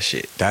themselves with that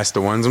shit. That's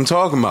the ones I'm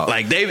talking about.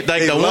 Like they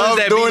they the love ones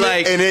that be doing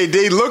like, it, and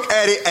they look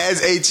at it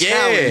as a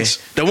challenge.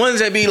 the ones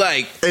that be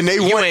like, And they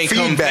you want ain't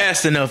come feedback.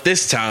 fast enough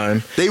this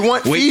time. They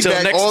want Wait till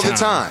feedback next all the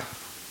time.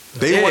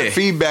 They want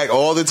feedback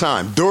all the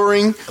time.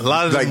 During A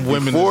lot of them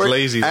women before, is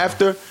lazy, though.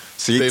 After.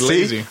 They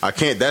lazy. I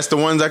can't. That's the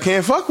ones I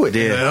can't fuck with.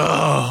 Yeah.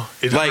 Oh,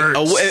 it Like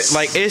hurts.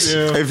 like it's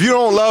If you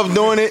don't love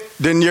doing it,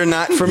 then you're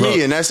not for Look.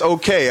 me, and that's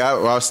okay.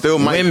 I still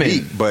might women,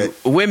 be, but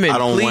women, I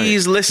don't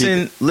please want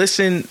it.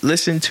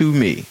 listen to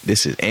me.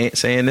 This is Ant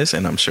saying this,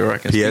 and I'm sure I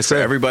can speak for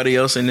PSA. everybody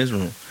else in this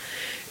room.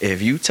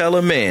 If you tell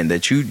a man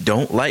that you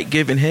don't like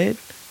giving head,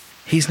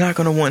 he's not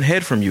going to want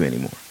head from you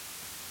anymore.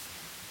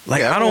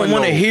 Like, Yeah, I I don't want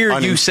want to no hear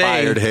you say,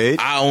 uninspired head.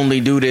 I only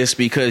do this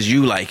because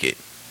you like it.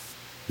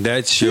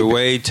 That's your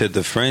way to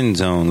the friend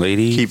zone,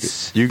 ladies. Keep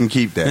it. You can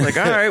keep that. Like,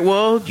 all right,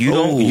 well,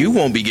 you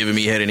won't be giving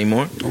me head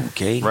anymore.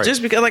 Okay. Right.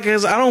 Just because, like,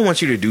 'cause I don't want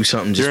you to do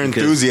something just Your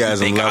because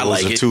enthusiasm you think I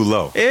levels like are it. too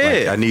low. Yeah.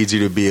 Like, I need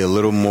you to be a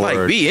little more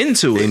Like, be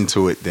into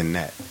it. than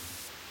that.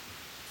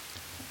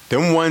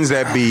 Them ones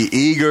that be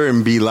eager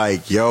and be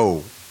like,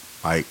 yo,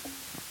 like,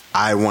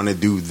 I want to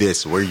do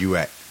this. Where you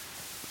at?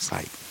 It's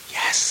like,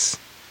 yes.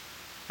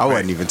 I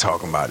wasn't even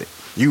talking about it.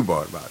 You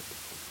bought about it.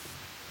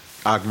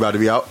 I'm about to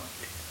be out.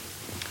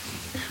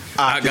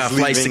 I got is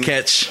flights to leaving,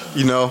 catch.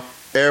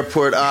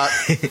 Airport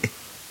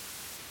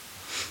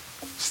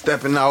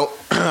stepping out.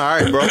 All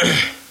right, bro.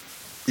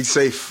 Be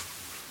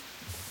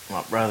safe.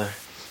 My brother.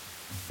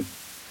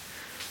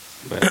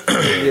 But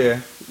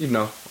yeah,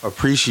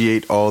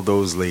 appreciate all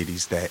those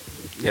ladies that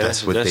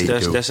that's what they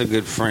do. That's a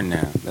good friend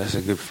now. That's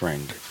a good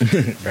friend.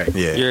 Right.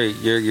 Yeah,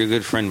 You're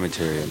good friend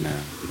material now.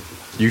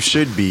 you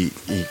should be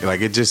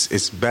like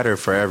it's better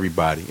for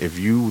everybody. If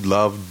you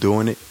love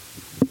doing it,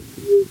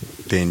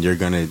 then you're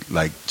gonna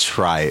like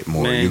try it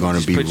more. Man, you're gonna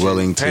just be put your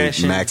willing to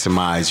passion-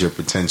 maximize your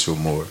potential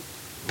more.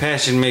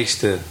 Passion makes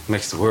the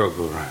world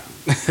go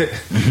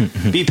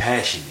round. Be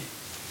passionate.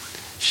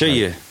 Show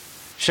your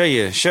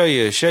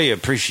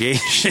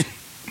appreciation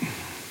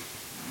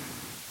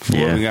for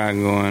what we got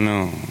going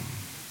on.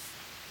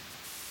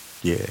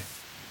 Yeah,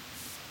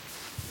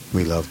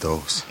 we love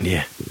those.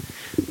 Yeah.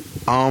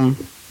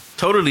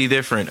 Totally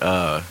different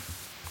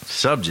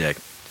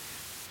subject,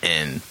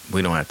 and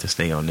we don't have to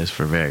stay on this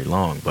for very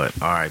long, but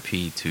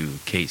RIP to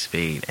Kate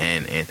Spade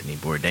and Anthony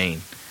Bourdain.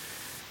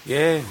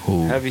 Yeah,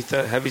 Who- heavy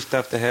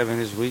stuff to have in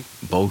this week.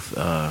 Both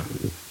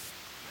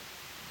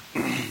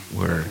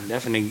were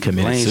Definitely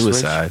committed lane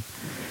suicide,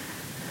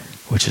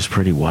 which is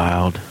pretty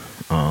wild.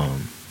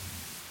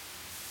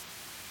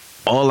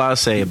 All I'll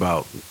say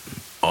about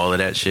all of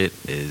that shit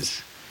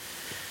is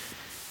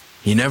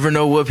you never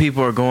know what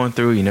people are going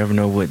through. You never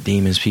know what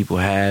demons people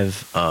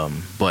have.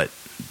 But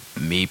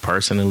me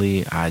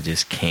personally, I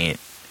just can't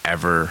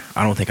ever,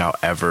 I don't think I'll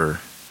ever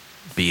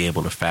be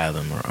able to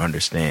fathom or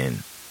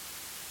understand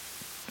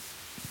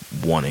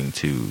wanting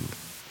to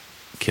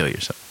kill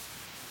yourself.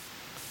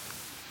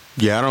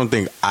 Yeah, I don't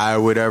think I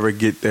would ever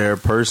get there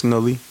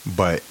personally,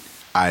 but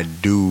I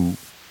do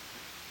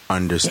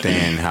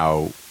understand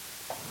how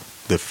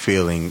the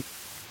feeling,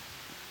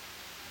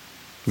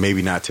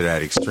 maybe not to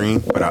that extreme,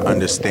 but I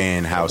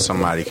understand how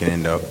somebody can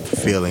end up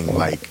feeling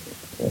like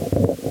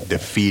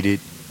defeated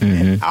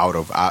and out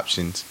of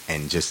options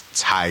and just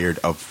tired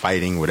of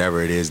fighting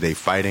whatever it is they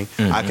fighting,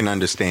 I can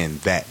understand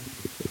that.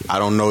 I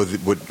don't know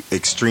what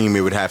extreme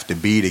it would have to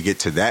be to get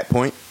to that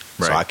point,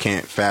 so I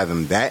can't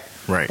fathom that.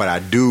 Right. But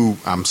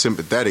I'm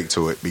sympathetic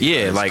to it.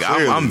 Because like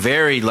I'm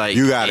very like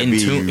you got to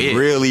be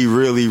really,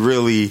 really,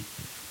 really,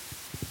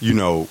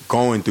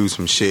 going through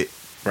some shit,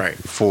 right?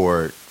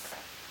 For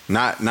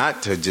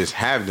not to just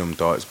have them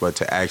thoughts, but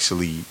to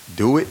actually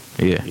do it.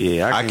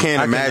 Yeah. I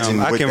can't imagine.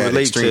 I can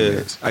relate to.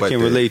 Is, I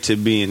can relate to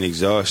being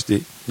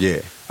exhausted.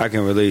 Yeah. I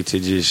can relate to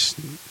just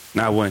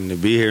not wanting to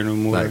be here no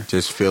more. Like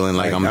just feeling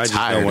like I'm I just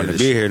tired. don't want to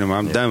be here no more.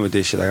 I'm Yeah. done with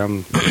this shit.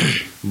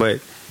 But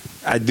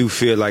I do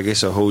feel like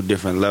it's a whole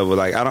different level.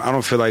 Like I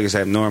don't feel like it's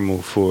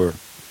abnormal for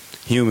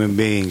human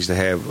beings to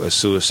have a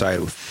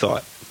suicidal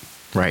thought.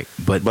 Right.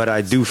 But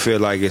I do feel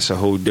like it's a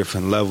whole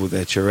different level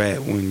that you're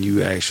at when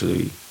you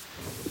actually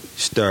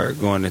start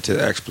going into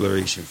the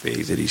exploration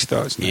phase of these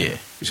thoughts now. Yeah.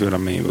 You see what I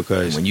mean?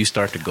 Because when you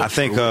start to go I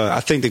think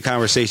the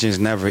conversations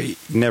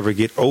never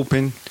get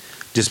open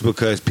just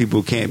because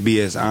people can't be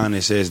as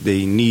honest as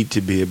they need to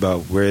be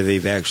about where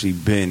they've actually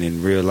been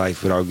in real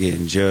life without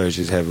getting judged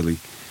as heavily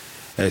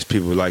as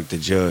people like to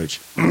judge.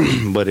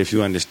 But if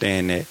you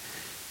understand that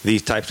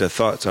these types of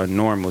thoughts are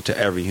normal to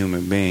every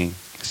human being.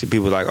 See,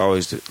 people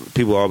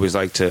always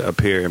like to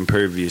appear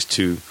impervious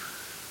to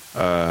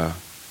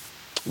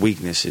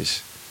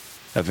weaknesses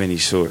of any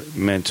sort,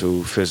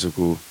 mental,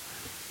 physical,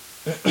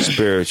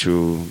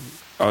 spiritual,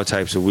 all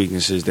types of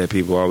weaknesses that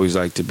people always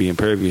like to be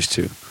impervious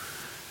to.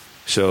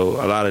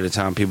 So a lot of the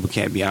time people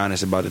can't be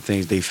honest about the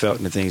things they felt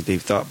and the things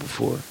they've thought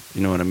before.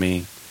 You know what I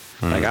mean?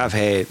 Like I've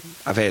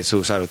had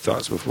suicidal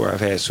thoughts before. I've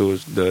had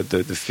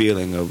the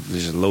feeling of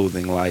just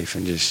loathing life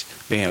and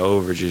just being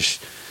over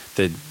just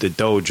the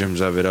doldrums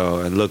of it all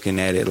and looking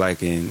at it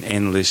like an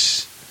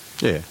endless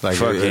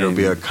it'll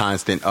be a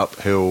constant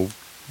uphill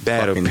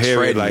battle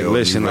period. Like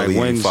listen, really like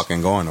when's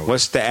fucking going over.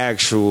 What's the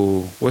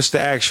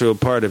actual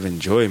part of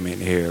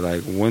enjoyment here?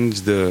 Like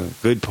when's the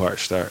good part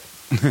start?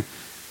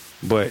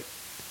 But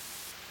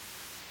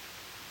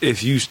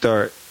if you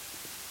start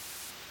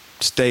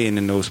staying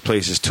in those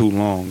places too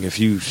long, if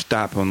you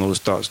stop on those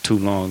thoughts too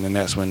long, then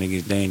that's when it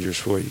gets dangerous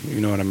for you.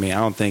 You know what I mean? I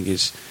don't think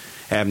it's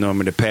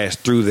abnormal to pass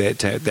through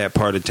that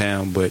part of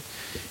town, but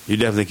you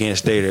definitely can't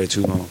stay there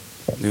too long.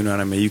 You know what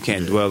I mean? You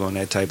can't dwell on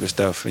that type of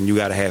stuff, and you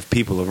got to have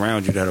people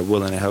around you that are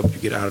willing to help you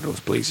get out of those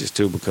places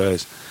too,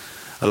 because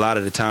a lot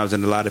of the times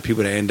and a lot of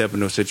people that end up in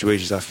those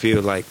situations, I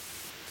feel like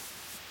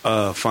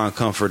find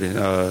comfort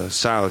in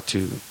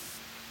solitude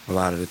a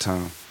lot of the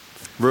time.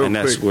 And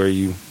that's where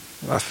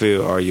I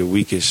feel are your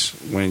weakest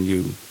when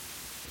you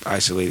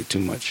isolate it too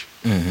much.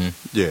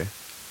 Yeah.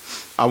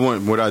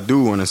 What I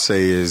do want to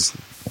say is,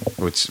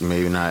 which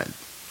may not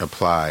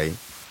apply,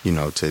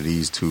 to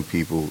these two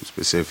people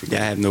specifically.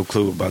 Yeah, I have no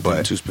clue about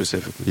them two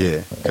specifically.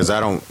 Yeah, because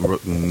I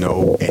don't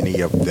know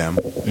any of them.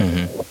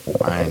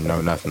 I didn't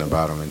know nothing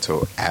about them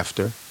until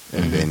after,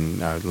 and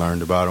then I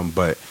learned about them.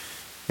 But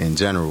in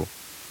general,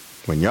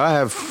 when y'all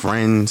have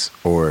friends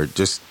or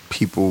just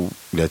people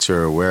that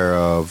you're aware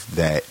of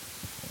that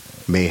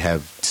may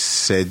have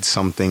said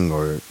something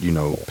or,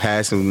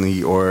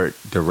 passively or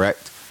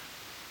direct,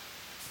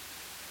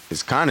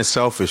 it's kind of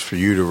selfish for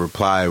you to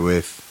reply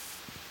with,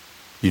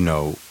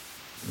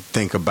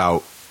 think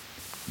about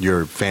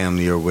your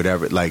family or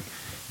whatever. Like,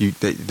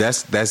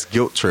 that's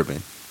guilt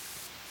tripping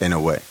in a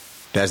way.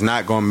 That's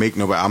not going to make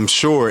nobody. I'm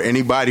sure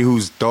anybody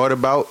who's thought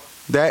about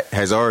that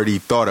has already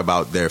thought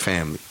about their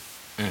family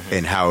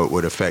and how it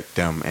would affect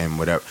them and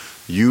whatever.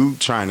 You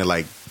trying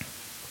to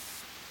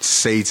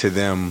say to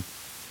them,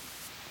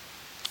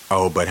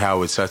 oh, but how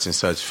would such and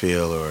such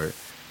feel, or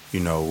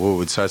what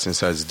would such and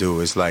such do?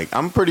 It's like,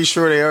 I'm pretty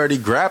sure they're already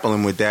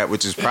grappling with that,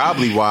 which is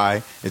probably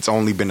why it's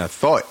only been a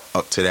thought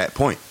up to that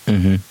point.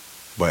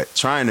 But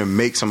trying to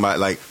make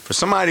somebody, for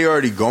somebody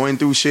already going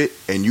through shit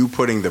and you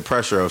putting the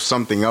pressure of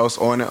something else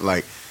on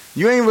it,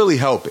 you ain't really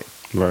helping.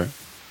 Right.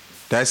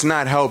 That's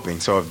not helping.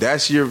 So if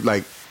that's your,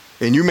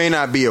 and you may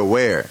not be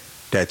aware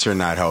that you're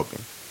not helping.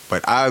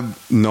 But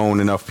I've known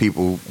enough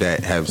people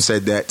that have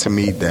said that to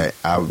me that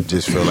I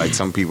just feel like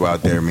some people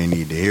out there may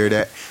need to hear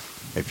that.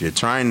 If you're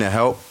trying to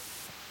help,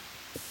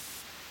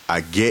 I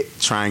get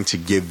trying to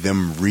give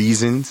them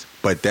reasons,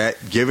 but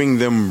that giving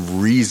them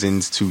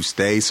reasons to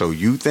stay, so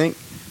you think,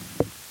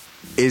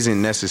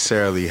 isn't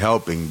necessarily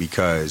helping,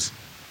 because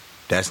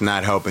that's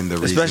not helping the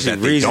reasons. Especially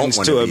that they reasons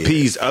don't to want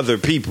appease other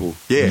people.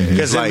 Yeah.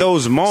 Because in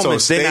those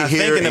moments, they're not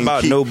thinking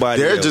about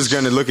nobody They're else. just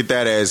going to look at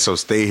that as, so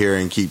stay here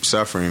and keep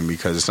suffering,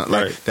 because it's not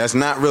that's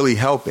not really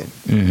helping.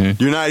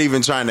 You're not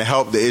even trying to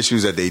help the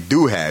issues that they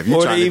do have. You're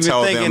or trying they to even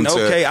tell thinking, them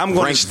to okay, I'm going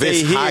to rank stay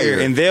this here higher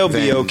and they'll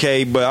be than-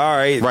 okay, but all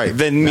right,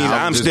 then means Now,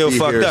 I'll I'm just still be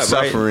fucked here up,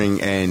 suffering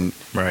right? and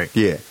Right.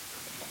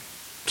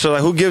 So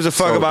who gives a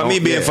fuck So about me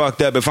don't- being yeah.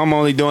 fucked up if I'm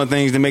only doing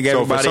things to make So for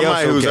everybody else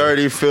somebody okay? who's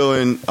already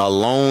feeling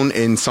alone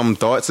in some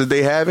thoughts that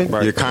they having,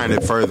 Right. you're kind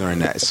of furthering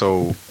that.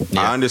 So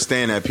Yeah. I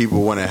understand that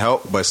people want to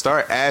help, but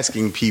start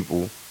asking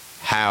people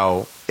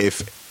how,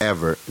 if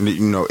ever,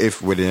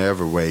 if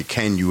whatever way,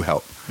 can you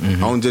help?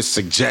 Don't just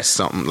suggest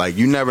something.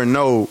 You never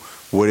know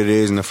what it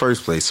is in the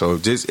first place. So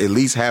just at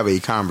least have a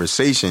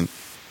conversation,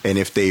 and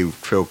if they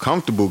feel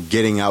comfortable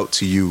getting out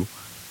to you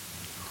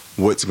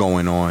what's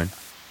going on,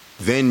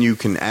 then you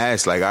can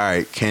ask, like, all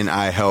right, can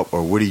I help,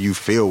 or what do you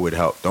feel would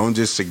help? Don't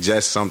just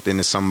suggest something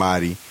to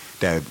somebody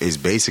that is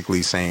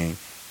basically saying,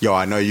 yo,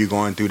 I know you're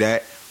going through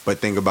that, but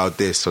think about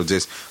this. So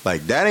just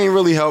like, that ain't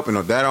really helping.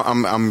 Or that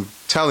I'm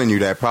telling you,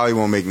 that probably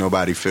won't make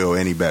nobody feel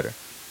any better.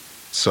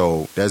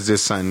 So that's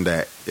just something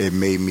that it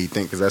made me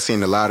think, because I've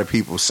seen a lot of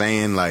people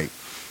saying like,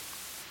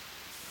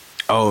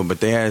 oh, but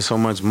they had so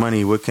much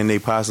money, what can they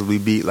possibly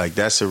be? Like,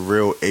 that's a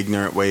real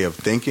ignorant way of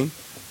thinking.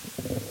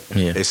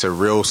 Yeah. It's a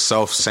real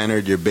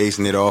self-centered, you're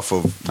basing it off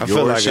of I your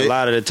feel like shit. a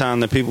lot of the time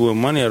the people with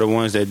money are the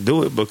ones that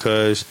do it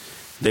because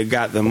they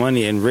got the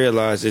money and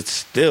realize it's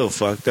still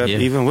fucked up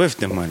even with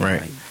the money.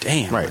 Right. Like,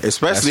 damn. Right,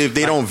 especially if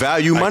they don't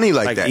value money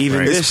like that.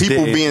 even It's this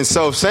people didn't- being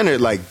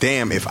self-centered, like,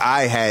 damn, if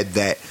I had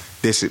that,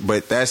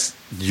 but that's,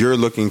 you're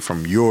looking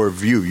from your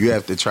view. You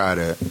have to try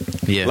to,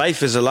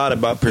 Life is a lot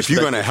about perspective. if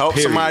you're going to help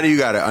somebody, you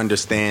got to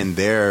understand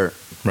their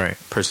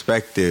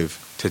perspective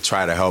to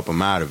try to help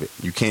them out of it.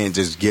 You can't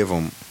just give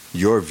them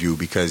your view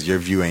because your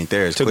view ain't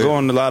theirs. To go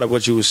on a lot of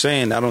what you were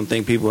saying, I don't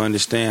think people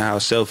understand how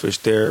selfish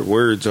their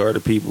words are to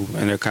people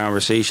and their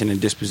conversation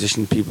and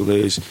disposition people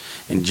is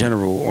in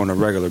general on a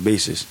regular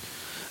basis.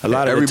 A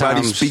lot of everybody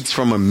the times, speaks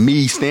from a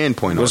me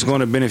standpoint. what's going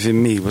to benefit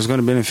me? What's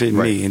going to benefit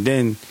me? And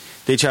then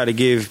they try to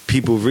give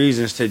people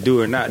reasons to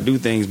do or not do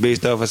things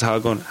based off of how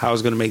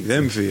it's going to make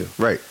them feel.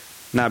 Right.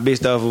 Not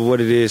based off of what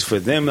it is for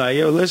them. Like,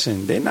 yo,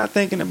 listen, they're not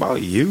thinking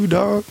about you,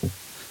 dog.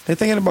 They're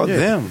thinking about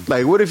them.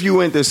 Like, what if you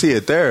went to see a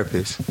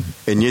therapist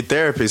and your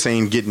therapist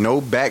ain't get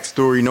no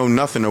backstory, no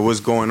nothing of what's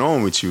going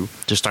on with you?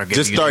 Just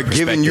start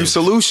giving you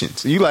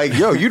solutions. You like,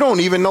 yo, you don't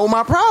even know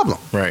my problem.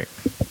 Right.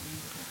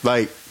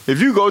 Like,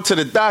 if you go to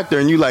the doctor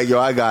and you like, yo,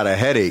 I got a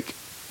headache,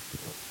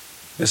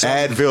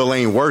 Advil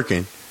ain't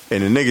working,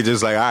 and the nigga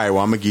just like, all right,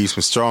 well, I'm gonna give you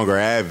some stronger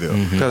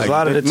Advil. Because Like, a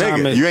lot of the time,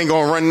 nigga, you ain't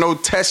gonna run no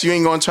tests. You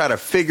ain't gonna try to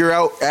figure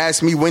out.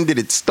 Ask me, when did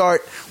it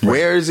start?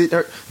 Where is it?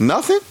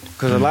 Nothing.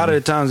 Because a lot of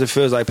the times it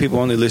feels like people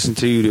only listen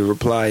to you to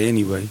reply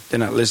anyway. They're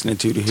not listening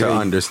to you to hear To you.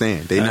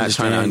 understand. They're not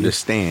trying to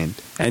understand.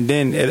 And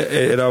then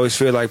it always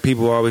feels like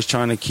people are always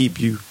trying to keep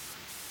you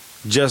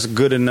just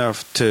good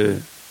enough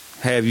to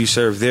have you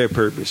serve their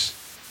purpose.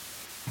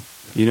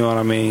 You know what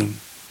I mean?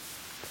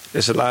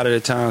 It's a lot of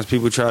the times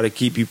people try to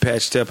keep you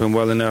patched up and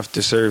well enough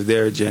to serve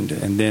their agenda.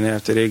 And then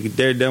after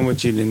they're done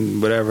with you,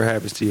 then whatever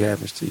happens to you,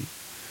 happens to you.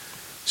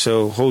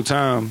 So whole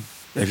time,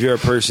 if you're a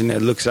person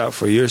that looks out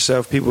for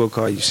yourself, people will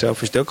call you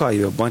selfish. They'll call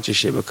you a bunch of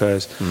shit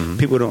because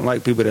people don't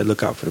like people that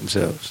look out for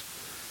themselves.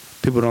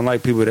 People don't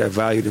like people that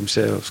value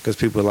themselves because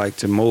people like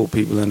to mold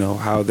people into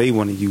how they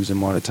want to use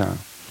them all the time.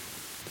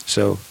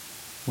 So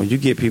when you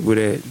get people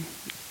that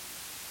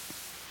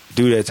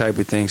do that type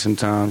of thing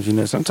sometimes, you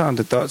know, sometimes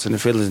the thoughts and the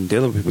feelings and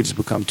dealing with people just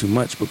become too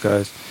much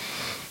because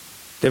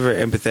they're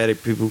very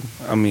empathetic people.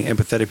 I mean,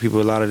 empathetic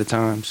people a lot of the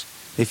times.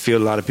 They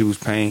feel a lot of people's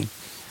pain.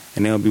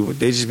 And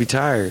they just be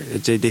tired.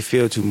 They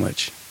feel too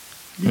much.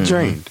 You're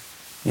drained.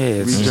 Yeah,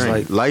 it's just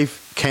like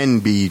life can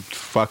be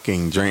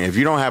fucking drained. If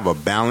you don't have a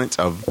balance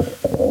of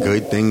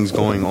good things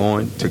going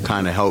on to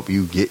kind of help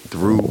you get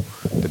through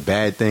the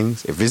bad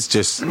things, if it's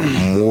just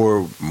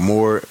more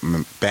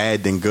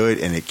bad than good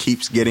and it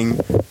keeps getting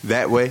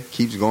that way,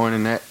 keeps going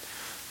in that,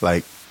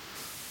 like,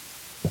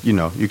 you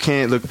know, you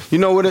can't look. You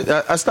know what?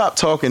 I stopped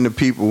talking to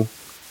people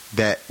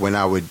that when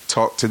I would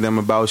talk to them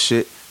about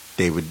shit,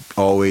 they would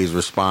always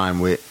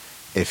respond with,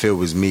 if it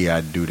was me,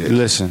 I'd do this.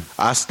 Listen,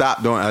 I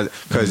stopped doing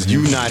because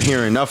you not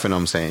hearing nothing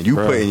I'm saying. You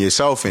putting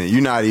yourself in it.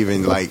 You're not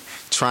even like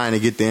trying to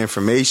get the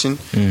information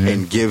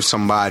and give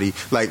somebody.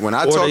 Like when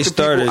I talk to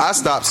people, I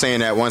stopped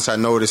saying that once I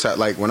noticed that.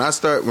 Like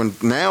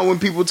when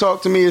people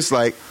talk to me, it's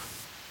like,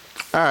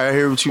 all right, I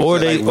hear what you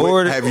say.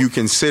 Like, have you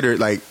considered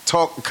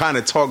talk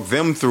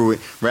them through it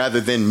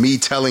rather than me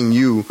telling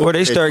you? Or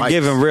they start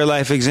giving real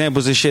life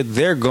examples of shit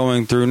they're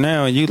going through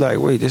now, and you like,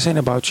 wait, this ain't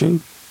about you.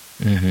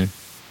 Mm-hmm.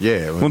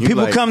 Yeah. When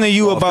people come to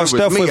you about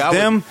stuff with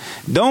them,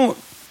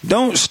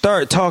 don't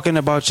start talking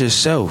about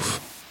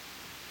yourself.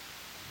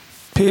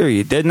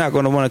 Period. They're not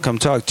going to want to come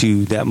talk to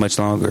you that much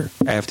longer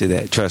after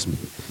that. Trust me.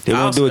 They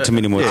won't do it too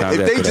many more times.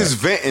 If they just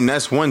venting,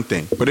 that's one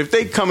thing. But if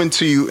they coming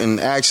to you and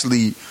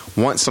actually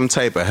want some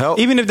type of help,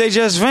 even if they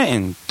just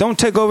venting, don't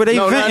take over their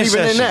venting not even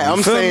session. in that.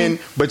 I'm saying,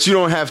 but you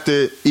don't have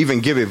to even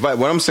give advice.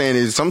 What I'm saying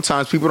is,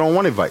 sometimes people don't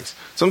want advice.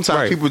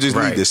 Sometimes people just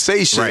need to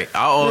say shit. Right.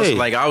 I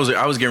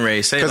was getting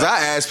ready to say, because I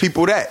ask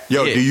people that,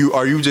 yo,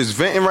 are you just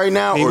venting right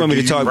now, you or want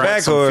me to talk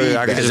back, or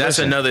because that's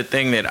another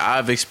thing that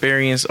I've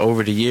experienced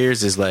over the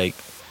years is like,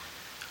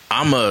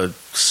 I'm a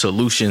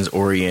solutions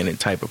oriented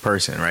type of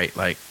person, right?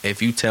 Like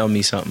if you tell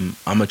me something,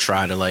 I'm gonna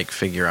try to like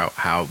figure out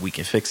how we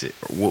can fix it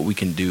or what we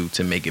can do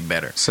to make it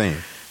better. Same.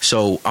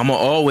 So I'm gonna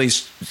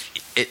always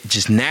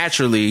just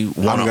naturally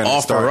want to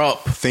offer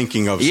up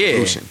thinking of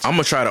solutions. I'm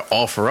gonna try to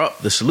offer up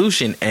the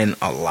solution, and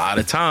a lot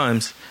of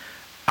times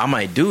I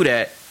might do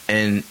that,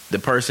 and the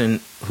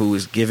person who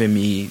is giving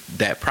me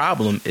that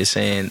problem is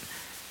saying,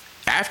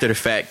 after the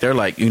fact, they're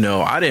like, you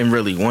know, I didn't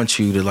really want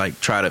you to like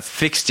try to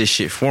fix this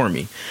shit for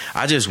me.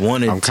 I just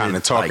wanted I'm kind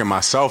of talking like,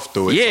 myself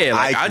through it. Yeah, so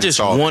like I just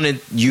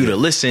wanted you to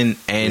listen,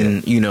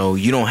 and you know,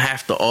 you don't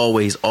have to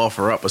always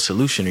offer up a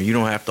solution, or you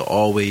don't have to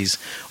always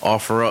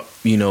offer up,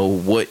 you know,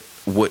 what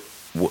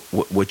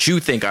you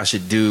think I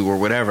should do or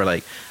whatever.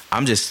 Like,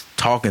 I'm just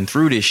talking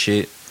through this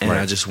shit, and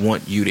I just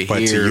want you to hear.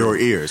 But to your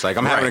ears. Like,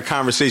 I'm having a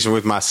conversation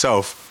with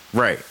myself.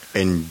 Right.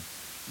 And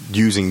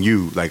using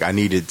you, like, I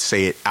need to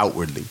say it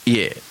outwardly.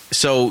 Yeah.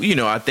 So, you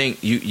know, I think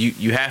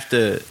you have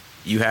to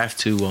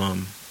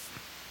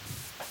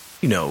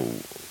you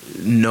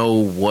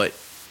know what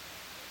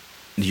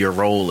your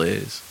role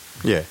is.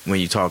 Yeah. When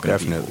you're talking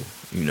Definitely. to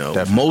people. You know,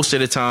 Definitely. most of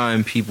the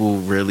time people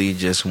really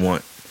just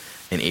want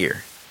an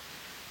ear.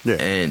 Yeah.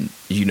 And,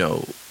 you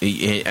know,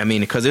 I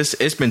mean, because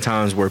it's been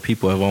times where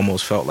people have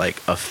almost felt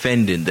like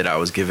offended that I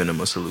was giving them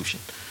a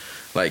solution.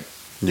 Like,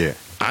 yeah,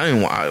 I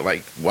didn't want,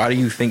 like, why do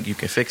you think you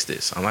can fix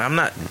this? I'm like, I'm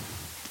not.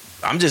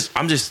 I'm just.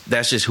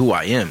 That's just who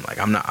I am. Like,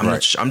 I'm not.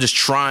 I'm just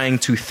trying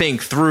to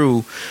think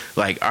through.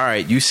 Like, all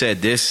right, you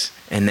said this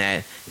and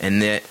that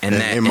and that and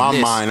that. In my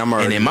mind, I'm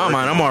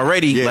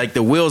already. Like,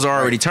 the wheels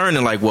are already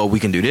turning. Like, well, we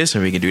can do this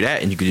and we can do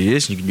that and you can do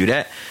this and you can do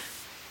that.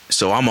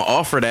 So I'm gonna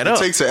offer that up.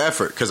 It takes an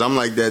effort, because I'm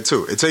like that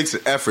too. It takes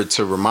an effort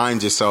to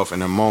remind yourself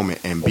in a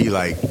moment and be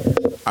like,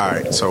 all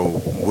right, so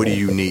what do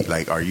you need?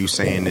 Like, are you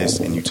saying this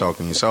and you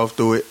talking yourself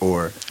through it,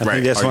 or I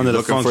think that's one of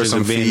the functions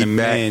of being a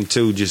man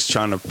too, just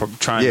trying to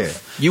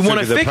you want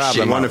to fix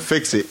it. You want to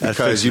fix it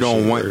because you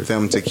don't want shit.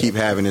 them to keep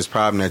having this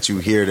problem that you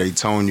hear they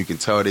tone, you can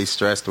tell they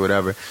stressed or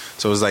whatever.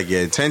 So it's like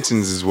your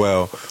intentions as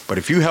well. But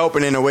if you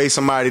helping in a way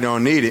somebody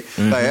don't need it,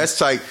 like that's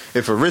like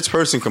if a rich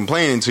person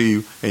complaining to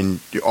you and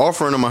you're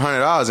offering them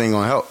 $100 ain't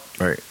gonna help.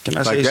 Right? Can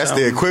I Like say that's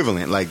something? the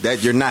equivalent. Like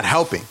that you're not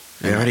helping.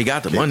 They already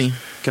got the money.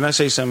 Can I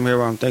say something here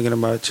while I'm thinking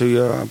about it too,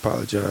 y'all? I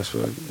apologize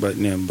for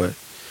butting in, but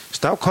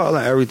stop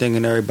calling everything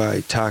and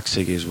everybody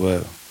toxic as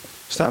well.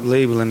 Stop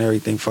labeling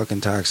everything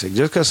fucking toxic.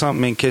 Just because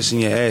something ain't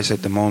kissing your ass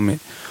at the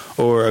moment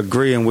or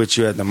agreeing with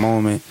you at the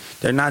moment,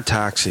 they're not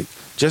toxic.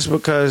 Just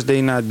because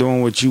they not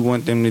doing what you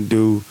want them to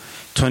do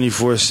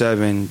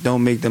 24/7,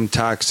 don't make them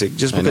toxic.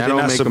 Just because And that they're don't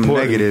not make them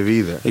supporting negative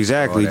either.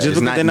 Exactly. It's Just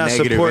because they're not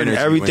negative supporting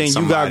energy everything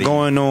when you got somebody-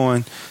 going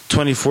on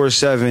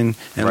 24/7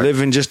 and Right.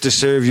 living just to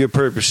serve your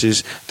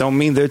purposes, don't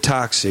mean they're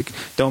toxic.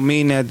 Don't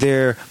mean that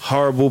they're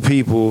horrible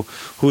people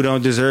who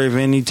don't deserve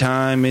any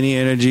time, any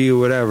energy, or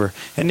whatever.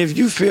 And if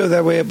you feel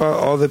that way about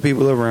all the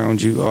people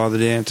around you all the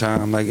damn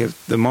time, like if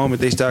the moment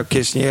they stop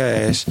kissing your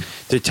ass,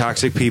 they're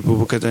toxic people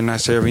because they're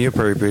not serving your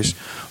purpose,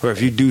 or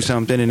if you do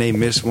something and they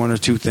miss one or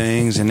two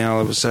things and now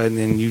all of a sudden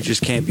then you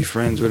just can't be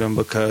friends with them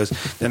because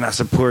they're not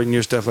supporting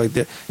your stuff like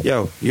that,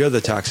 yo, you're the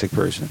toxic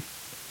person.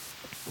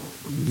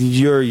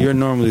 You're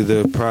normally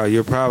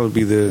you're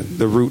probably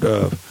the root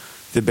of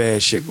the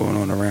bad shit going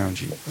on around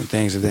you and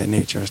things of that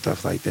nature and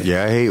stuff like that.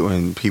 Yeah, I hate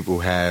when people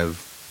have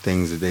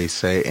things that they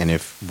say, and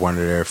if one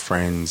of their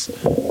friends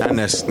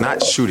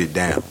not shoot it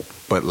down,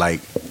 but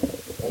like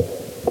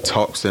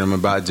talks to them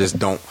about, just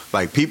don't,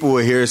 like, people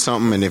will hear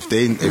something, and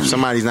if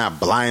somebody's not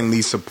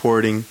blindly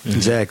supporting,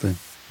 exactly,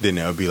 then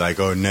they'll be like,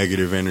 oh,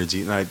 negative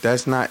energy. Like,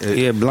 that's not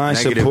blind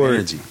negative support.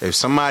 energy. If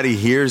somebody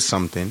hears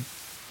something,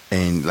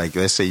 and like,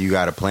 let's say you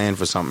got a plan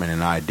for something,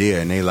 an idea,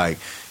 and they like,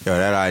 yo,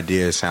 that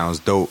idea sounds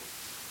dope,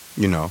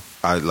 you know,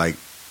 I like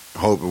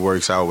hope it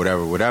works out,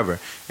 whatever.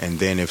 And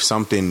then if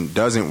something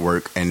doesn't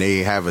work and they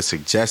have a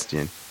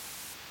suggestion,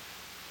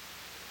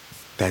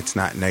 that's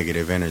not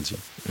negative energy.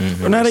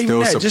 Well, not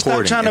even that. Just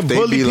stop trying to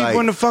bully people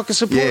into fucking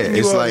supporting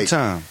you all the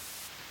time.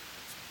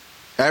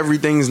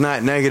 Everything's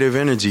not negative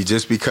energy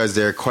just because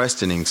they're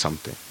questioning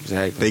something.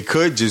 Exactly. They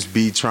could just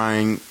be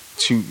trying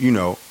to, you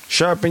know,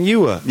 sharpen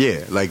you up.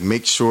 Yeah, like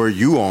make sure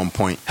you on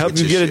point. Help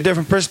you get a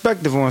different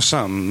perspective on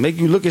something. Make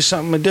you look at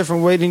something a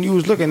different way than you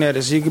was looking at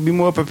it, so you can be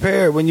more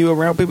prepared when you're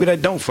around people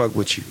that don't fuck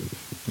with you.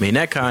 I mean,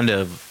 that kind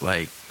of,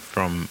 like,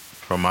 from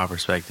my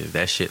perspective,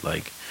 that shit,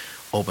 like,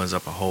 opens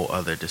up a whole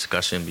other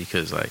discussion,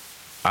 because, like,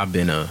 I've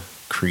been a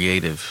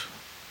creative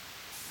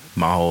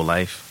my whole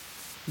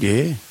life.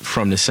 Yeah.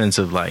 From the sense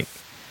of, like,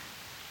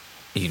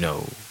 you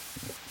know,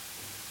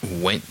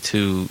 went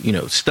to, you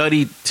know,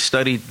 studied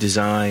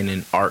design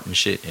and art and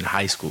shit in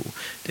high school,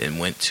 then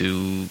went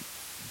to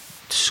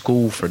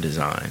school for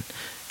design,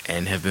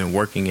 and have been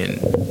working in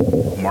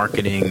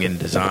marketing and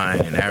design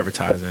and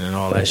advertising and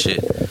all that shit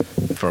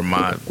for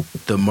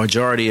the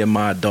majority of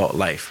my adult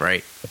life,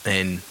 right?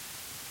 And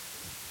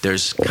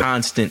there's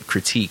constant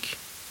critique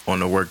on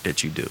the work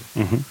that you do,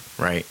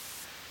 right?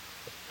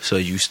 So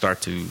you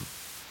start to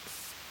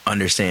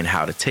understand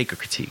how to take a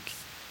critique.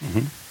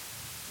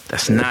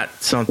 That's not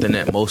something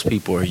that most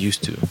people are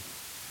used to.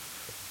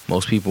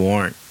 Most people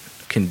aren't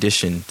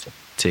conditioned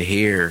to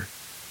hear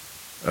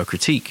a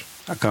critique.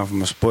 I come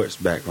from a sports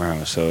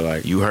background, so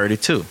like you heard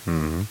it too.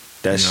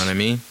 That's, you know what I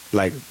mean?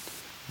 Like,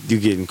 you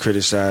getting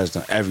criticized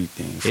on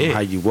everything, from how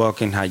you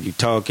walking, how you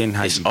talking,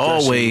 how it's you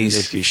always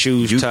dressing, if your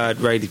shoes tied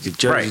right, if your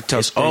jersey tucked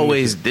It's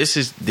always this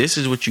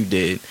is what you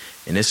did,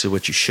 and this is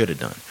what you should have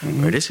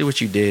done, or this is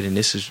what you did, and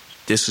this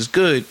is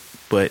good,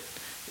 but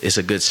it's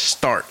a good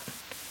start.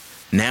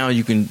 Now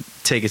you can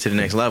take it to the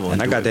next level,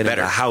 And I do got it that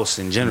better. in the house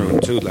in general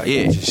too. Like,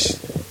 Yeah.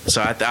 just,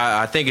 So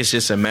I think it's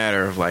just a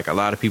matter of like a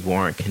lot of people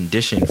aren't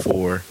conditioned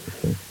for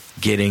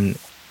getting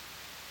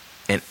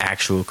an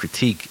actual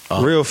critique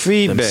of Real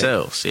feedback.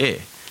 themselves. Yeah,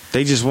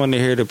 they just want to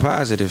hear the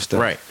positive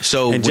stuff. right.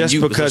 So And when just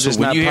you, because so it's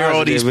when not you hear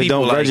all these positive, it people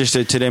don't like,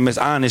 register to them as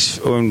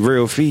honest or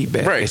real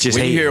feedback. right? It's just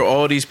when you hating. hear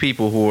all these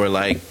people who are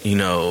like,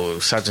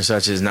 such and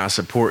such is not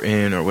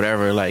supporting or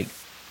whatever, like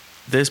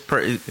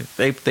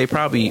they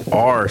probably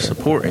are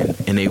supporting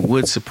and they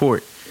would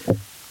support.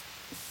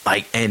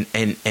 Like and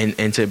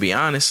to be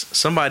honest,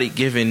 somebody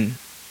giving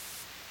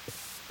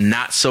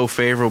not so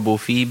favorable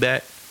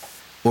feedback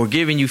or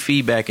giving you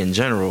feedback in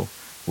general,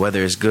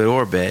 whether it's good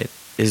or bad,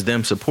 is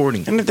them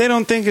supporting you. And if they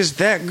don't think it's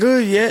that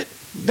good yet,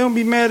 don't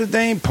be mad if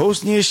they ain't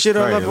posting your shit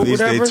all Right, up at or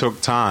least whatever. they took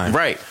time.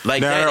 Right.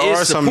 Like now, that there is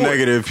are some support.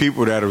 negative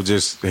people that'll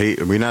just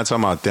hate. We're not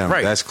talking about them.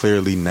 Right. That's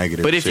clearly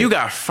negative. But if shit. you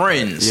got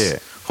friends Yeah.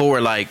 who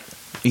are like,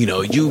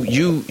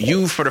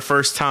 you for the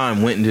first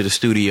time went into the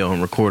studio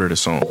and recorded a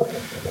song.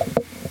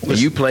 And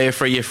you play it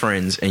for your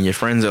friends and your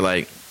friends are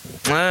like,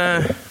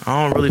 I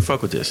don't really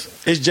fuck with this.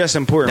 It's just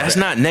important. That's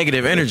not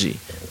negative energy.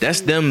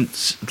 That's them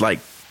like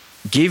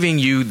giving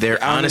you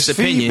their honest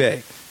opinion.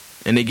 feedback.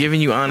 And they're giving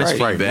you honest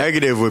Right, feedback.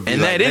 negative would be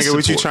and like, that is nigga, what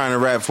you support. trying to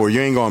rap for?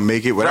 You ain't gonna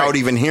make it without Right.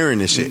 even hearing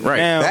this shit. Right.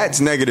 Now- That's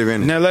negative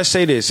energy. Now let's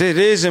say this: it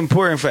is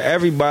important for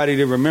everybody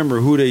to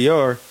remember who they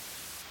are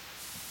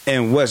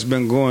and what's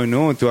been going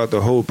on throughout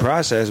the whole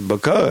process.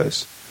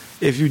 Because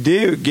if you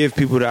did give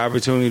people the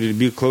opportunity to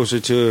be closer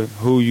to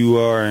who you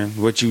are and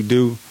what you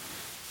do,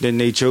 than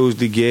they chose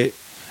to get,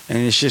 and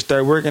it should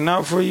start working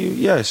out for you.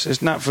 Yes,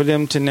 it's not for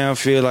them to now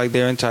feel like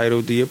they're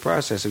entitled to your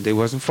process if they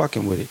wasn't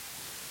fucking with it.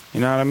 You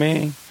know what I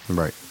mean?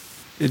 Right.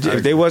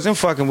 If they wasn't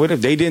fucking with it,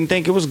 if they didn't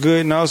think it was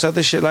good and all this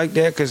other shit like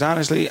that, because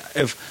honestly,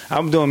 if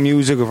I'm doing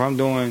music, if I'm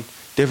doing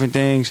different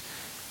things,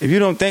 if you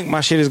don't think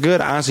my shit is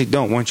good, I honestly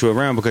don't want you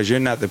around because you're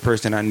not the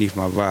person I need for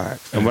my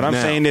vibe. And what I'm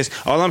Now- saying is,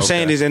 all I'm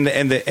saying Okay. is in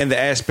the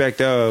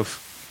aspect of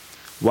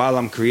while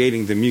I'm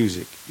creating the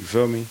music. You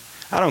feel me?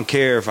 I don't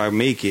care if I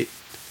make it.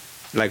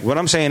 Like what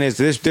I'm saying is,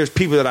 there's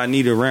people that I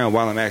need around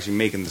while I'm actually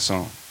making the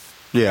song.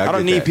 Yeah, I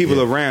don't get need that, people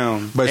yeah.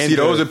 around. But and see,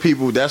 those the- are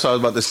people. That's what I was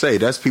about to say.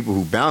 That's people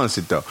who balance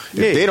it though. If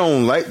Yeah. they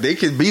don't like, they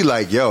could be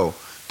like, "Yo,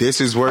 this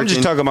is working." I'm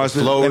just talking about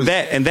flows and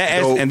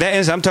that dope.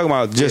 I'm talking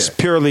about just Yeah.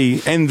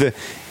 purely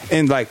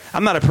and like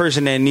I'm not a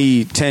person that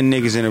need 10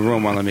 niggas in a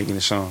room while I'm making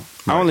a song.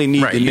 I only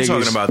need Right, the you're niggas.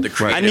 talking about the I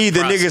creative need the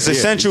process. niggas Yeah,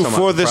 essential you're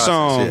talking for about the process,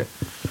 song. yeah.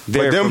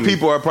 there But for them me.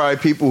 people are probably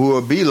people who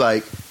will be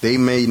like, they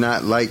may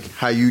not like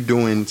how you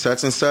doing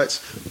such and such,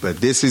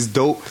 but this is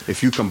dope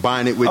if you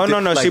combine it with. Oh no,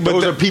 no. like, See, but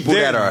those are people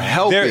there- that are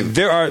helping.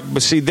 There are,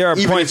 but see, there are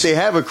even points. if they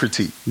have a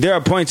critique. There are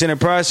points in the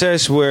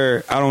process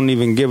where I don't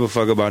even give a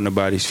fuck about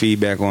nobody's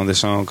feedback on the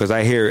song because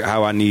I hear it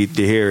how I need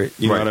to hear it.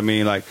 You know Right. what I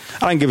mean? Like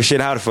I don't give a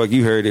shit how the fuck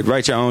you heard it.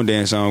 Write your own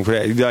damn song for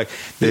that. You'd be like,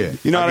 Yeah,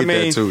 you know I what I get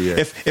that mean? too,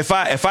 yeah.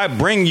 If I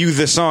bring you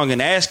the song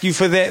and ask you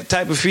for that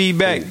type of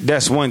feedback,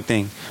 that's one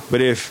thing.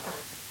 But if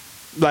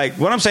like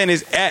what I'm saying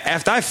is,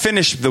 after I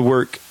finish the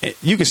work,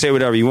 you can say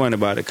whatever you want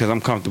about it because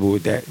I'm comfortable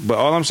with that. But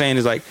all I'm saying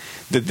is like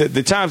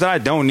the times that I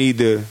don't need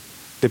the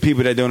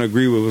people that don't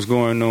agree with what's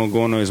going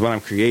on is what I'm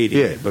creating.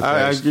 Yeah,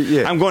 because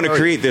yeah. I'm going to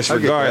create this I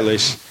get that.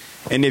 regardless.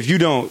 And if you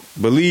don't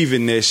believe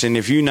in this, and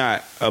if you're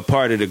not a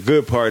part of the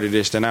good part of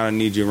this, then I don't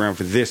need you around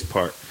for this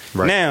part.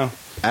 Right. Now,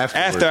 Afterwards,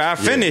 after I yeah.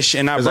 finish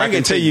and I 'Cause bring can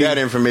it to take you, that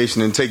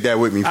information and take that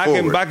with me I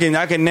forward.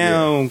 can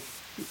now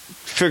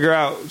figure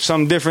out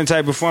some different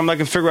type of form. I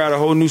can figure out a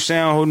whole new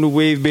sound, whole new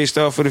wave based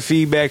off of the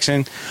feedbacks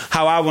and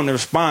how I want to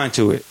respond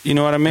to it. You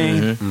know what I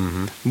mean?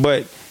 Mm-hmm.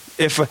 But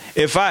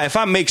if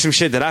I make some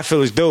shit that I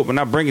feel is dope and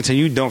I bring it to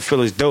you, don't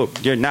feel as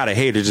dope, you're not a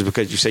hater just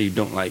because you say you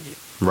don't like it.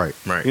 Right.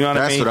 Right. You know what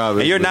That's I mean? what I was-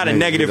 and you're not a was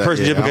negative that-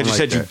 person yeah, just I because you don't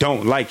said like you that.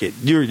 don't like it.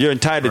 You're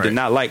entitled to Right.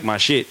 not like my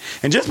shit.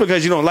 And just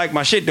because you don't like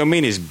my shit don't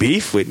mean it's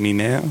beef with me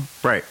now.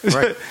 Right.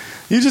 Right.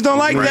 You just don't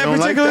like Right. that Don't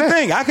like particular that.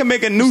 thing. I can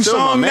make a new Still my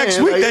song man, next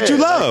week like, that yeah,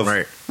 you love.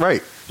 Right.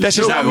 Right. That's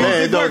just how Man,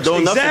 music works.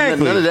 don't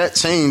Exactly. none of that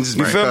changed.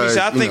 You feel me? because,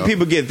 So I think know,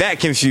 people get that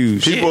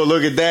confused. people will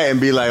look at that and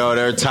be like, "Oh,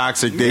 they're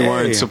toxic. They Yeah.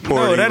 weren't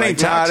supporting." No, that Like,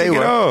 ain't nah, toxic they at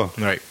were. all.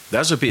 Right.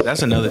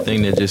 That's another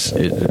thing that just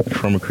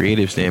from a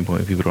creative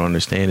standpoint, people don't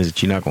understand is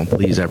that you're not going to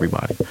please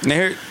everybody. Now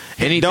here,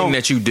 Anything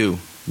that you do,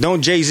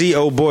 don't Jay-Z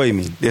oh boy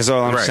me. That's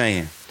all I'm Right.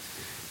 saying.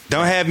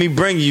 Don't have me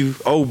bring you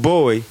oh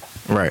boy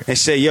right? and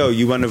say, yo,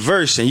 you want a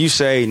verse, and you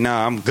say,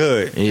 nah, I'm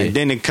good. Yeah. And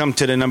then it come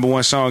to the number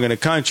one song in the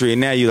country, and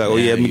now you're like, oh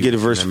Yeah, yeah, let me you- get a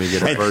verse. let me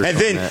get a and, verse and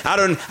on then that.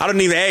 I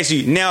don't even ask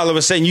you. Now all of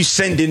a sudden you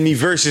sending me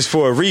verses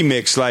for a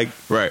remix. Like,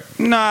 Right.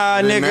 nah,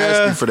 I didn't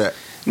ask you for nigga, that.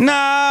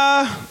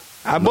 nah.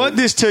 I bought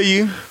this to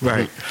you.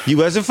 Right. You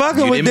wasn't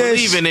fucking You with didn't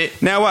this. believe in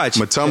it. Now watch.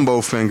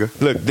 Matumbo finger.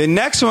 Look, the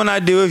next one I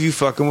do, if you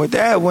fucking with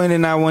that one,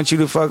 and I want you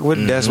to fuck with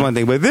it, that's one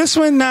thing. But this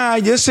one, nah,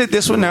 just sit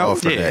this one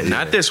out. for Yeah, that,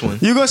 not this one.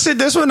 You gonna sit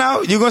this one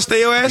out. You gonna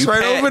stay your ass You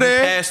right over you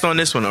there. passed on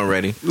this one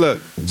already.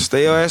 Look,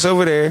 stay your ass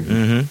over there.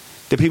 Mm-hmm.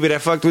 The people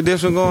that fucked with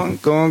this one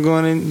go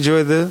and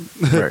enjoy the,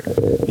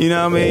 Right. you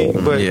know what I mean?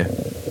 But Yeah.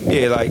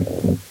 yeah, like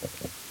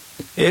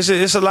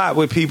It's a lot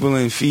with people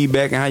and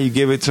feedback and how you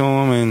give it to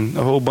them and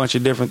a whole bunch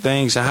of different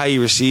things and how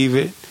you receive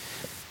it,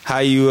 how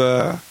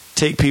you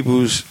take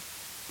people's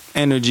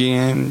energy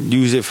and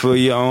use it for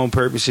your own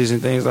purposes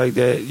and things like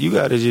that. You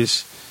got to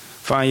just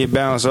find your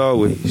balance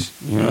always.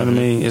 You know what I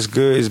mean? It's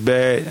good, it's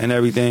bad, and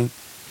everything.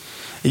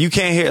 And you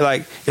can't hear,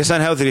 like, it's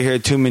unhealthy to hear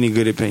too many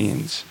good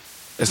opinions.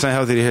 It's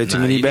unhealthy to hear too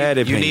many bad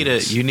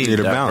opinions. You need a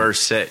diverse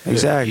set.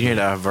 Exactly. You need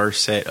a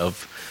diverse set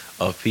of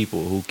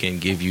people who can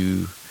give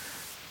you,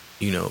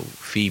 you know,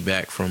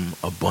 feedback from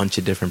a bunch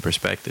of different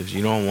perspectives.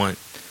 You don't want,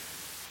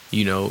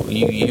 you know,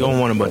 you don't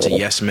want a bunch of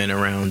yes men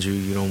around you.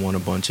 You don't want a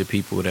bunch of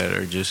people that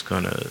are just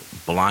gonna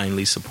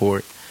blindly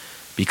support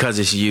because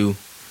it's you.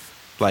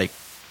 Like,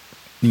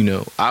 you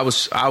know, I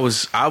was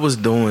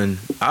doing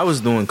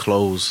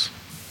clothes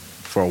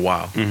for a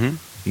while,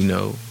 you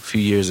know, a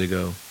few years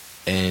ago,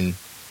 and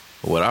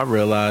what I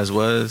realized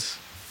was,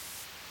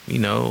 you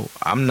know,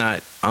 I'm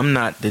not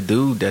the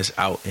dude that's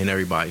out in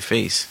everybody's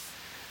face.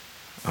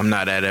 I'm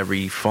not at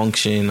every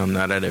function. I'm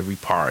not at every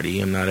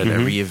party. I'm not at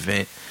every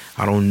event.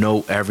 I don't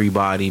know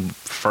everybody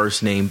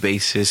first name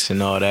basis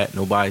and all that.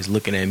 Nobody's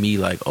looking at me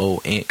like, oh,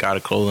 Ant got a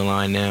clothing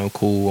line now.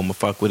 Cool, I'm gonna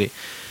fuck with it.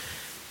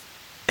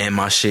 And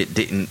my shit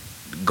didn't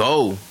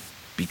go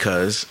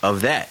because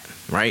of that,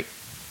 right?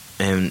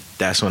 And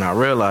that's when I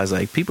realized,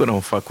 like, people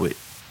don't fuck with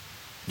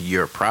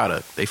your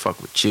product. They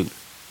fuck with you.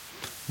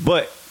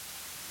 But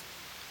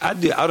I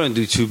don't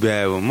do too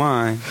bad with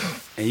mine.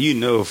 And you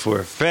know for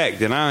a fact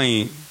that I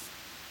ain't.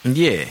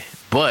 Yeah,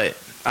 but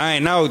I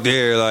ain't out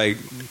there like.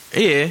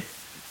 Yeah.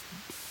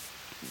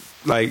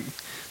 Like,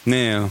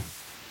 now,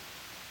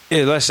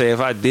 yeah, let's say if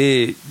I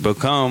did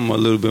become a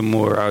little bit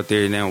more out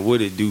there now,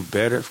 would it do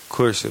better? Of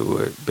course it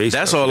would.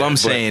 That's all I'm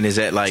saying is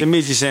that, like, to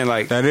me, just saying,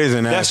 like, that is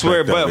an that's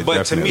aspect where, of it,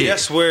 but to me, definitely.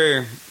 that's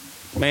where,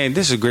 man,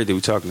 this is great that we're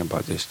talking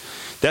about this.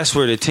 That's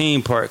where the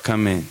team part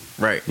come in.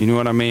 Right. You know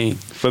what I mean?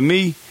 For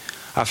me,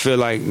 I feel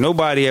like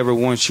nobody ever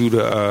wants you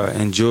to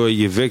enjoy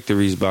your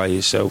victories by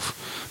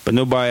yourself, but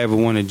nobody ever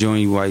want to join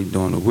you while you're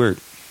doing the work.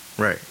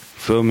 Right.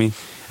 Feel me?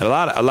 A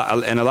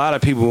lot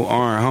of people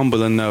aren't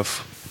humble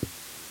enough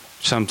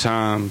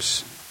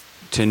sometimes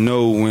to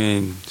know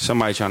when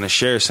somebody trying to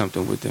share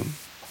something with them.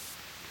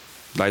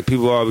 Like,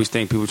 people always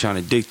think people trying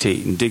to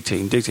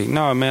dictate.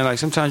 No, man, like,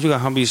 sometimes you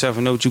gotta humble yourself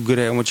and know what you're good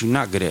at and what you're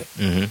not good at.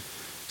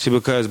 See,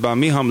 because by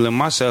me humbling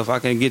myself, I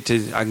can get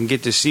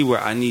to see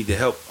where I need to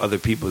help other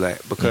people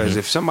at. Because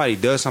if somebody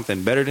does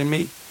something better than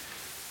me,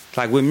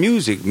 like with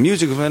music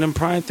is one of them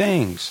prime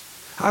things.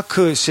 I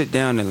could sit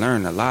down and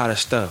learn a lot of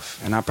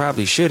stuff, and I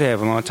probably should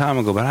have a long time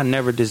ago, but I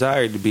never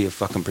desired to be a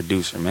fucking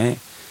producer, man.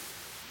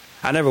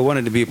 I never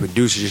wanted to be a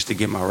producer just to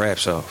get my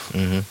raps off.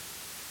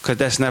 Because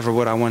that's never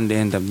what I wanted to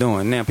end up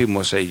doing. Now people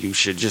will say, you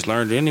should just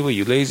learn it anyway.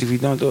 You lazy if you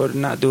don't do it or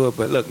not do it.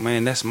 But look,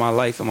 man, that's my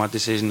life and my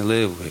decision to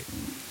live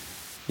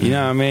with. You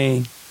know what I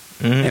mean?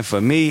 And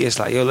for me, it's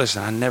like, yo,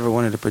 listen, I never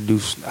wanted to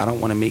produce. I don't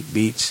want to make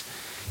beats.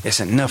 It's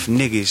enough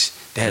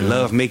niggas that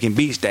love making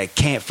beats that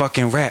can't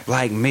fucking rap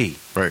like me.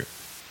 Right.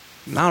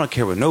 I don't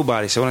care what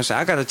nobody. So when I say,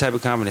 I got the type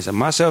of confidence in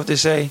myself to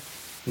say,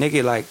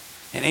 nigga, like,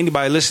 and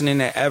anybody listening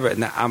that ever,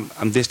 now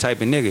I'm this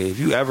type of nigga. If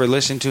you ever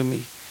listen to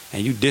me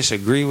and you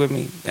disagree with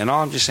me, and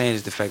all I'm just saying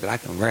is the fact that I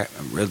can rap.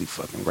 I'm really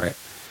fucking rap.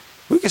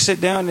 We can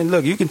sit down and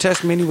look. You can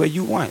test me any way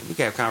you want. We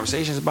can have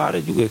conversations about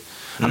it. You could.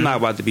 I'm not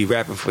about to be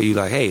rapping for you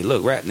like, hey,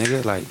 look, rap,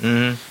 nigga. Like,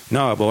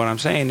 no. But what I'm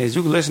saying is,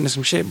 you can listen to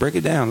some shit, break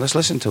it down. Let's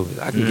listen to it.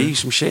 I can give you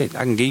some shit.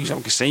 I can give you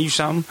something. I can send you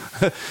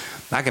something.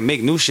 I can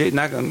make new shit. And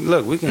I can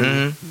look. We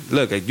can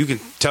look. You can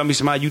tell me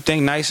somebody you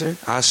think nicer.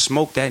 I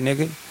smoke that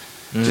nigga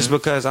just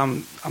because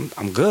I'm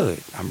good.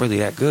 I'm really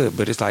that good.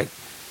 But it's like,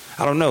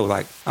 I don't know.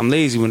 Like, I'm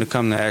lazy when it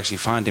comes to actually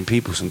finding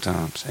people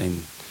sometimes.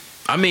 And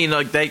I mean,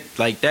 like that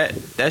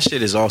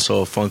shit is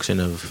also a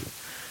function of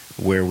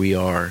where we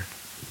are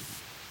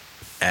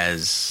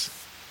as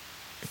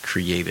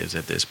creatives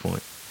at this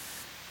point.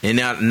 And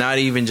not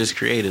even just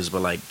creatives,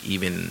 but like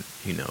even,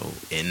 you know,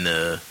 in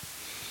the,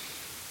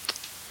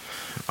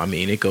 I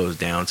mean, it goes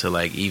down to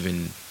like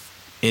even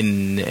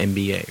in the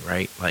NBA,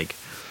 right? Like,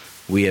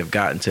 we have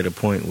gotten to the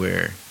point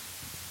where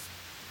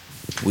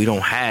we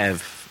don't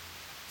have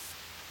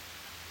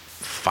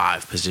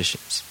 5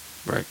 positions.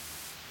 right.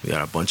 We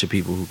got a bunch of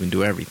people who can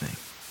do everything.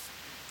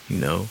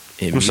 You know,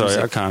 in I'm sorry.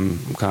 music- I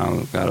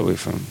kind of got away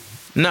from.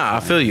 Nah, I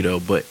feel you though,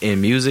 but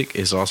in music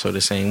it's also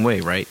the same way,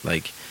 right?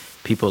 Like,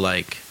 people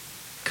like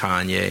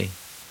Kanye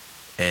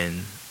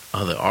and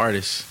other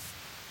artists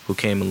who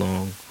came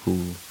along who,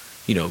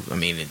 you know, I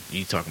mean,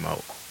 you talking about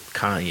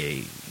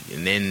Kanye,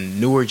 and then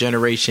newer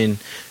generation,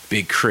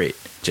 Big Crit,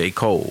 J.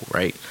 Cole,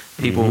 right?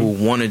 People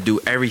who want to do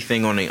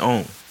everything on their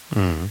own.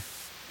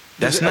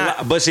 That's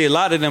not. But see, a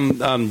lot of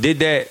them did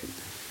that.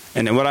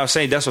 And then what I was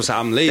saying, that's what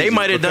I'm lazy. They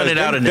might have done because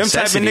it out of them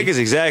necessity. type of niggas,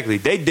 exactly.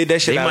 They did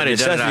that shit They out of might have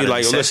done it necessity. out of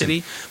Like, necessity,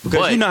 listen, because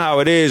but- you know how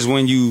it is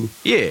when you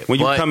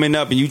but- coming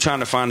up and you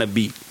trying to find a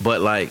beat. But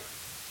like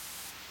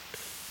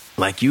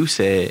you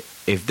said,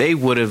 if they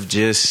would have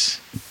just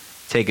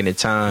taken the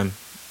time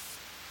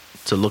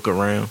to look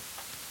around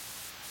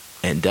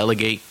and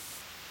delegate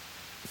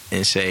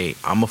and say,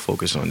 I'm gonna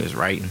focus on this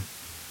writing.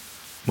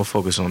 I'm gonna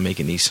focus on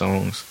making these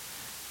songs,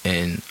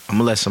 and I'm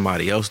gonna let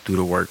somebody else do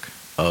the work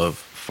of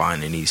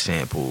finding these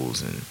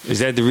samples. And is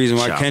that the reason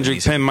why shopping Kendrick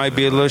these- pen might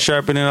be a little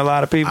sharper than a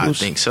lot of people? I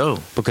think so.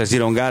 Because he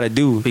don't gotta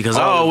do. Because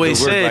I all the always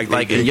work said, they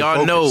like, do. and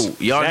y'all know,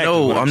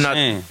 Exactly what I'm not.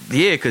 saying.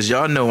 Yeah, because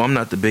y'all know I'm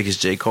not the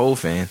biggest J. Cole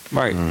fan.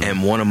 Right.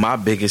 And one of my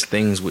biggest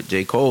things with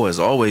J. Cole has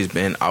always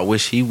been, I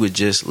wish he would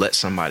just let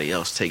somebody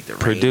else take the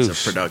reins Produce.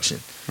 of production,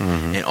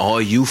 and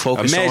all you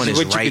focus on Imagine is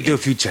what you writing. could do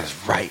if you just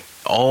write.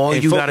 All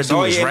And you got to focus do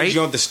all is your write. energy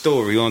on the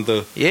story, on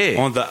the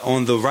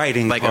on the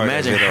writing. Like, part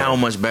imagine of it how all.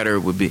 much better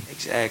it would be.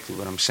 Exactly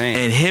what I'm saying.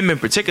 And him in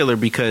particular,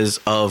 because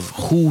of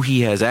who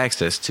he has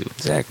access to.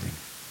 Exactly.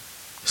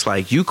 It's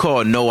like you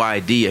call No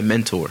ID a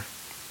mentor.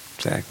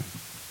 Exactly.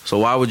 So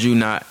why would you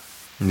not?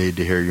 Need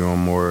to hear you on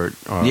more.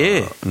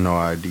 No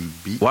ID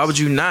beats. Why would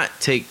you not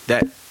take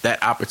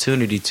that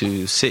opportunity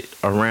to sit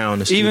around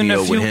the studio Even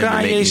a few with him to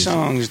make Kanye music?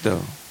 songs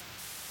though.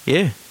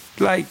 Yeah.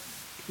 Like,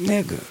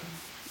 nigga,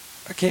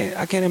 I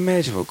can't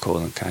imagine what Cole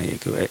and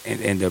Kanye could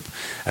end up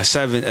a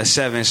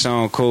seven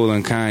song Cole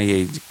and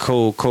Kanye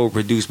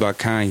co-produced by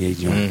Kanye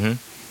joint.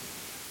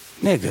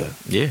 Nigga.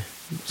 Yeah.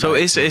 So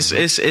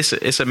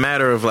it's a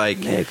matter of like,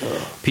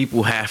 Nigga.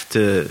 people have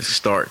to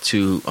start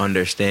to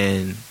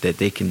understand that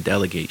they can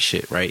delegate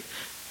shit, right?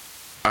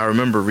 I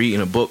remember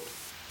reading a book.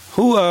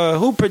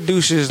 Who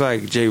produces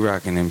like J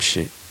Rock and them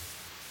shit?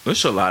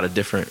 There's a lot of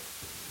different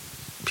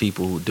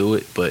people who do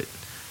it, but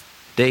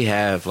they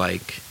have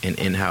like an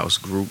in-house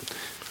group.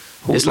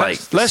 It's like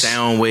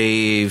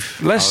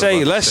Soundwave. Let's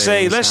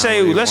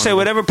say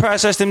whatever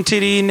process them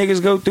TDE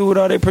niggas go through with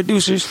all their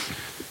producers.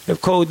 If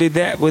Cole did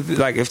that with,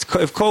 like,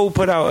 if Cole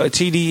put out a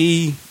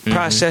TDE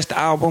processed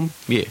album,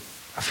 Yeah.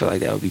 I feel like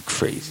that would be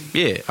crazy.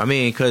 Yeah, I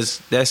mean, because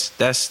that's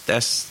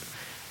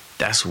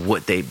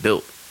what they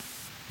built.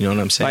 You know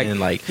what I'm saying?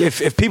 Like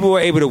if people were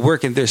able to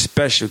work in their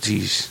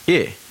specialties,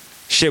 yeah,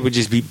 shit would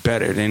just be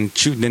better than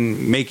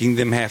making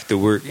them have to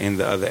work in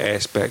the other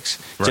aspects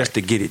Right. just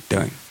to get it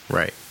done.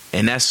 right.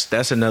 And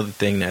that's another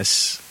thing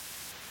is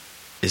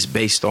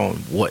based on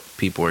what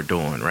people are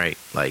doing, right?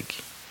 Like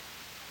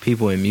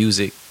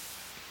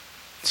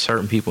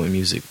certain people in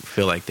music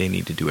feel like they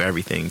need to do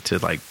everything to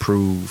like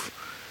prove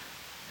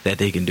that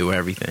they can do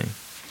everything.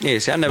 Yeah,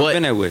 see, I've never But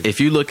been that way. if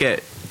you look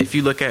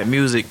at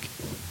music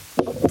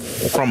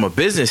from a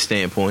business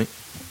standpoint,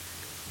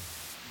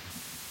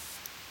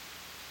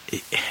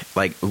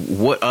 like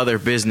what other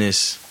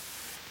business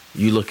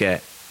you look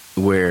at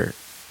where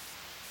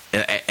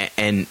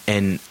and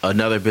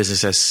another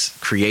business that's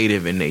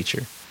creative in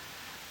nature,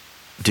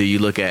 do you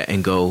look at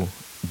and go,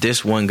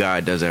 this one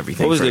guy does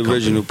everything? What was for the company?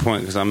 original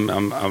point? Because I'm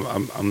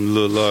a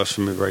little lost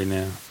from it right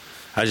now.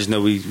 I just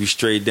know we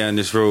strayed down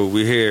this road.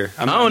 We're here.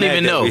 I don't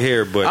even know. We're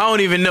here, but I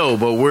don't even know.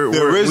 But we're we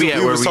at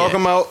you where was we talking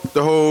at. about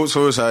the whole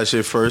suicide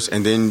shit first,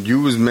 and then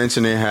you was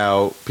mentioning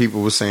how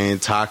people were saying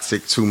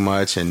toxic too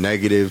much and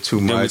negative too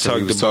Then we much. And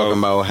you was talked talking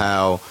about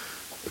how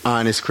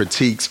honest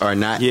critiques are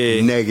not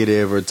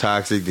negative or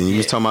toxic. Then you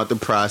was talking about the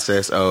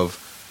process of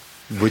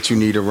what you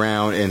need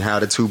around and how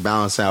the two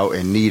balance out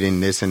and needing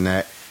this and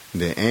that.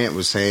 And then Ant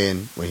was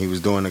saying when he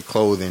was doing the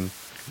clothing.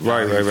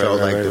 Right.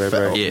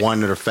 Yeah.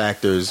 One of the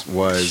factors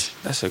was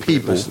That's a good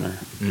people. listener.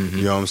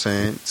 You know what I'm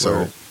saying? So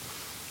Word.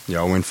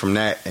 y'all went from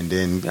that, and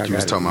then Y'all you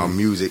was got it, talking about man.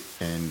 music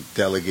and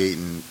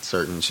delegating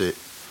certain shit.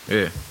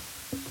 Yeah.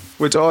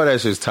 Which all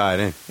that shit's tied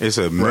in. It's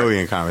a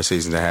million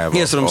conversations to have.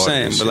 Yeah, that's off what I'm all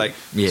saying, this but shit. like-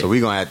 Yeah. So we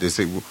gonna have to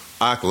see.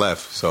 Ak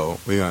left, so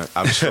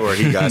I'm sure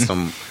he got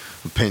some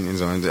opinions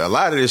on it. A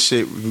lot of this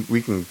shit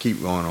we can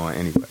keep going on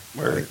anyway.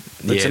 Word.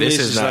 But Yeah, to me, this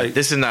it's is just not like-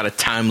 this is not a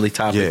timely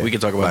topic. Yeah, We can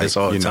talk about like, this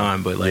all the you know,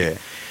 time, but like,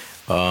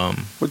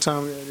 what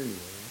time we at anyway?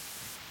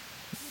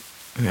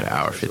 we got an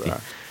hour 50.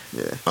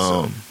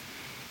 Yeah.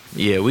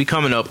 Yeah, we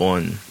coming up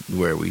on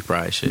where we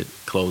probably should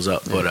close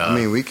up, but I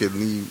mean, we could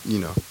leave. You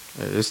know,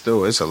 it's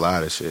a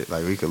lot of shit.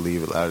 Like we could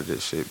leave a lot of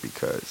this shit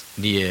because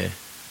yeah,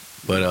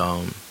 but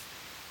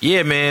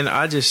yeah, man,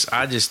 I just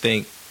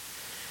think,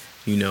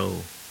 you know,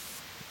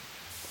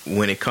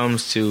 when it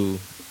comes to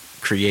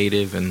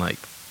creative and like,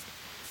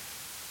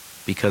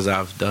 because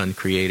I've done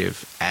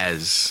creative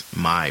as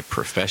my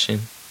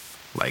profession,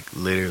 like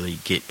literally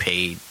get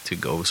paid to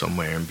go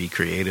somewhere and be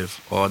creative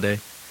all day,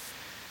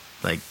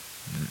 like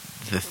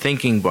the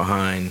thinking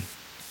behind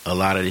a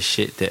lot of the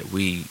shit that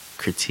we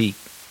critique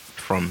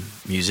from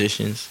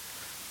musicians,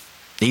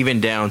 even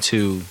down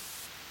to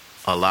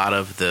a lot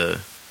of the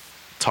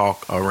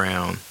talk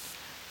around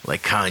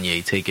like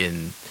Kanye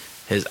taking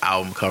his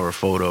album cover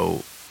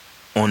photo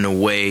on the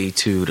way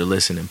to the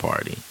listening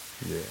party.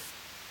 yeah.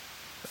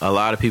 A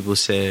lot of people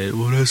said,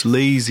 well, that's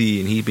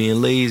lazy and he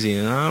being lazy.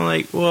 And I'm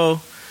like,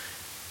 well,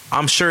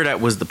 I'm sure that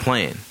was the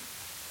plan.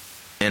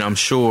 And I'm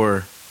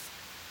sure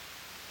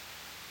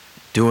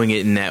doing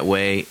it in that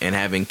way and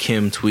having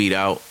Kim tweet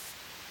out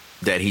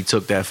that he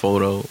took that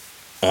photo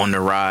on the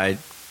ride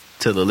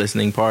to the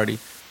listening party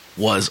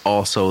was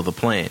also the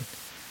plan.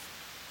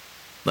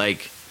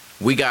 Like,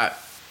 we got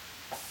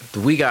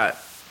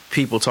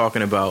people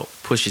talking about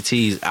Pusha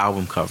T's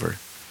album cover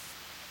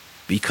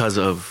because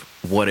of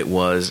what it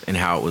was and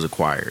how it was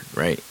acquired,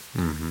 right?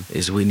 Mm-hmm.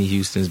 It's Whitney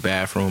Houston's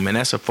bathroom, and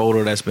that's a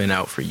photo that's been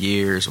out for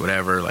years,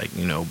 whatever, like,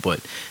 you know,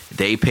 but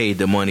they paid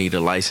the money to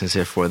license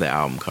it for the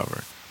album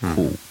cover. Mm-hmm.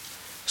 Cool.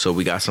 So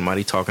we got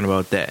somebody talking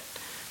about that.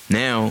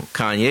 Now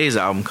Kanye's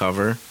album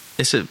cover,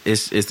 it's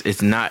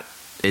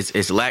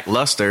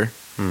lackluster,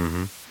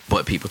 mm-hmm.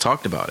 but people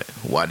talked about it.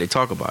 Why'd they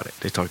talk about it?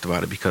 They talked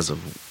about it because of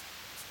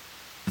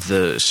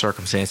the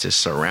circumstances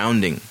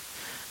surrounding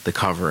the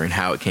cover and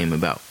how it came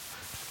about.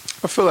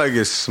 I feel like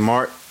it's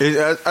smart.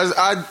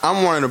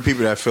 I'm one of the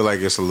people that feel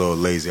like it's a little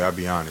lazy, I'll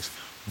be honest.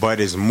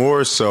 But it's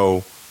more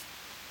so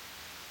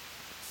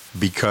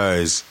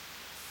because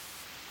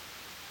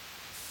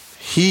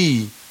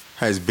he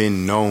has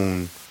been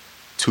known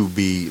to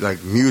be,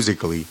 like,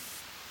 musically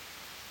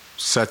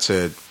such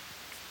a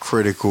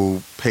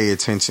critical, pay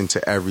attention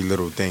to every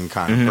little thing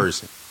kind of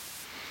person.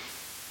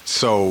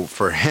 So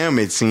for him,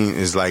 it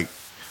seems like,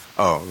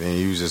 oh, then you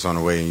used this on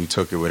the way and you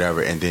took it,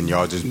 whatever, and then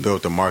y'all just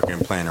built a marketing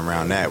plan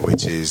around that,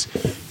 which is,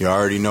 you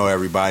already know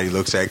everybody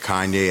looks at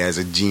Kanye as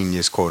a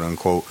genius, quote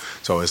unquote.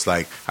 So it's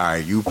like, all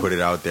right, you put it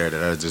out there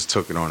that I just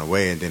took it on the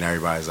way, and then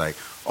everybody's like,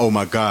 oh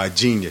my God,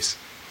 genius.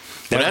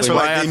 That's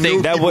why I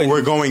think that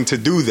we're going to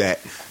do that.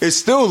 It's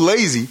still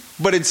lazy,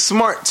 but it's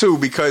smart too,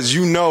 because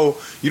you know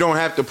you don't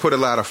have to put a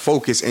lot of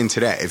focus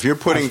into that. If you're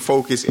putting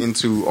focus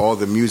into all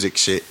the music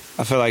shit,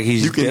 I feel like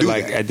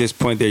at this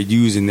point they're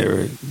using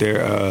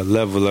their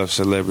level of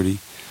celebrity,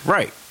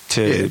 right,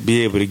 to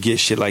be able to get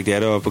shit like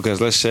that off.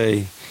 Because let's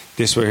say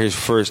this were his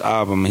first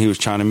album and he was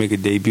trying to make a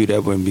debut,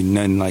 that wouldn't be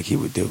nothing like he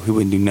would do. He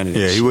wouldn't do none of that.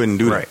 Yeah, shit. He wouldn't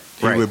do that.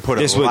 He would put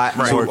a lot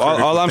more. So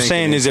all I'm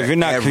saying is, if you're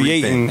not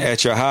creating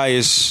at your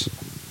highest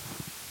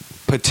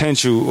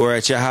potential or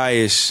at your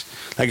highest,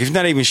 like if you're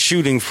not even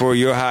shooting for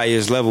your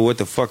highest level, what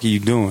the fuck are you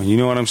doing? You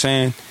know what I'm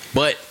saying?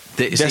 But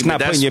that's not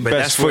putting your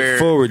best foot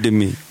forward to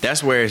me.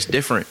 That's where it's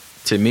different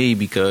to me,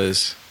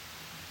 because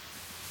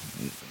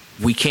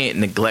we can't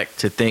neglect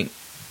to think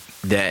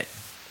that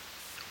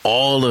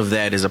all of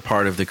that is a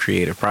part of the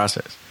creative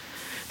process.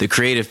 The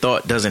creative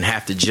thought doesn't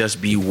have to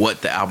just be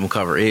what the album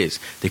cover is.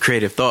 The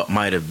creative thought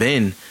might have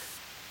been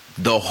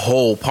the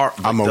whole part,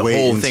 like the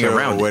whole thing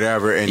around it,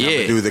 whatever, and I'm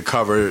gonna do the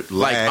cover last.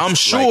 Like, I'm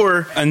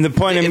sure, and the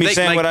point of me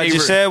saying what I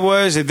just said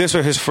was, if this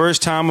were his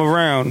first time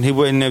around, he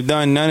wouldn't have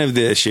done none of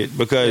this shit,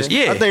 because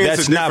I think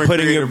that's not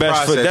putting your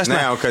best foot. That's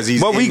now, because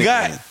he's what we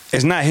got.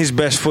 It's not his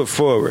best foot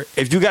forward.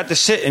 If you got to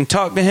sit and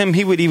talk to him,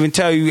 he would even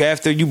tell you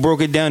after you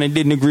broke it down and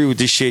didn't agree with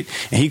the shit,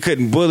 and he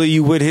couldn't bully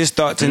you with his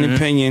thoughts and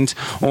opinions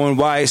on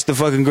why it's the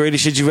fucking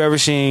greatest shit you've ever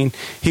seen.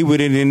 He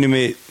wouldn't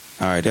admit,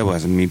 all right, that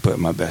wasn't me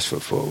putting my best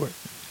foot forward.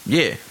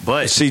 Yeah,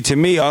 but see, to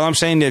me, all I'm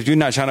saying is, if you're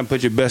not trying to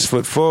put your best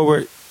foot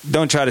forward,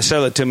 don't try to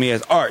sell it to me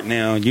as art.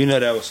 Now, you know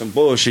that was some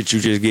bullshit you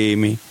just gave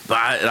me. But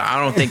I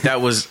don't think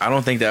that was. I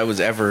don't think that was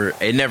ever.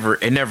 It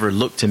never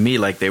looked to me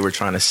like they were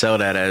trying to sell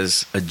that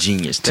as a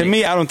genius thing. To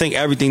me, I don't think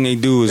everything they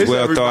do is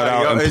well thought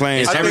out and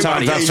planned.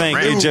 Sometimes I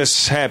think it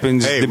just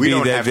happens to be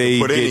that they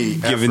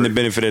get given the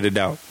benefit of the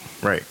doubt.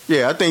 Right.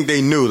 Yeah, I think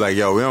they knew, like,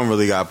 yo, we don't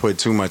really got to put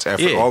too much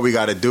effort. Yeah. All we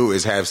got to do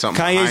is have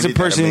something Kanye's behind it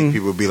that'll make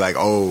people be like,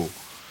 oh.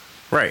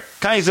 Right.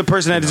 Kanye's a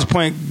person at this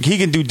point, he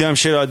can do dumb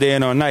shit all day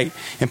and all night,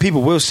 and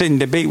people will sit and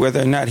debate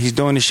whether or not he's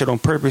doing this shit on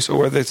purpose or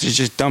whether it's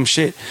just dumb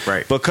shit.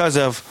 Right. Because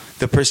of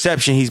the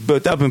perception he's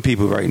built up in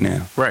people right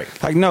now. Right.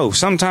 Like, no,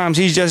 sometimes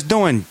he's just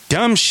doing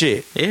dumb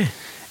shit. Yeah.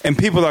 And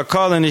people are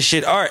calling this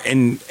shit art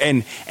and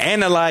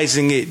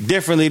analyzing it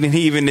differently than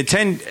he even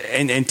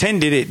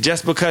intended it,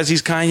 just because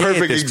he's Kanye.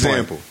 Perfect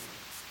example.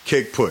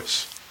 Kick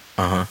Push.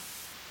 Uh-huh.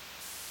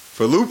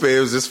 For Lupe, it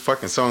was this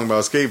fucking song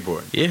about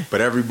skateboarding. Yeah. But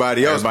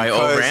everybody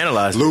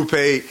overanalyzed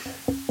Lupe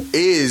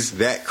is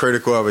that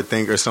critical of a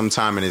thinker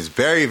sometime, and it's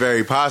very,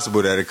 very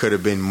possible that it could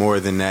have been more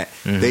than that.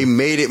 Mm-hmm. They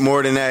made it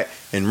more than that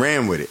and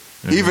ran with it.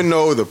 Mm-hmm. Even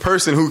though the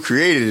person who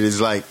created it is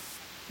like,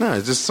 nah,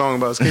 it's just a song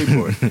about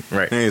skateboarding.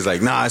 Right. And he's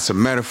like, nah, it's a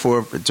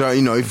metaphor for,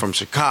 you know, he's from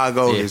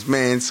Chicago, his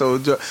man, so,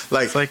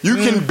 like you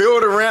can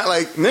build around,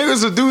 like,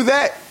 niggas will do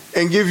that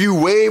and give you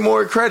way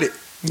more credit.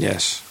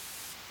 Yes.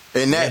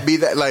 And that be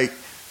that, like,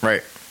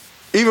 right.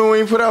 Even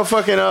when he put out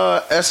fucking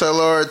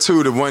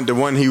SLR2, the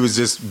one he was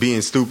just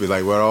being stupid,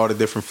 like with all the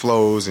different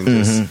flows and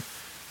just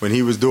when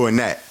he was doing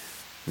that,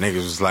 niggas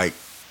was like,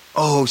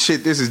 oh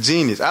shit, this is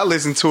genius. I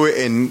listened to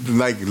it, and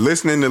like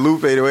listening to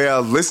Lupe the way I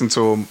listened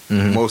to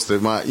him most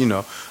of my, you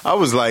know, I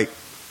was like,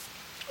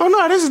 oh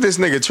no, this is this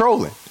nigga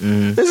trolling.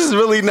 This is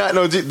really not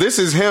this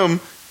is him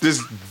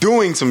just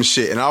doing some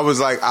shit. And I was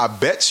like, I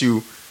bet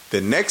you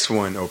the next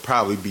one will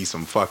probably be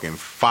some fucking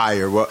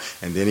fire. Well,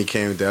 and then he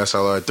came with the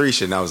SLR3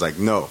 shit, and I was like,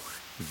 no.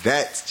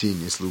 That's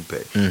genius Lupe.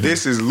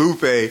 This is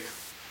Lupe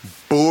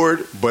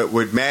bored, but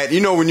with mad.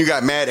 You know when you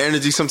got mad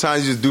energy,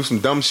 sometimes you just do some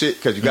dumb shit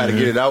because you got to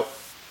get it out.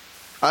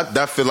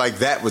 I feel like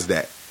that was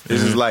that.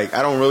 This is like,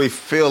 I don't really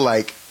feel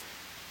like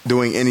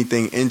doing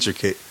anything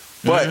intricate,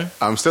 but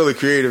I'm still a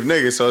creative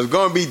nigga, so it's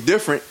going to be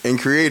different and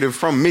creative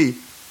from me,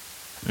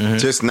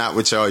 just not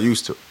what y'all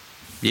used to.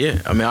 Yeah,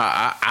 I mean,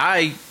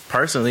 I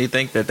personally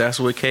think that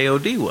that's what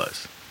KOD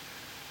was.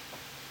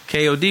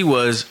 KOD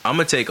was, I'm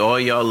gonna take all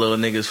y'all little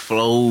niggas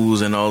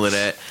flows and all of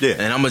that, Yeah.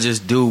 and I'm gonna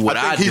just do what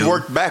I think do. he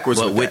worked backwards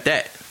but with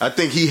that. I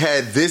think he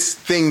had this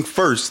thing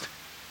first,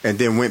 and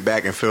then went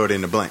back and filled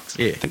in the blanks.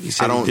 Yeah, I think he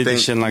said he did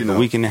this shit in like a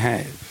week and a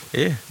half.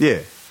 Yeah, Yeah.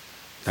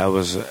 That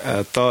was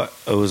a thought.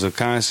 It was a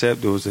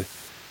concept. It was a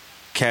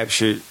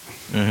captured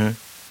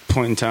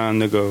point in time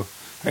to go,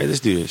 hey, let's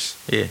do this.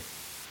 Yeah.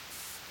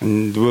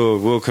 And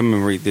we'll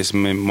commemorate this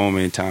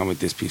moment in time with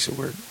this piece of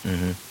work.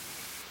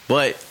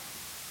 But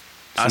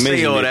I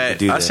say all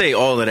that. I say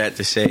all of that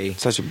to say,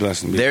 such a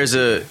blessing. There's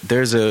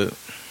a.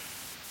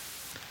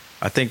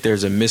 I think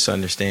there's a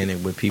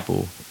misunderstanding with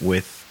people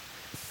with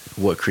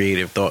what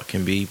creative thought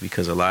can be,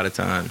 because a lot of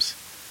times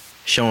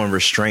showing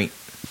restraint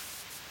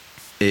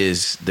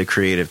is the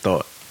creative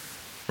thought,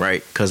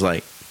 right? Because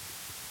like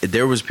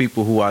there was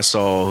people who I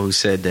saw who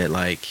said that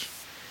like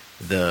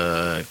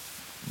the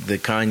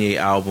Kanye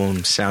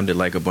album sounded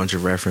like a bunch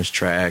of reference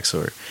tracks,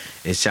 or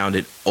it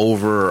sounded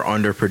over or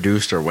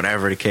underproduced, or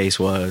whatever the case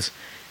was,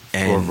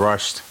 and Or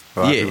rushed.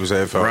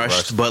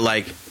 rushed. But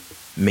like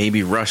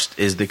maybe rushed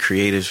is the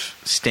creative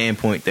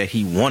standpoint that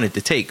he wanted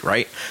to take,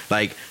 right?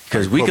 Like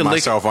because we put could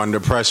myself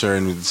under pressure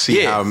and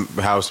see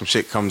how some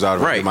shit comes out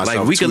of right.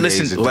 Like we could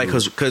listen, like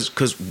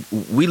because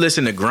we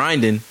listened to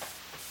Grinding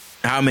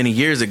how many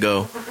years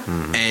ago,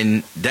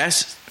 and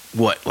that's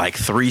what, like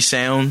 3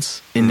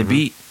 sounds in the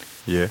beat.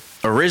 Yeah.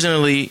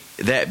 Originally,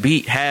 that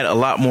beat had a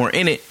lot more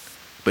in it,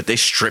 but they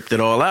stripped it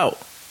all out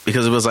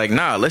because it was like,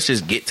 nah, let's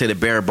just get to the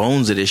bare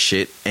bones of this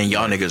shit, and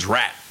y'all niggas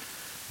rap.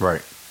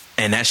 Right.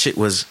 And that shit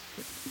was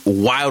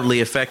wildly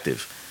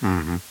effective.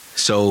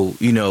 So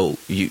you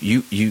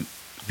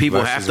people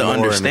Less have is to more in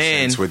a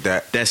understand sense with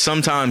that.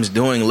 sometimes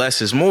doing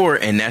less is more,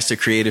 and that's the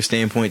creative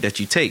standpoint that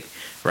you take,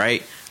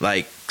 right?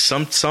 Like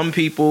some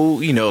people,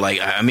 like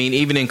I mean,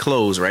 even in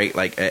clothes, right?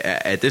 Like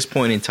at this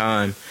point in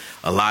time,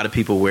 a lot of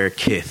people wear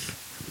Kith.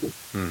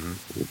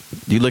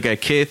 You look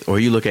at Kith, or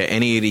you look at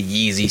any of the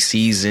Yeezy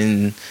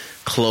season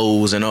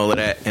clothes and all of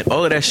that, and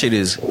all of that shit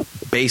is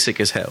basic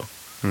as hell.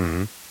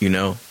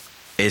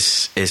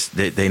 It's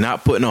they're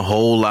not putting a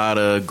whole lot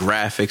of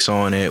graphics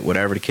on it,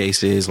 whatever the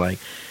case is. Like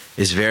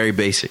it's very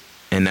basic,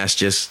 and that's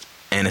just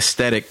an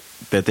aesthetic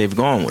that they've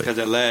gone with. Because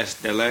that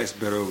last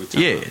better over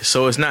time. Yeah,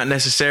 so it's not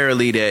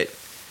necessarily that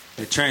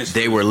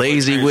they were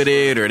lazy with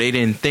it or they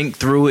didn't think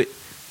through it.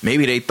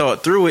 Maybe they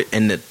thought through it,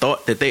 and the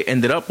thought that they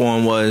ended up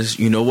on was,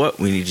 you know what,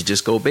 we need to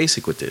just go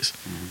basic with this.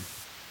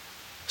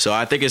 So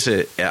I think it's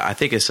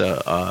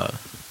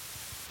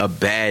a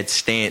bad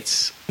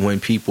stance when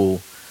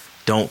people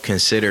don't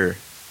consider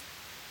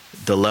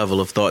the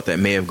level of thought that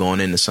may have gone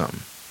into something.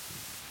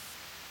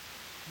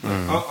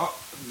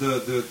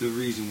 The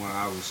reason why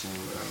I was saying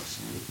what I was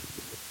saying,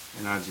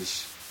 and I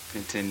just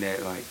contend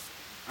that, like,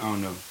 I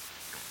don't know,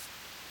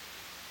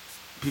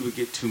 people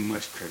get too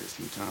much credit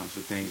sometimes for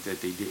things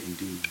that they didn't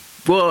do.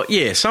 Well,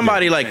 yeah,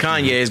 somebody like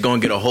Kanye is going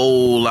to get a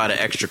whole lot of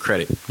extra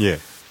credit. Yeah.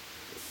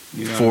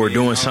 For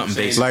doing something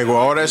basic. Like, well,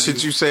 all that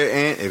shit you said,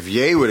 and if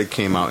Ye would have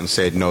came out and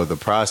said, no, the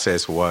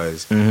process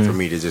was for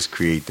me to just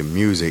create the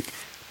music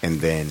and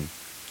then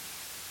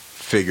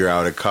figure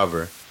out a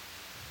cover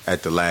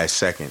at the last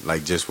second,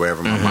 like just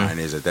wherever my mind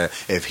is at that.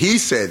 If he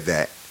said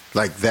that,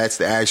 like that's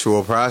the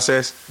actual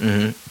process,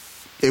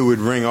 it would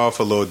ring off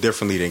a little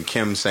differently than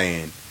Kim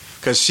saying,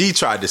 because she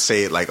tried to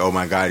say it like, oh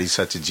my God, he's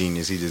such a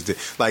genius. He just did.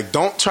 Like,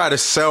 don't try to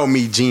sell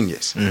me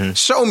genius.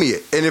 Show me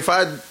it. And if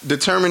I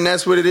determine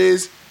that's what it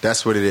is,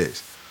 that's what it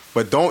is.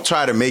 But don't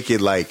try to make it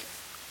like,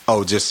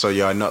 oh, just so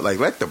y'all know. Like,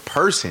 let the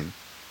person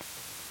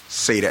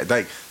say that.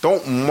 Like,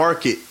 don't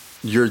market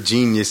your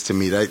genius to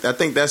me. Like, I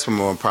think that's what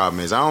my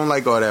problem is. I don't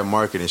like all that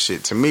marketing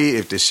shit. To me,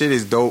 if the shit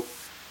is dope,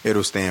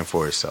 it'll stand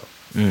for itself.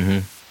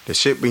 The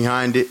shit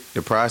behind it,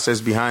 the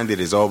process behind it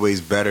is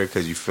always better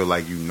because you feel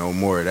like you know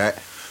more of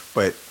that.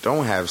 But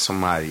don't have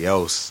somebody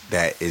else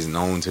that is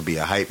known to be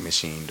a hype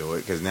machine do it,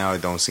 because now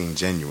it don't seem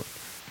genuine.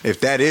 If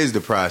that is the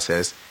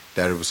process,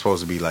 that it was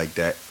supposed to be like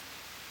that,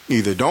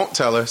 either don't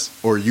tell us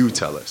or you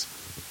tell us.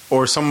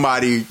 Or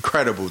somebody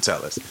credible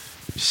tell us.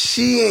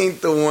 She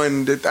ain't the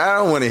one that... I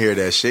don't want to hear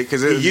that shit,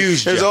 because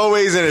there's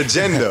always an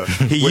agenda.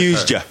 He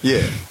used you.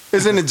 Yeah.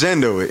 There's an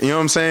agenda with it. You know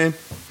what I'm saying?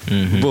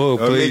 Boy,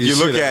 Make you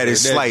look at it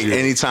slight.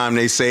 Anytime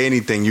they say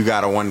anything, you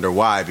got to wonder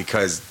why,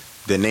 because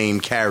the name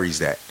carries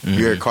that.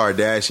 You're a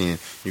Kardashian,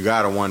 you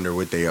got to wonder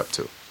what they up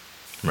to.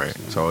 Right.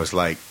 So it's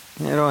like,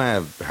 you don't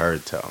have her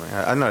tell me.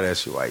 I know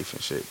that's your wife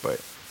and shit, but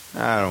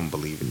I don't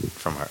believe it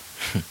from her.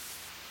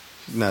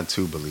 She's not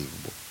too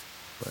believable.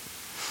 But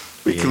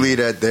we can leave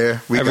that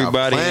there. We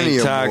Everybody got plenty ain't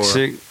of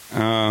toxic.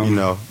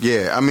 more.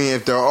 Yeah. I mean,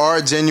 if there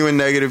are genuine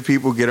negative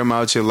people, get them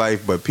out your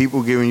life. But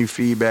people giving you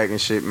feedback and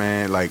shit,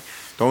 man, like,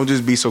 don't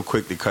just be so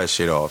quick to cut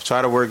shit off.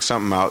 Try to work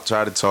something out.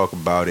 Try to talk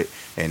about it,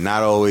 and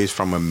not always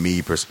from a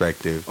me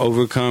perspective.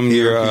 Overcome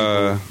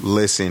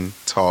listen,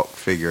 talk,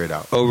 figure it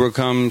out.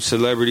 Overcome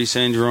celebrity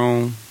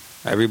syndrome.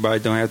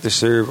 Everybody don't have to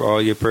serve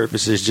all your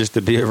purposes just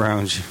to be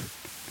around you.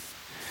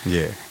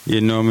 Yeah. You're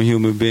a normal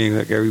human being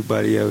like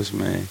everybody else,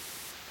 man.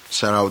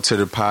 Shout out to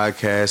the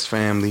podcast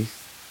family.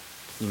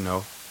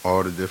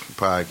 all the different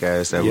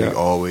podcasts that we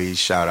always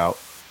shout out.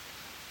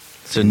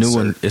 It's a new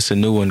one. It's a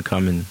new one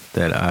coming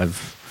that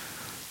I've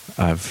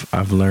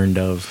learned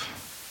of,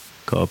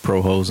 called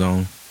Pro Ho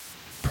Zone.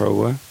 Pro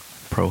what?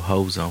 Pro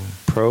Ho Zone.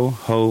 Pro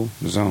Ho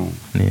Zone.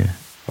 Yeah.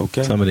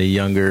 Okay. Some of the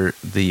younger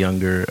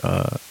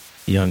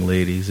young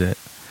ladies that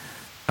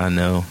I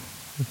know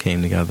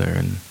came together,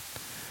 and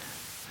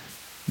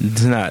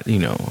it's not,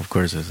 of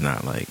course it's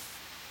not like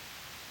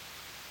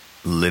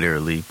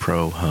literally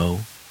pro ho,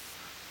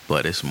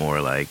 but it's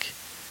more like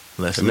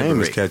let's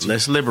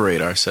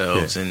liberate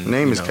ourselves. Yeah. And the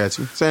name is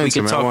catchy. We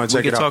can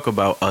talk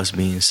about us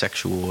being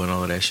sexual and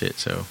all of that shit.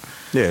 So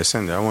yeah,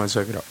 send it. I want to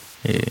check it out.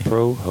 Yeah.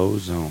 Pro Ho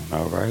Zone.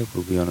 All right,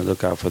 we'll be on the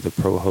lookout for the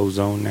Pro Ho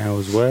Zone now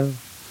as well.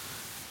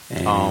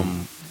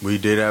 And we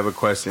did have a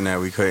question that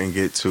we couldn't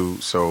get to,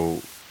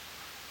 so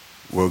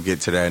we'll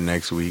get to that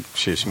next week.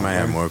 Shit, she might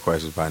have more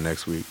questions by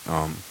next week.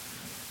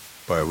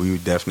 But we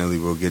definitely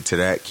will get to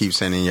that. Keep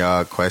sending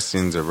y'all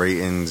questions or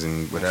ratings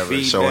and whatever,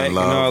 feedback showing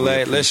love. And all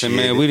that. Listen,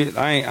 man, it.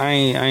 I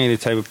ain't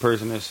the type of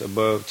person that's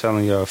above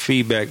telling y'all.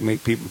 Feedback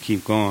make people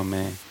keep going,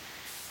 man.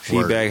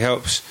 Feedback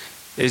helps.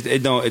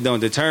 It don't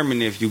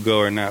determine if you go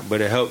or not,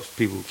 but it helps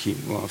people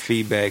keep going.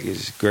 Feedback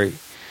is great,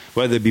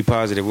 whether it be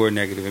positive or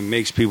negative. It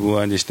makes people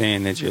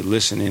understand that you're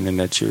listening and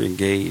that you're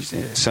engaged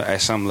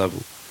at some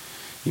level.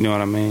 You know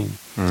what I mean?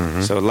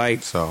 Mm-hmm. So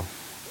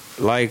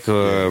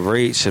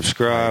rate,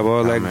 subscribe,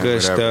 all that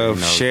good whatever,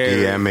 stuff.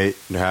 Share, DM it,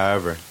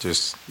 however.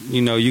 Just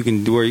you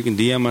can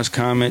DM us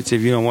comments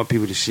if you don't want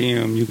people to see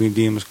them. You can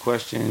DM us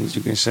questions.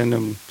 You can send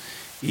them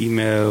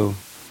email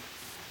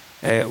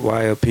at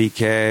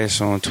YLPcast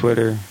on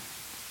Twitter.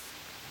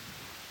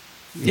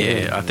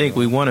 Yeah, I think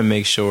we want to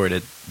make sure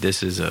that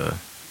this is a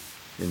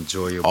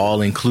enjoyable,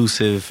 all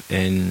inclusive,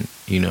 and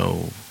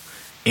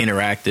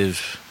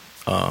interactive.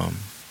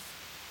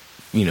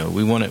 We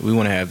want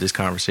to have this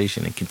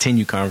conversation and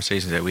continue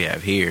conversations that we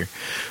have here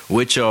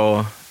with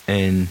y'all,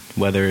 and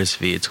whether it's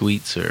via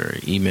tweets or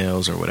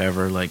emails or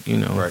whatever. Like,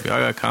 if y'all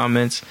got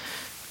comments,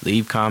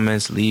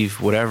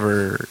 leave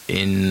whatever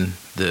in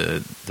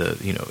the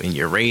in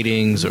your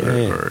ratings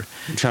or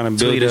I'm trying to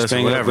build this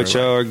thing up with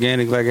y'all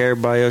organic like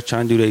everybody else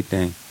trying to do their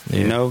thing.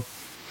 Yeah.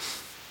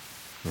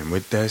 And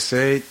with that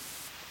said,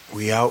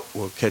 we out.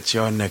 We'll catch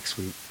y'all next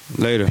week.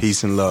 Later.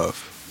 Peace and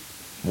love.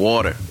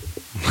 Water.